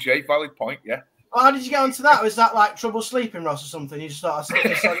point, Jay. Valid point, yeah. Well, how did you get onto that? Was that like trouble sleeping, Ross, or something? You just thought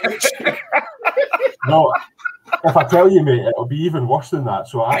No, if I tell you, mate, it'll be even worse than that.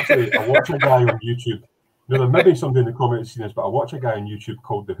 So I watch a guy on YouTube. Now, there may be somebody in the comments seen this, but I watch a guy on YouTube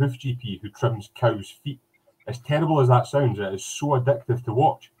called the Hoof GP who trims cows' feet. As terrible as that sounds, it is so addictive to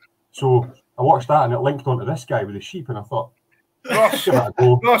watch. So I watched that and it linked onto this guy with the sheep, and I thought, Ross, I'm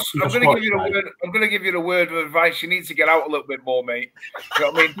going to give you a word of advice. You need to get out a little bit more, mate. You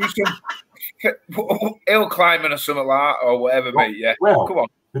know what I mean? Do some hill climbing or something like that, or whatever, mate. Yeah. Well, come on.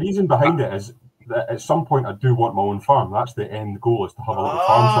 The reason behind it is that at some point I do want my own farm. That's the end goal, is to have a little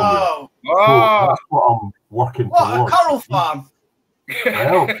farm somewhere. So that's what I'm working towards. A coral farm?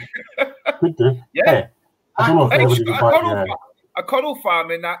 Well, could do. Yeah. Hey, I don't know if everybody would a coral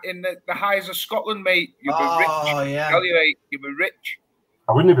farm in the highs of Scotland, mate. You'll be rich. Oh, yeah. I tell you, mate, you'll be rich.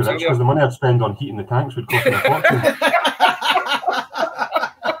 I wouldn't be rich because the money I'd spend on heating the tanks would cost me a fortune.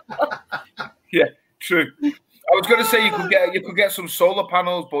 Yeah, true. I was going to say you could get some solar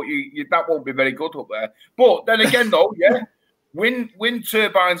panels, but that won't be very good up there. But then again, though, wind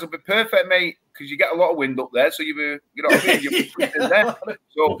turbines will be perfect, mate, because you get a lot of wind up there. So you know what I mean. You'll be in there.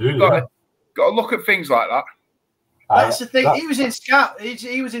 So you've got to look at things like that. That's the thing. He was in scout.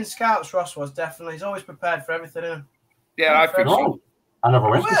 He was in scouts. Ross was definitely. He's always prepared for everything. Isn't he? Yeah, I think so. I never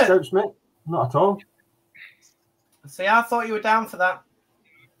went to scouts, mate. Not at all. See, I thought you were down for that.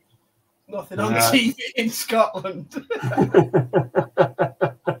 Nothing on TV in Scotland. Yeah,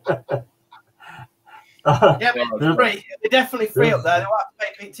 but it's free. They're definitely free up there. They won't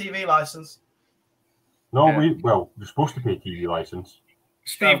have to pay TV license. No, we're supposed to pay TV license.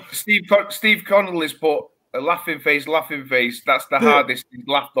 Steve Connolly's put a laughing face. That's the hardest. He's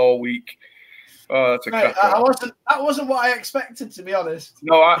laughed all week. Oh, that's a Mate, that wasn't what I expected, to be honest.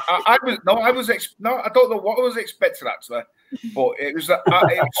 No, I don't know what I was expecting actually, but it was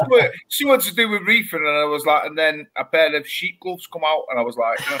something to do with reefing, and I was like, and then a pair of sheep gloves come out, and I was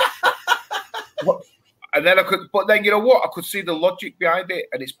like, what? And then but then you know what? I could see the logic behind it,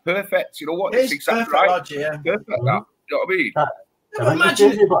 and it's perfect. You know what? It's exactly perfect right. Logic, yeah. Perfect. That. You know what I mean?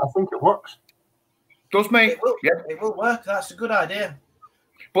 Imagine it, but I think it works. Does, mate? It will work. That's a good idea.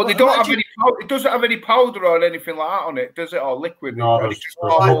 But they don't have any. It doesn't have any powder or anything like that on it, does it? Or liquid? No, doesn't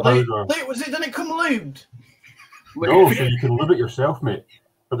it come lubed? No, so you can lube it yourself, mate.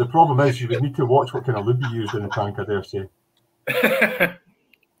 But the problem is, you would need to watch what kind of lube you used in the tank, I dare say.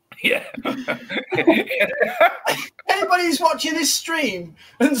 Yeah. Anybody who's watching this stream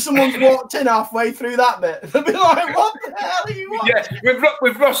and someone's walked in halfway through that bit, they'll be like, "What the hell are you watching?" Yeah,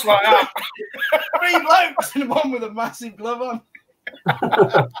 with Ross like that. 3 blokes and one with a massive glove on.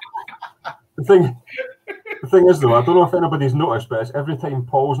 The thing is, though, I don't know if anybody's noticed, but it's every time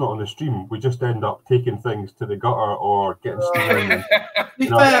Paul's not on the stream, we just end up taking things to the gutter or getting steaming. To be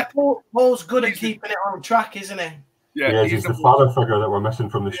fair, Paul's good at keeping it on track, isn't he? Yeah, he's the father figure that we're missing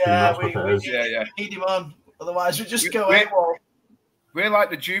from the stream. That's what it is. Yeah. Need him on, otherwise we just go AWOL. We're like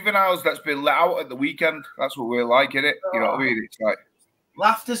the juveniles that's been let out at the weekend. That's what we're like, innit? You know what I mean? It's like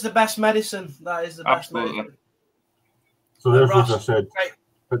laughter's the best medicine. That is the best medicine. So there's what I said.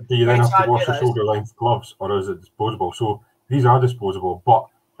 But do you then have to wash the shoulder length gloves, or is it disposable? So these are disposable, but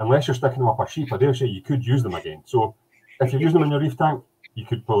unless you're sticking them up a sheep, I dare say you could use them again. So if you're using them in your reef tank, you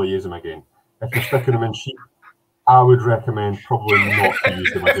could probably use them again. If you're sticking them in sheep, I would recommend probably not to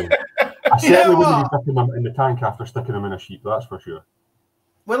use them again. I certainly wouldn't be dipping them in the tank after sticking them in a sheep, that's for sure.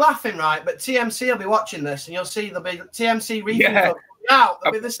 We're laughing, right? But TMC will be watching this, and you'll see there'll be TMC reefing out.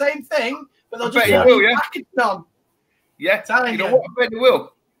 They'll be the same thing, but they'll just be packaged on. Yeah, you know what? I bet they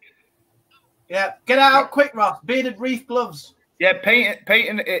will. Yeah, get it out quick, Ross. Bearded reef gloves. Yeah,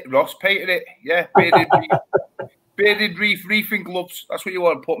 painting it, Ross. Painting it. Yeah, Bearded Reef reefing gloves. That's what you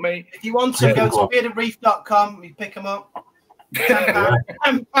want to put, mate. If you want to, go to beardedreef.com. You pick them up.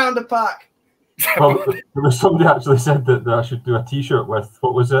 £10 a pack. Well, there was somebody actually said that I should do a T-shirt with,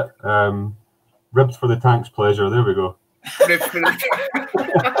 what was it? Ribs for the tank's pleasure. There we go. Ribs for the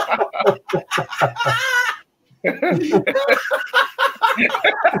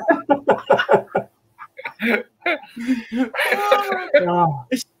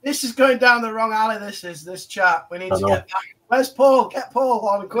This is going down the wrong alley. This chat. We need to get back. Where's Paul? Get Paul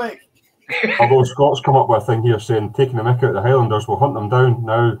on quick. Although Scott's come up with a thing here saying taking the mick out of the Highlanders will hunt them down.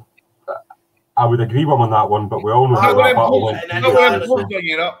 Now, I would agree with him on that one, but we all know how that battle went. I'm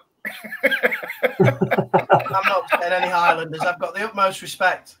not saying any Highlanders. I've got the utmost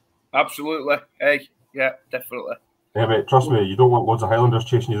respect. Absolutely. Hey, yeah, definitely. Yeah, mate, trust me, you don't want loads of Highlanders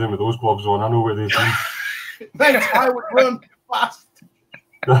chasing you down with those gloves on. I know where they've been. Mate, I would run fast.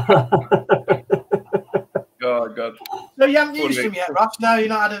 God. So you haven't used them yet, Ross? No, you've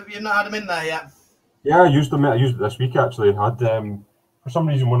not had them in there yet. Yeah, I used them. I used it this week actually. I had for some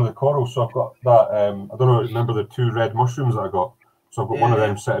reason one of the corals, so I've got that. I don't know. Remember the 2 red mushrooms that I got? So I've got one of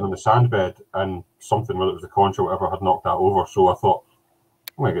them sitting on the sand bed, and something, whether it was the conch or whatever, had knocked that over. So I thought,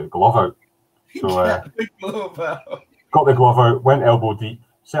 I'm gonna get the glove out. So got the glove out, went elbow deep,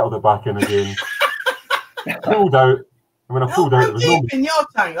 settled it back in again, pulled out. And when I pulled out, it was deep in your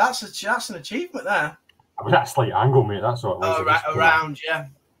tank. That's an achievement there. I was at a slight angle, mate. That's what it was. Oh, right, around, yeah.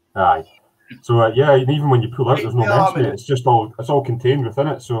 Aye. So yeah, and even when you pull out, there's no mess, mate. It's all contained within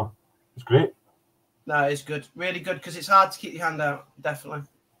it, so it's great. No, it's good, really good, because it's hard to keep your hand out, definitely.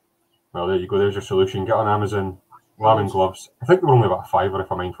 Well, there you go. There's your solution. Get on Amazon, lambing gloves. I think they were only about £5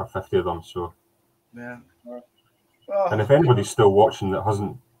 if I mind for 50 of them. So yeah. And if anybody's still watching that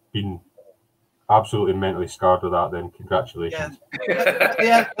hasn't been absolutely mentally scarred with that, then congratulations.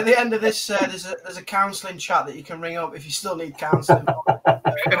 Yeah. At the end of this, there's a counselling chat that you can ring up if you still need counselling.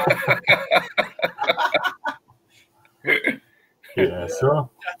 Yeah, so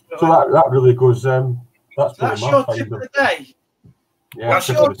that really goes. That's your tip of the day. Yeah, what's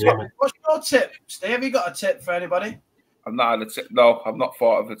your tip, Steve? Have you got a tip for anybody? I've not had a tip. No, I've not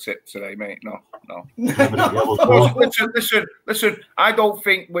thought of a tip today, mate. No. Listen. I don't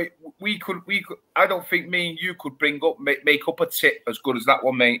think we could. I don't think me and you could make up a tip as good as that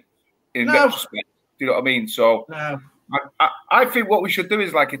one, mate. In retrospect, do you know what I mean? So I think what we should do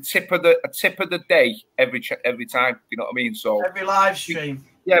is like a tip of the day every time. You know what I mean? So every live stream.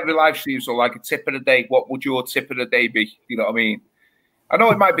 Yeah, every live stream. So like a tip of the day. What would your tip of the day be? You know what I mean? I know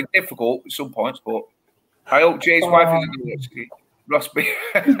it might be difficult at some points, but I hope Jay's wife isn't going to watch Ross B.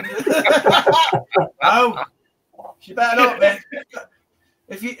 Oh, she better not, mate.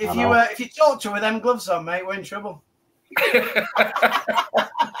 If you talk to her with them gloves on, mate, we're in trouble.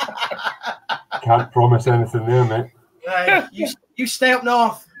 Can't promise anything there, mate. You stay up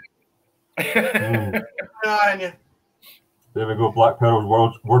north. There we go. Black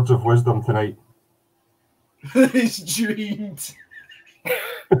Pearl's words of wisdom tonight. His dreams.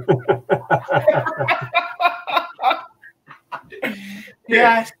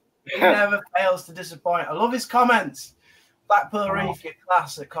 Yes, he never fails to disappoint. I love his comments. Black Pearl Reef, get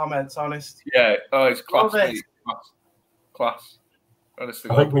class at comments, honest. Yeah, it's class. Class. Honestly,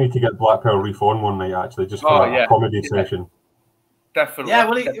 I think we need to get Black Pearl Reef on one night, actually, just for a comedy session. Definitely. Yeah,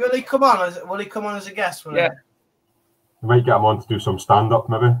 will he come on? Will he come on as a guest? Yeah. We might get him on to do some stand-up,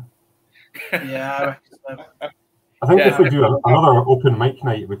 maybe. Yeah, I reckon so. I think if we do another open mic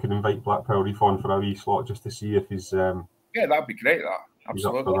night, we could invite Black Pearl Reef on for a wee slot just to see if he's. Yeah, that'd be great. That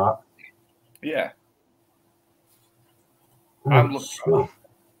absolutely. He's up for that. Yeah.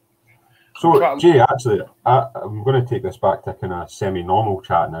 So Jay, actually, I'm going to take this back to kind of semi-normal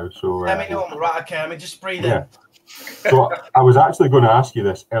chat now. So semi-normal, right? Okay, I mean, just breathe in. So I was actually going to ask you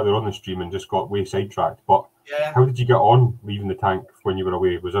this earlier on the stream and just got way sidetracked. But how did you get on leaving the tank when you were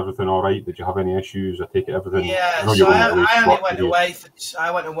away? Was everything all right? Did you have any issues? I take it everything. Yeah, I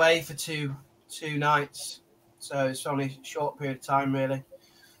went away for two nights, so it's only a short period of time, really.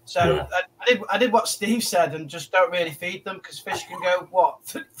 So I did what Steve said, and just don't really feed them because fish can go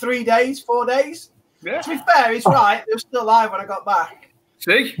 3 days, 4 days. Yeah. To be fair, he's right. They were still alive when I got back.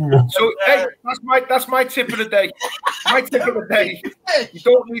 See, so hey, that's my tip of the day. My tip of the day: you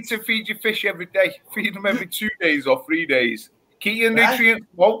don't need to feed your fish every day. Feed them every 2 days or 3 days. Keep your nutrients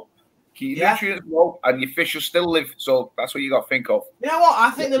low. Keep your nutrients low, and your fish will still live. So that's what you got to think of. You know what?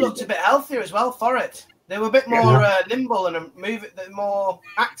 I think they looked a bit healthier as well for it. They were a bit more nimble and more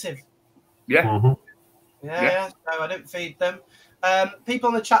active. Yeah. Mm-hmm. Yeah. So I didn't feed them. People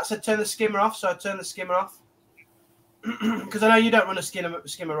in the chat said turn the skimmer off, so I turned the skimmer off. because I know you don't run a skimmer,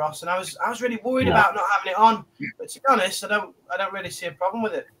 Ross, and I was really worried about not having it on. But to be honest, I don't really see a problem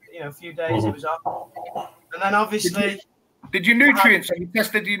with it. You know, a few days it was off, and then obviously. Did your nutrients? Have you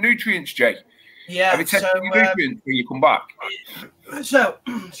tested your nutrients, Jay? Yeah. Have you tested your nutrients when you come back? So,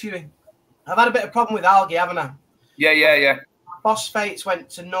 excuse me. I've had a bit of problem with algae, haven't I? Yeah. Phosphates went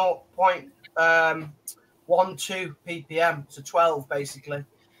to 0.12 ppm, to 12 basically.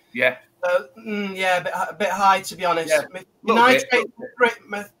 Yeah. Yeah, a bit high to be honest. Yeah, Nitrates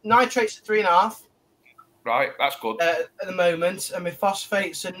are 3.5. Right, that's good. At the moment, and my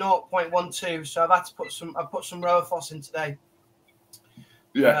phosphates are 0.12. So I've had to put some Rowaphos in today.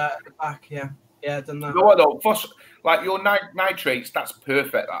 Yeah. At the back, yeah, done that. You know what though? Like your nitrates, that's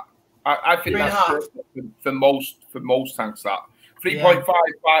perfect. That I think that's perfect for most tanks. That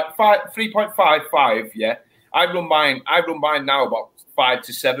 3.55. Yeah, I run mine now about 5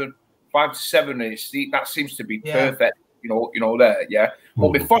 to 7. 5 to 7 that seems to be perfect. You know there. Yeah,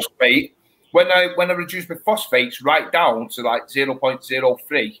 but my phosphate. When I reduce my phosphates right down to like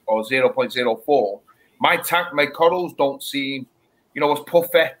 0.03 or 0.04, my corals don't seem, as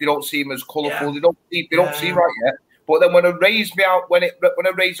puffy. They don't seem as colourful. They don't seem right yet. But then when I raise it up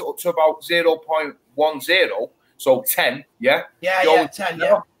to about 0.10, so 10, 10,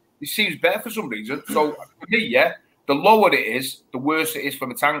 it seems better for some reason. So for me, the lower it is, the worse it is from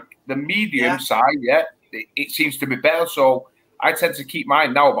the tank. The medium side, it seems to be better. So I tend to keep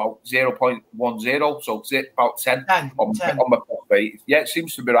mine now about 0.10, so about 10 on my phosphate. Yeah, it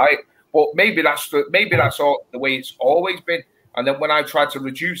seems to be right. But maybe that's all the way it's always been. And then when I tried to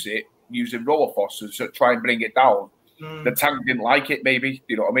reduce it using Rowaphos to try and bring it down, the tank didn't like it. Maybe,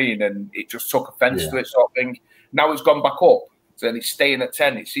 you know what I mean, and it just took offence to it, sort of thing. Now it's gone back up, so then it's staying at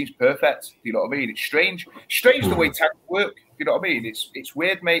 10. It seems perfect. You know what I mean? It's strange the way tanks work. You know what I mean? It's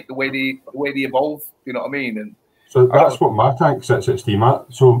weird, mate. The way they evolve. You know what I mean? And so that's what my tank sits at steam at.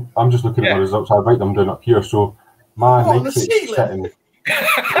 So I'm just looking at my results. I write them down up here. So my nitrate's sitting.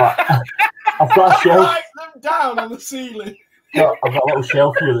 I've got a shelf. Write them down on the ceiling. Yeah, I've got a little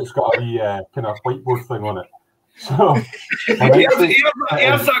shelf here that's got a wee kind of whiteboard thing on it. So he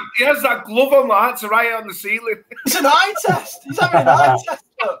has that glove on that to write on the ceiling. It's an eye test. He's having an eye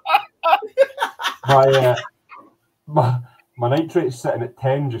test. My nitrate's sitting at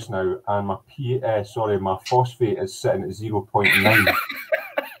 10 just now, and my phosphate is sitting at 0.9.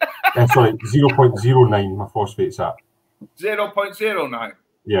 0.09. My phosphate's at 0.09.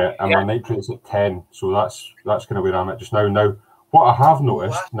 Yeah, and my nitrate's at 10. So that's kind of where I'm at just now. Now, what I have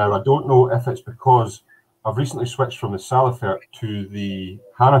noticed, now I don't know if it's because I've recently switched from the Salifert to the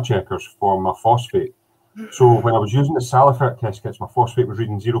HANA checkers for my phosphate. So when I was using the Salifert test kits, my phosphate was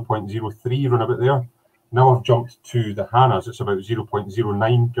reading 0.03, run about there. Now I've jumped to the HANAs, it's about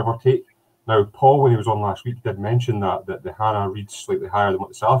 0.09, give or take. Now, Paul, when he was on last week, did mention that the HANA reads slightly higher than what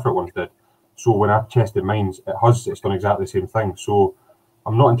the Salifert ones did. So when I've tested mine, it's done exactly the same thing. So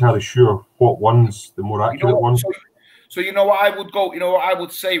I'm not entirely sure what one's the more accurate one. So you know what I would go, what I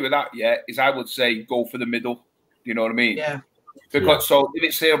would say with that, is I would say go for the middle. You know what I mean? Yeah. Because so if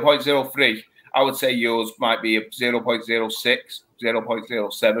it's 0.03, I would say yours might be a 0.06,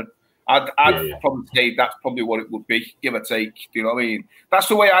 0.07. I'd probably say that's probably what it would be, give or take. You know what I mean? That's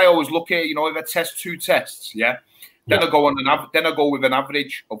the way I always look at it. If I test 2 tests, then I go with an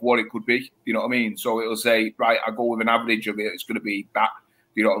average of what it could be. You know what I mean? So it'll say, right, I go with an average of it. It's going to be that.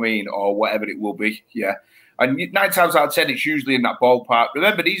 You know what I mean? Or whatever it will be. Yeah. And 9 times out of 10, it's usually in that ballpark.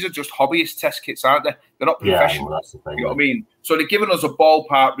 Remember, these are just hobbyist test kits, aren't they? They're not professional. Yeah, that's the thing, you know what I mean? So they're giving us a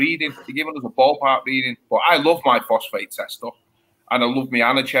ballpark reading. But I love my phosphate tester. And I love my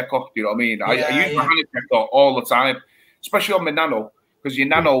HANA checker. You know what I mean? I use my HANA checker all the time, especially on my nano, because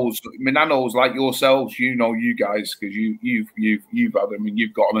my nanos like yourselves, you guys, because you've had them and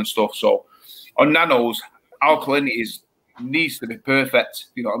you've got them and stuff. So on nanos, alkalinity needs to be perfect.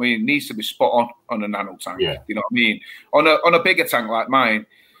 You know what I mean? It needs to be spot on a nano tank. Yeah. You know what I mean? On a bigger tank like mine,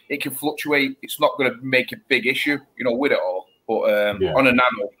 it can fluctuate. It's not going to make a big issue, with it all. But on a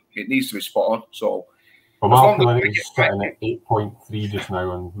nano, it needs to be spot on. So. Well, my alkalinity is sitting at 8.3 just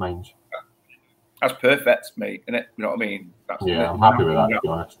now on mine. That's perfect, mate, isn't it? You know what I mean? I'm happy with that, to be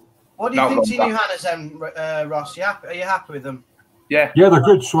honest. What do you think to your new HANAs then, Ross? Are you happy with them? Yeah. Yeah, they're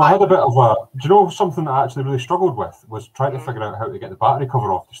good. So I had a bit of a... Do you know something that I actually really struggled with was trying to figure out how to get the battery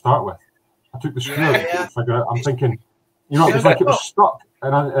cover off to start with. I took the screw out to figure out... I'm thinking, it was like it was stuck.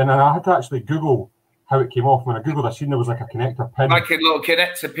 And I had to actually Google how it came off. When I Googled, I seen there was like a connector pin. Like a little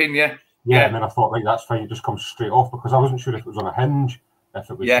connector pin, yeah. Yeah, and then I thought, right, that's fine. It just comes straight off because I wasn't sure if it was on a hinge, if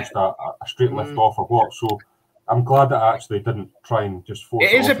it was just a straight lift off or what. So I'm glad that I actually didn't try and just force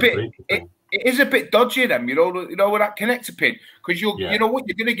it. it is a bit dodgy, them, you know with that connector pin, because you know what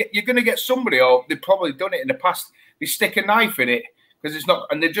you're gonna get somebody, or they've probably done it in the past. They stick a knife in it because it's not,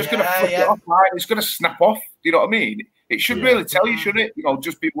 and they're just gonna flick it off. Right? It's gonna snap off. Do you know what I mean? It should really tell you, shouldn't it? You know,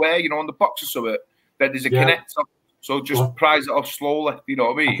 just beware. You know, on the box or something that there's a connector. So just prise it off slowly. You know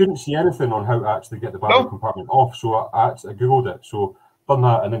what I mean? I couldn't see anything on how to actually get the battery compartment off, so I googled it. So done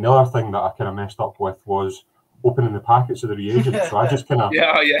that, and then the other thing that I kind of messed up with was opening the packets of the reagent. So I just kind of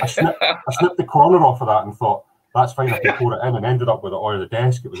I snipped the corner off of that and thought that's fine, I can pour it in, and ended up with it all over the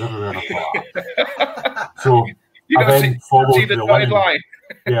desk. It was everywhere. And I thought, so I then followed the line.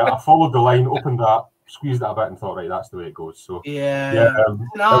 I followed the line, opened that, squeezed it a bit, and thought, right, that's the way it goes. So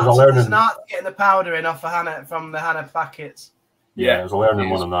it's not getting the powder in off from the Hannah packets. It was a learning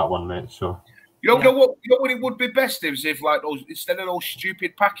one on that one, mate. So. You know what it would be best is if, like, those, instead of those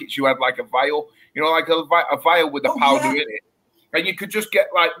stupid packets, you had like a vial, you know, like a vial with the powder in it, and you could just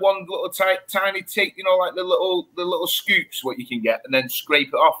get like one little tiny tip, you know, like the little scoops what you can get, and then scrape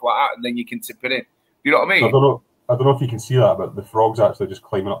it off like that, and then you can tip it in. You know what I mean? I don't know if you can see that, but the frog's actually just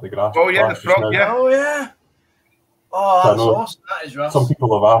climbing up the grass. Oh yeah, the frog. Yeah. Oh yeah. Oh, that's awesome. That is Ross. Some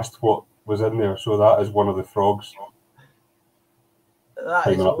people have asked what was in there, so that is one of the frogs. That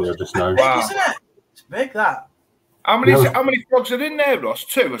climbing up there just now. Wow. Isn't it? It's big, that. How many frogs are in there, Ross?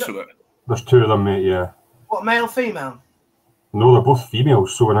 2 or something? There's 2 of them, mate, yeah. What, male, female? No, they're both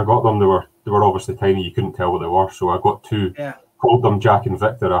females. So when I got them, they were obviously tiny. You couldn't tell what they were. So I got 2. Yeah. Called them Jack and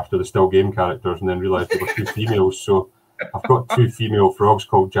Victor after the Still Game characters, and then realised they were 2 females. So I've got 2 female frogs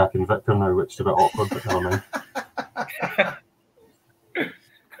called Jack and Victor now, which is a bit awkward, but never mind.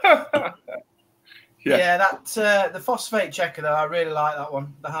 Yeah, that's the phosphate checker though. I really like that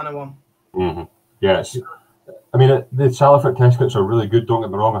one, the Hannah one. Mm-hmm. Yeah, I mean, the Salifert test kits are really good. Don't get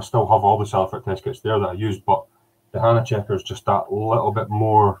me wrong. I still have all the Salifert test kits there that I use, but the Hannah checker is just that little bit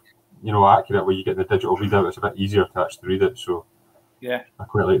more, you know, accurate. Where you get the digital readout, it's a bit easier to actually read it. So yeah, I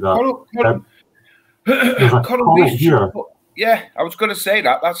quite like that. There's a comment here. Yeah, I was going to say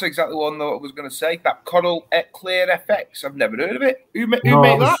that. That's exactly what I was going to say. That Coral Clear FX. I've never heard of it. Who made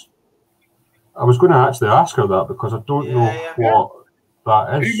that? I was going to actually ask her that because I don't know what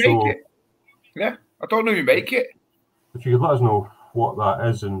that is. Who make it? Yeah, I don't know who make it. If you could let us know what that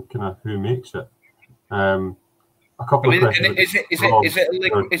is and kind of who makes it. A couple of questions. Is it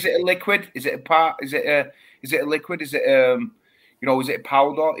a liquid? Is it a part? Is it a liquid? Is it you know? Is it a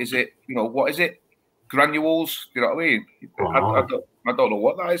powder? Is it, you know, what is it? Granules? You know what I mean? I don't know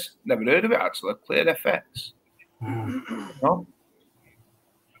what that is. Never heard of it actually. Clear FX. No.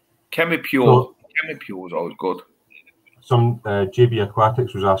 Chemipure is always good. Some JB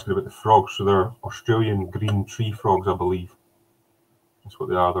Aquatics was asking about the frogs. So they're Australian green tree frogs, I believe. That's what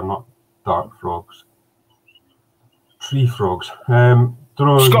they are. They're not dark frogs. Tree frogs. Don't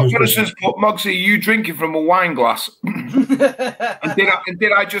know. Scott Patterson's put, Mogsy, you drinking from a wine glass? and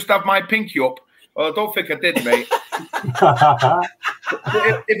did I just have my pinky up? Well, I don't think I did, mate.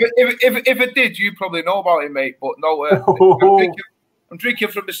 if it did, you probably know about it, mate. But no, I'm drinking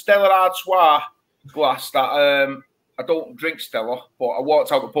from the Stella Artois glass that I don't drink Stella, but I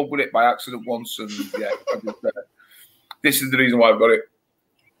walked out the pub with it by accident once, and this is the reason why I've got it.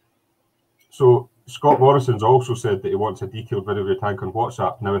 So Scott Morrison's also said that he wants a detailed video of your tank on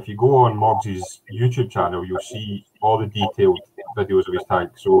WhatsApp. Now, if you go on Mogsy's YouTube channel, you'll see all the detailed videos of his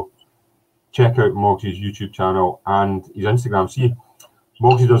tank. So check out Mogsy's YouTube channel and his Instagram. See,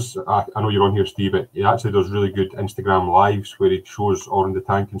 Mogsy does, I know you're on here, Steve, but he actually does really good Instagram lives where he shows all in the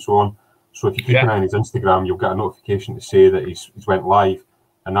tank and so on. So if you keep an eye on his Instagram, you'll get a notification to say that he's went live.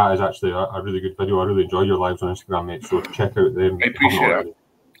 And that is actually a really good video. I really enjoy your lives on Instagram, mate. So check out them. I appreciate it.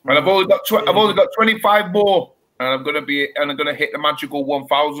 And I've only got 25 more, and I'm gonna hit the magical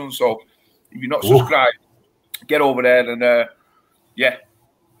 1,000. So if you're not subscribed, get over there and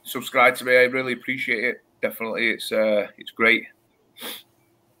subscribe to me. I really appreciate it. Definitely, it's great.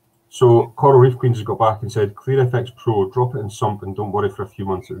 So Coral Reef Queens has got back and said, Clear FX Pro, drop it in sump and don't worry for a few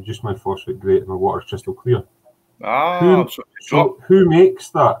months. It reduced my phosphate great and my water's crystal clear. Who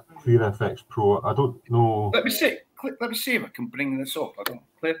makes that Clear FX Pro? I don't know. Let me see if I can bring this up. I don't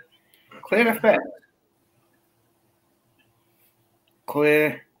Clear FX.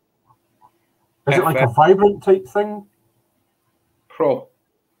 Clear. Is it like a vibrant type thing? Pro.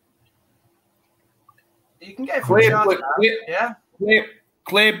 You can get it from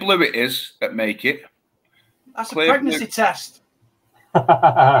Clear Blue it is that make it. That's Clear a pregnancy test.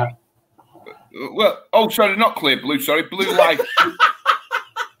 Well, sorry, not Clear Blue. Sorry, Blue Life.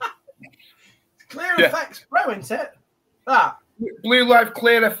 Clear FX Pro, isn't it? That Blue Life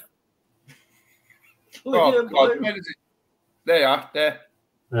Clear. Oh God, where is it? There you are. There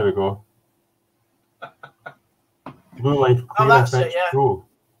we go. Blue Life Clear that's FX it, yeah. Pro.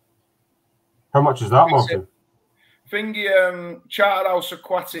 How much is that, Mogsy? Thingy, Charterhouse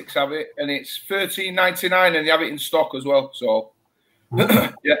Aquatics have it, and it's $13.99, and they have it in stock as well. So,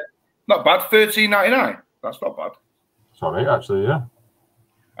 yeah, not bad. $13.99. That's not bad. It's all right, actually, yeah.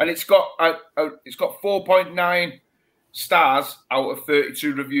 And it's got 4.9 stars out of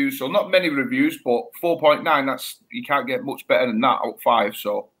 32 reviews. So not many reviews, but 4.9. That's, you can't get much better than that out of 5.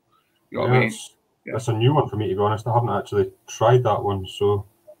 So you know what I mean. That's a new one for me, to be honest. I haven't actually tried that one, so.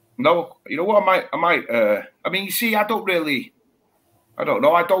 No, you know what? I might. I mean, you see, I don't really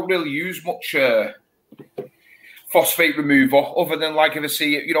use much phosphate remover other than like if I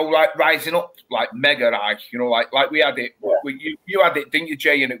see it, you know, like rising up like mega high, you know, like we had it. Yeah. You had it, didn't you,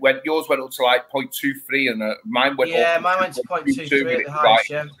 Jay? And yours went up to like 0.23, and mine went up. Yeah, mine went to 0.23 at the highest.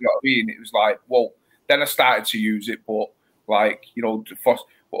 Yeah. You know what I mean? It was like, well, then I started to use it, but like, you know, but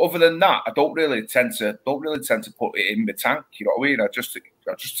other than that, I don't really tend to put it in the tank. You know what I mean? I just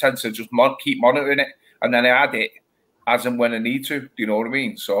tend to just keep monitoring it, and then I add it as and when I need to. Do you know what I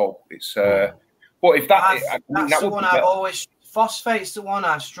mean? So it's. But if that's the one I've always, phosphate's the one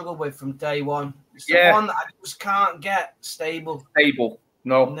I've struggled with from day one. It's the one that I just can't get stable.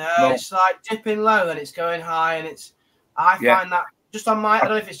 No, it's like dipping low and it's going high, and I find that just on my, I don't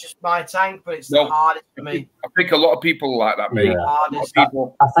know if it's just my tank, but it's the hardest for me. I think a lot of people like that, mate. I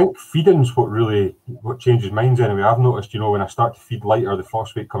think feeding's what changes minds anyway. I've noticed, you know, when I start to feed lighter, the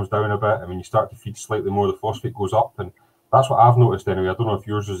phosphate comes down a bit, and when you start to feed slightly more, the phosphate goes up, and that's what I've noticed anyway. I don't know if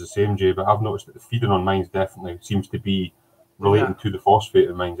yours is the same, Jay, but I've noticed that the feeding on mines definitely seems to be relating to the phosphate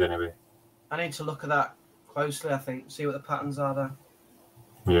in mines anyway. I need to look at that closely, I think, see what the patterns are there.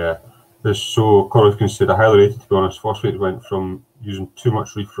 Yeah. So, Coral can say, I highly rated, to be honest. Phosphate went from using too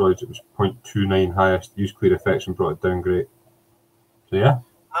much reef roids, it was 0.29 highest, used clear effects and brought it down great. So, yeah.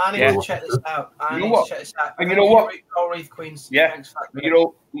 I need to check this out. And you know what? Reef Queens. Yeah. You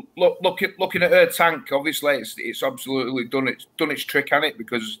know, looking at her tank, obviously it's absolutely done its trick on it,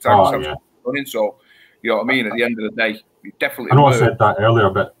 because the tank's running. So, you know what I mean? At the end of the day, it definitely. I know I said that earlier,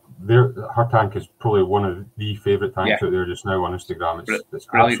 but her tank is probably one of the favourite tanks out there just now on Instagram. It's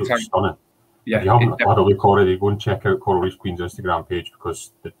absolutely stunning. Yeah. If you haven't had a look already, go and check out Coral Reef Queen's Instagram page,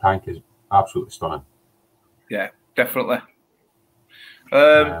 because the tank is absolutely stunning. Yeah, definitely.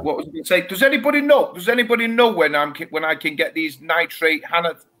 What was I going to say? Does anybody know when I can get these nitrate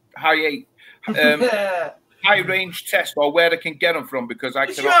high range tests, or where I can get them from? Because I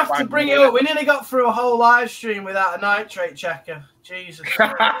you have to bring it up. We nearly got through a whole live stream without a nitrate checker. Jesus. No,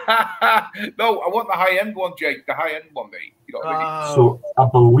 I want the high end one, Jake. The high end one, mate. You know what I mean? So I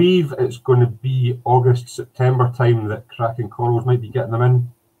believe it's going to be August, September time that Cracking Corals might be getting them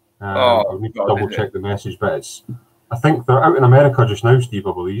in. I'll need to double check the message, but I think they're out in America just now, Steve,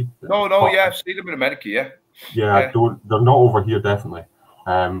 I believe. No, yeah, I've seen them in America, yeah. Yeah, they're not over here, definitely.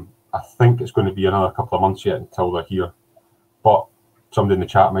 I think it's going to be another couple of months yet until they're here. But somebody in the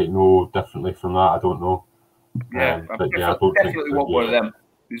chat might know differently from that, I don't know. Yeah, I definitely want one of them.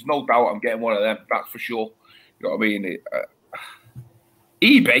 There's no doubt I'm getting one of them, that's for sure. You know what I mean?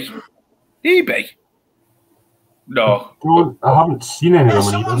 eBay? No. I haven't seen any of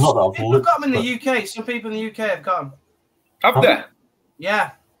them. Not that I've looked. Got them in the UK. Some people in the UK have got them. Have they?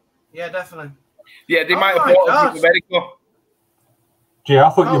 Yeah, definitely. Yeah, they might have bought them from America. Jay, I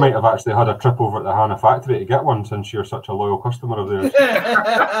thought you might have actually had a trip over to the Hannah factory to get one, since you're such a loyal customer of theirs.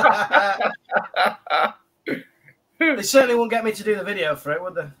 They certainly won't get me to do the video for it,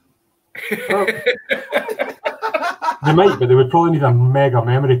 would they? They might, but they would probably need a mega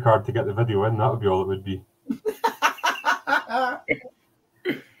memory card to get the video in. That would be all it would be.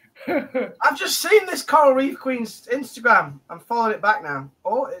 I've just seen this Coral Reef Queen's Instagram. I'm following it back now.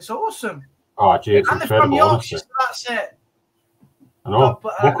 Oh, it's awesome. Oh, Jay, it's and incredible. From Yorkshire, so that's it. I know.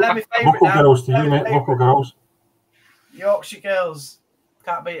 Local girls to you, mate. Local girls. Yorkshire girls.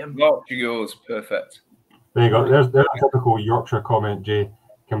 Can't beat them. Yorkshire girls. Perfect. There you go. There's a typical Yorkshire comment, Jay.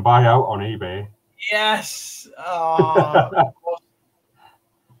 Can buy out on eBay. Yes. Oh.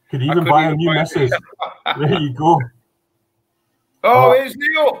 Could even buy a new missus. There you go. Oh, here's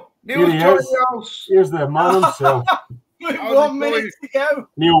Neil. Neil's joining the house. Here's the man himself. 1 minute to go.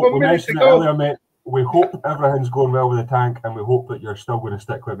 Neil, we mentioned it earlier, mate. We hope everything's going well with the tank, and we hope that you're still going to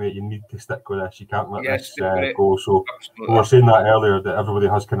stick with it, mate. You need to stick with this. You can't let this go. So we were saying that earlier, that everybody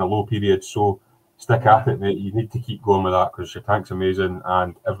has kind of low periods. So stick at it, mate. You need to keep going with that, because your tank's amazing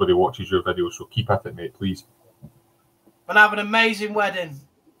and everybody watches your videos. So keep at it, mate, please. And have an amazing wedding.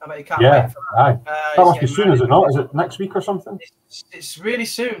 I bet you can't wait for that. That must be soon, is it not? Is it next week or something? It's really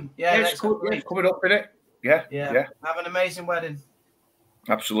soon. Yeah, it's coming up, isn't it? Yeah. Have an amazing wedding.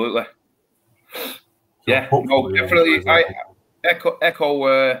 Absolutely. So yeah, no, definitely. I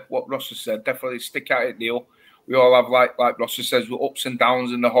echo what Ross has said. Definitely stick at it, Neil. We all have like Ross says, we're ups and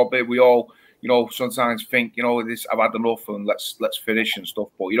downs in the hobby. We all, you know, sometimes think, you know, this I've had enough and let's finish and stuff.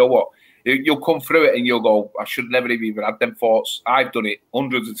 But you know what? You'll come through it and you'll go, I should never have even had them thoughts. I've done it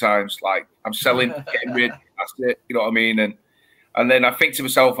hundreds of times. Like I'm selling, getting rid. That's it. You know what I mean? And then I think to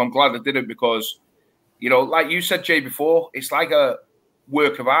myself, I'm glad I did it because, you know, like you said, Jay, before, it's like a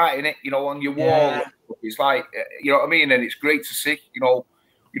work of art, innit? You know, on your wall, it's like, you know what I mean? And it's great to see, you know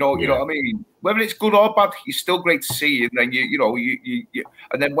what I mean? Whether it's good or bad, it's still great to see. And then you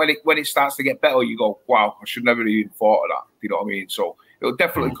and then when it starts to get better, you go, wow, I should never even thought of that. You know what I mean? So it'll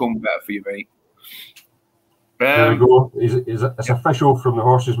definitely come better for you, mate. There we go. It's official from the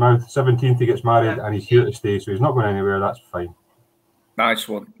horse's mouth. 17th he gets married and he's here to stay, so he's not going anywhere. That's fine. Nice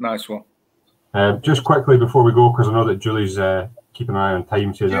one. Nice one. Just quickly before we go, because I know that Julie's keeping an eye on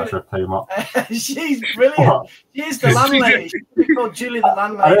time, saying that's her time up. She's brilliant. She's the landlady. She's called Julie the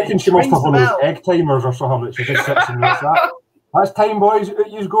landlady. I reckon she must have one of those egg timers or something that she just sits and makes that. That's time, boys.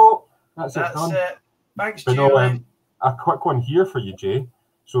 You go. That's it done. It. Thanks, but Julie. No, a quick one here for you, Jay.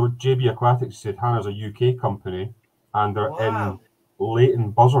 So JB Aquatics said Hannah's a UK company, and they're in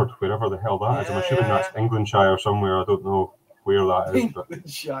Leighton Buzzard, wherever the hell that is. I'm assuming that's Englandshire somewhere. I don't know where that is.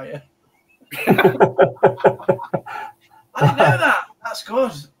 Englandshire. I didn't know that. That's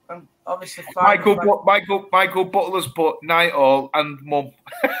good. And obviously, Michael Butler's put night all and mum.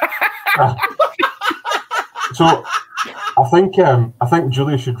 So I think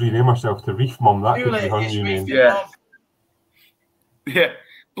Julie should rename herself to Reef Mum. That could be her new name. Yeah.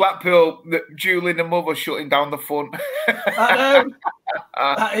 Blackpool, Julie and the mother shutting down the fun. I know.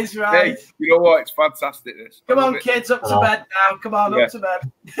 That is right. Hey, you know what? It's fantastic. This. Come on, kids, up to bed now. Come on, up to bed.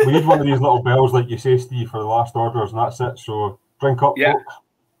 We need one of these little bells, like you say, Steve, for the last orders, and that's it. So drink up, folks.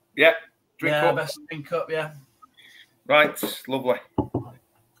 Yeah. Drink up. Best drink up, Right, lovely.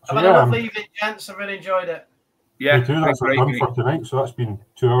 I've had a lovely evening, gents. I really enjoyed it. Yeah, me too. That's done for tonight. So that's been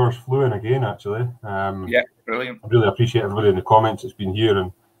 2 hours flew in again, actually. Brilliant. I really appreciate everybody in the comments that's been here,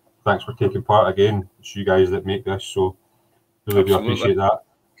 and thanks for taking part again. It's you guys that make this, so really do appreciate that.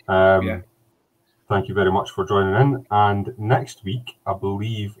 Thank you very much for joining in. And next week, I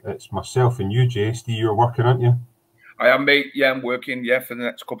believe it's myself and you, Jay. Steve, you're working, aren't you? I am, mate. Yeah, I'm working. Yeah, for the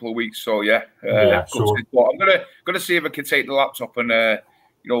next couple of weeks. So I'm gonna see if I can take the laptop and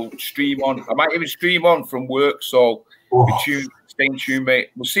stream on. I might even stream on from work. So stay in tune, mate.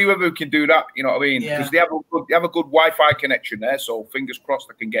 We'll see whether we can do that. You know what I mean? Because they have a good Wi-Fi connection there. So fingers crossed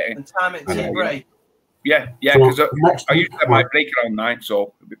I can get in. And time it to break. Yeah. Because I usually have my break around 9,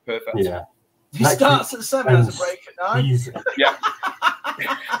 so it'll be perfect. Yeah. He starts at 7 as a break at 9. Yeah.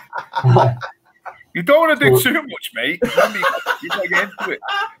 You don't want to do too much, mate. You got to get into it.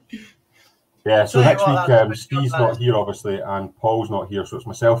 Yeah, so next week, Steve's not here, obviously, and Paul's not here. So it's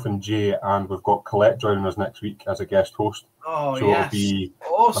myself and Jay, and we've got Colette joining us next week as a guest host. Oh, so it'll be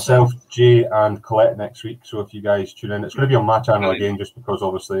myself, Jay, and Colette next week. So if you guys tune in, it's going to be on my channel again, just because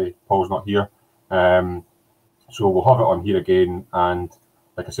obviously Paul's not here. So we'll have it on here again, and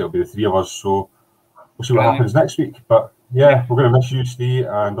like I said, it'll be the 3 of us. So we'll see what happens next week. But yeah, we're going to miss you, Steve,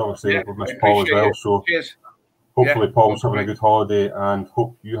 and obviously we'll miss Paul as well. So hopefully Paul's having a good holiday, and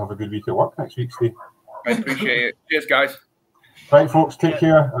hope you have a good week at work next week, Steve. I appreciate it. Cheers, guys. Right, folks, take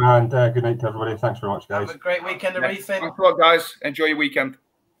care, and good night to everybody. Thanks very much, guys. Have a great weekend of reefing. Thanks a lot, guys. Enjoy your weekend.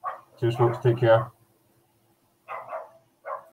 Cheers, folks. Take care.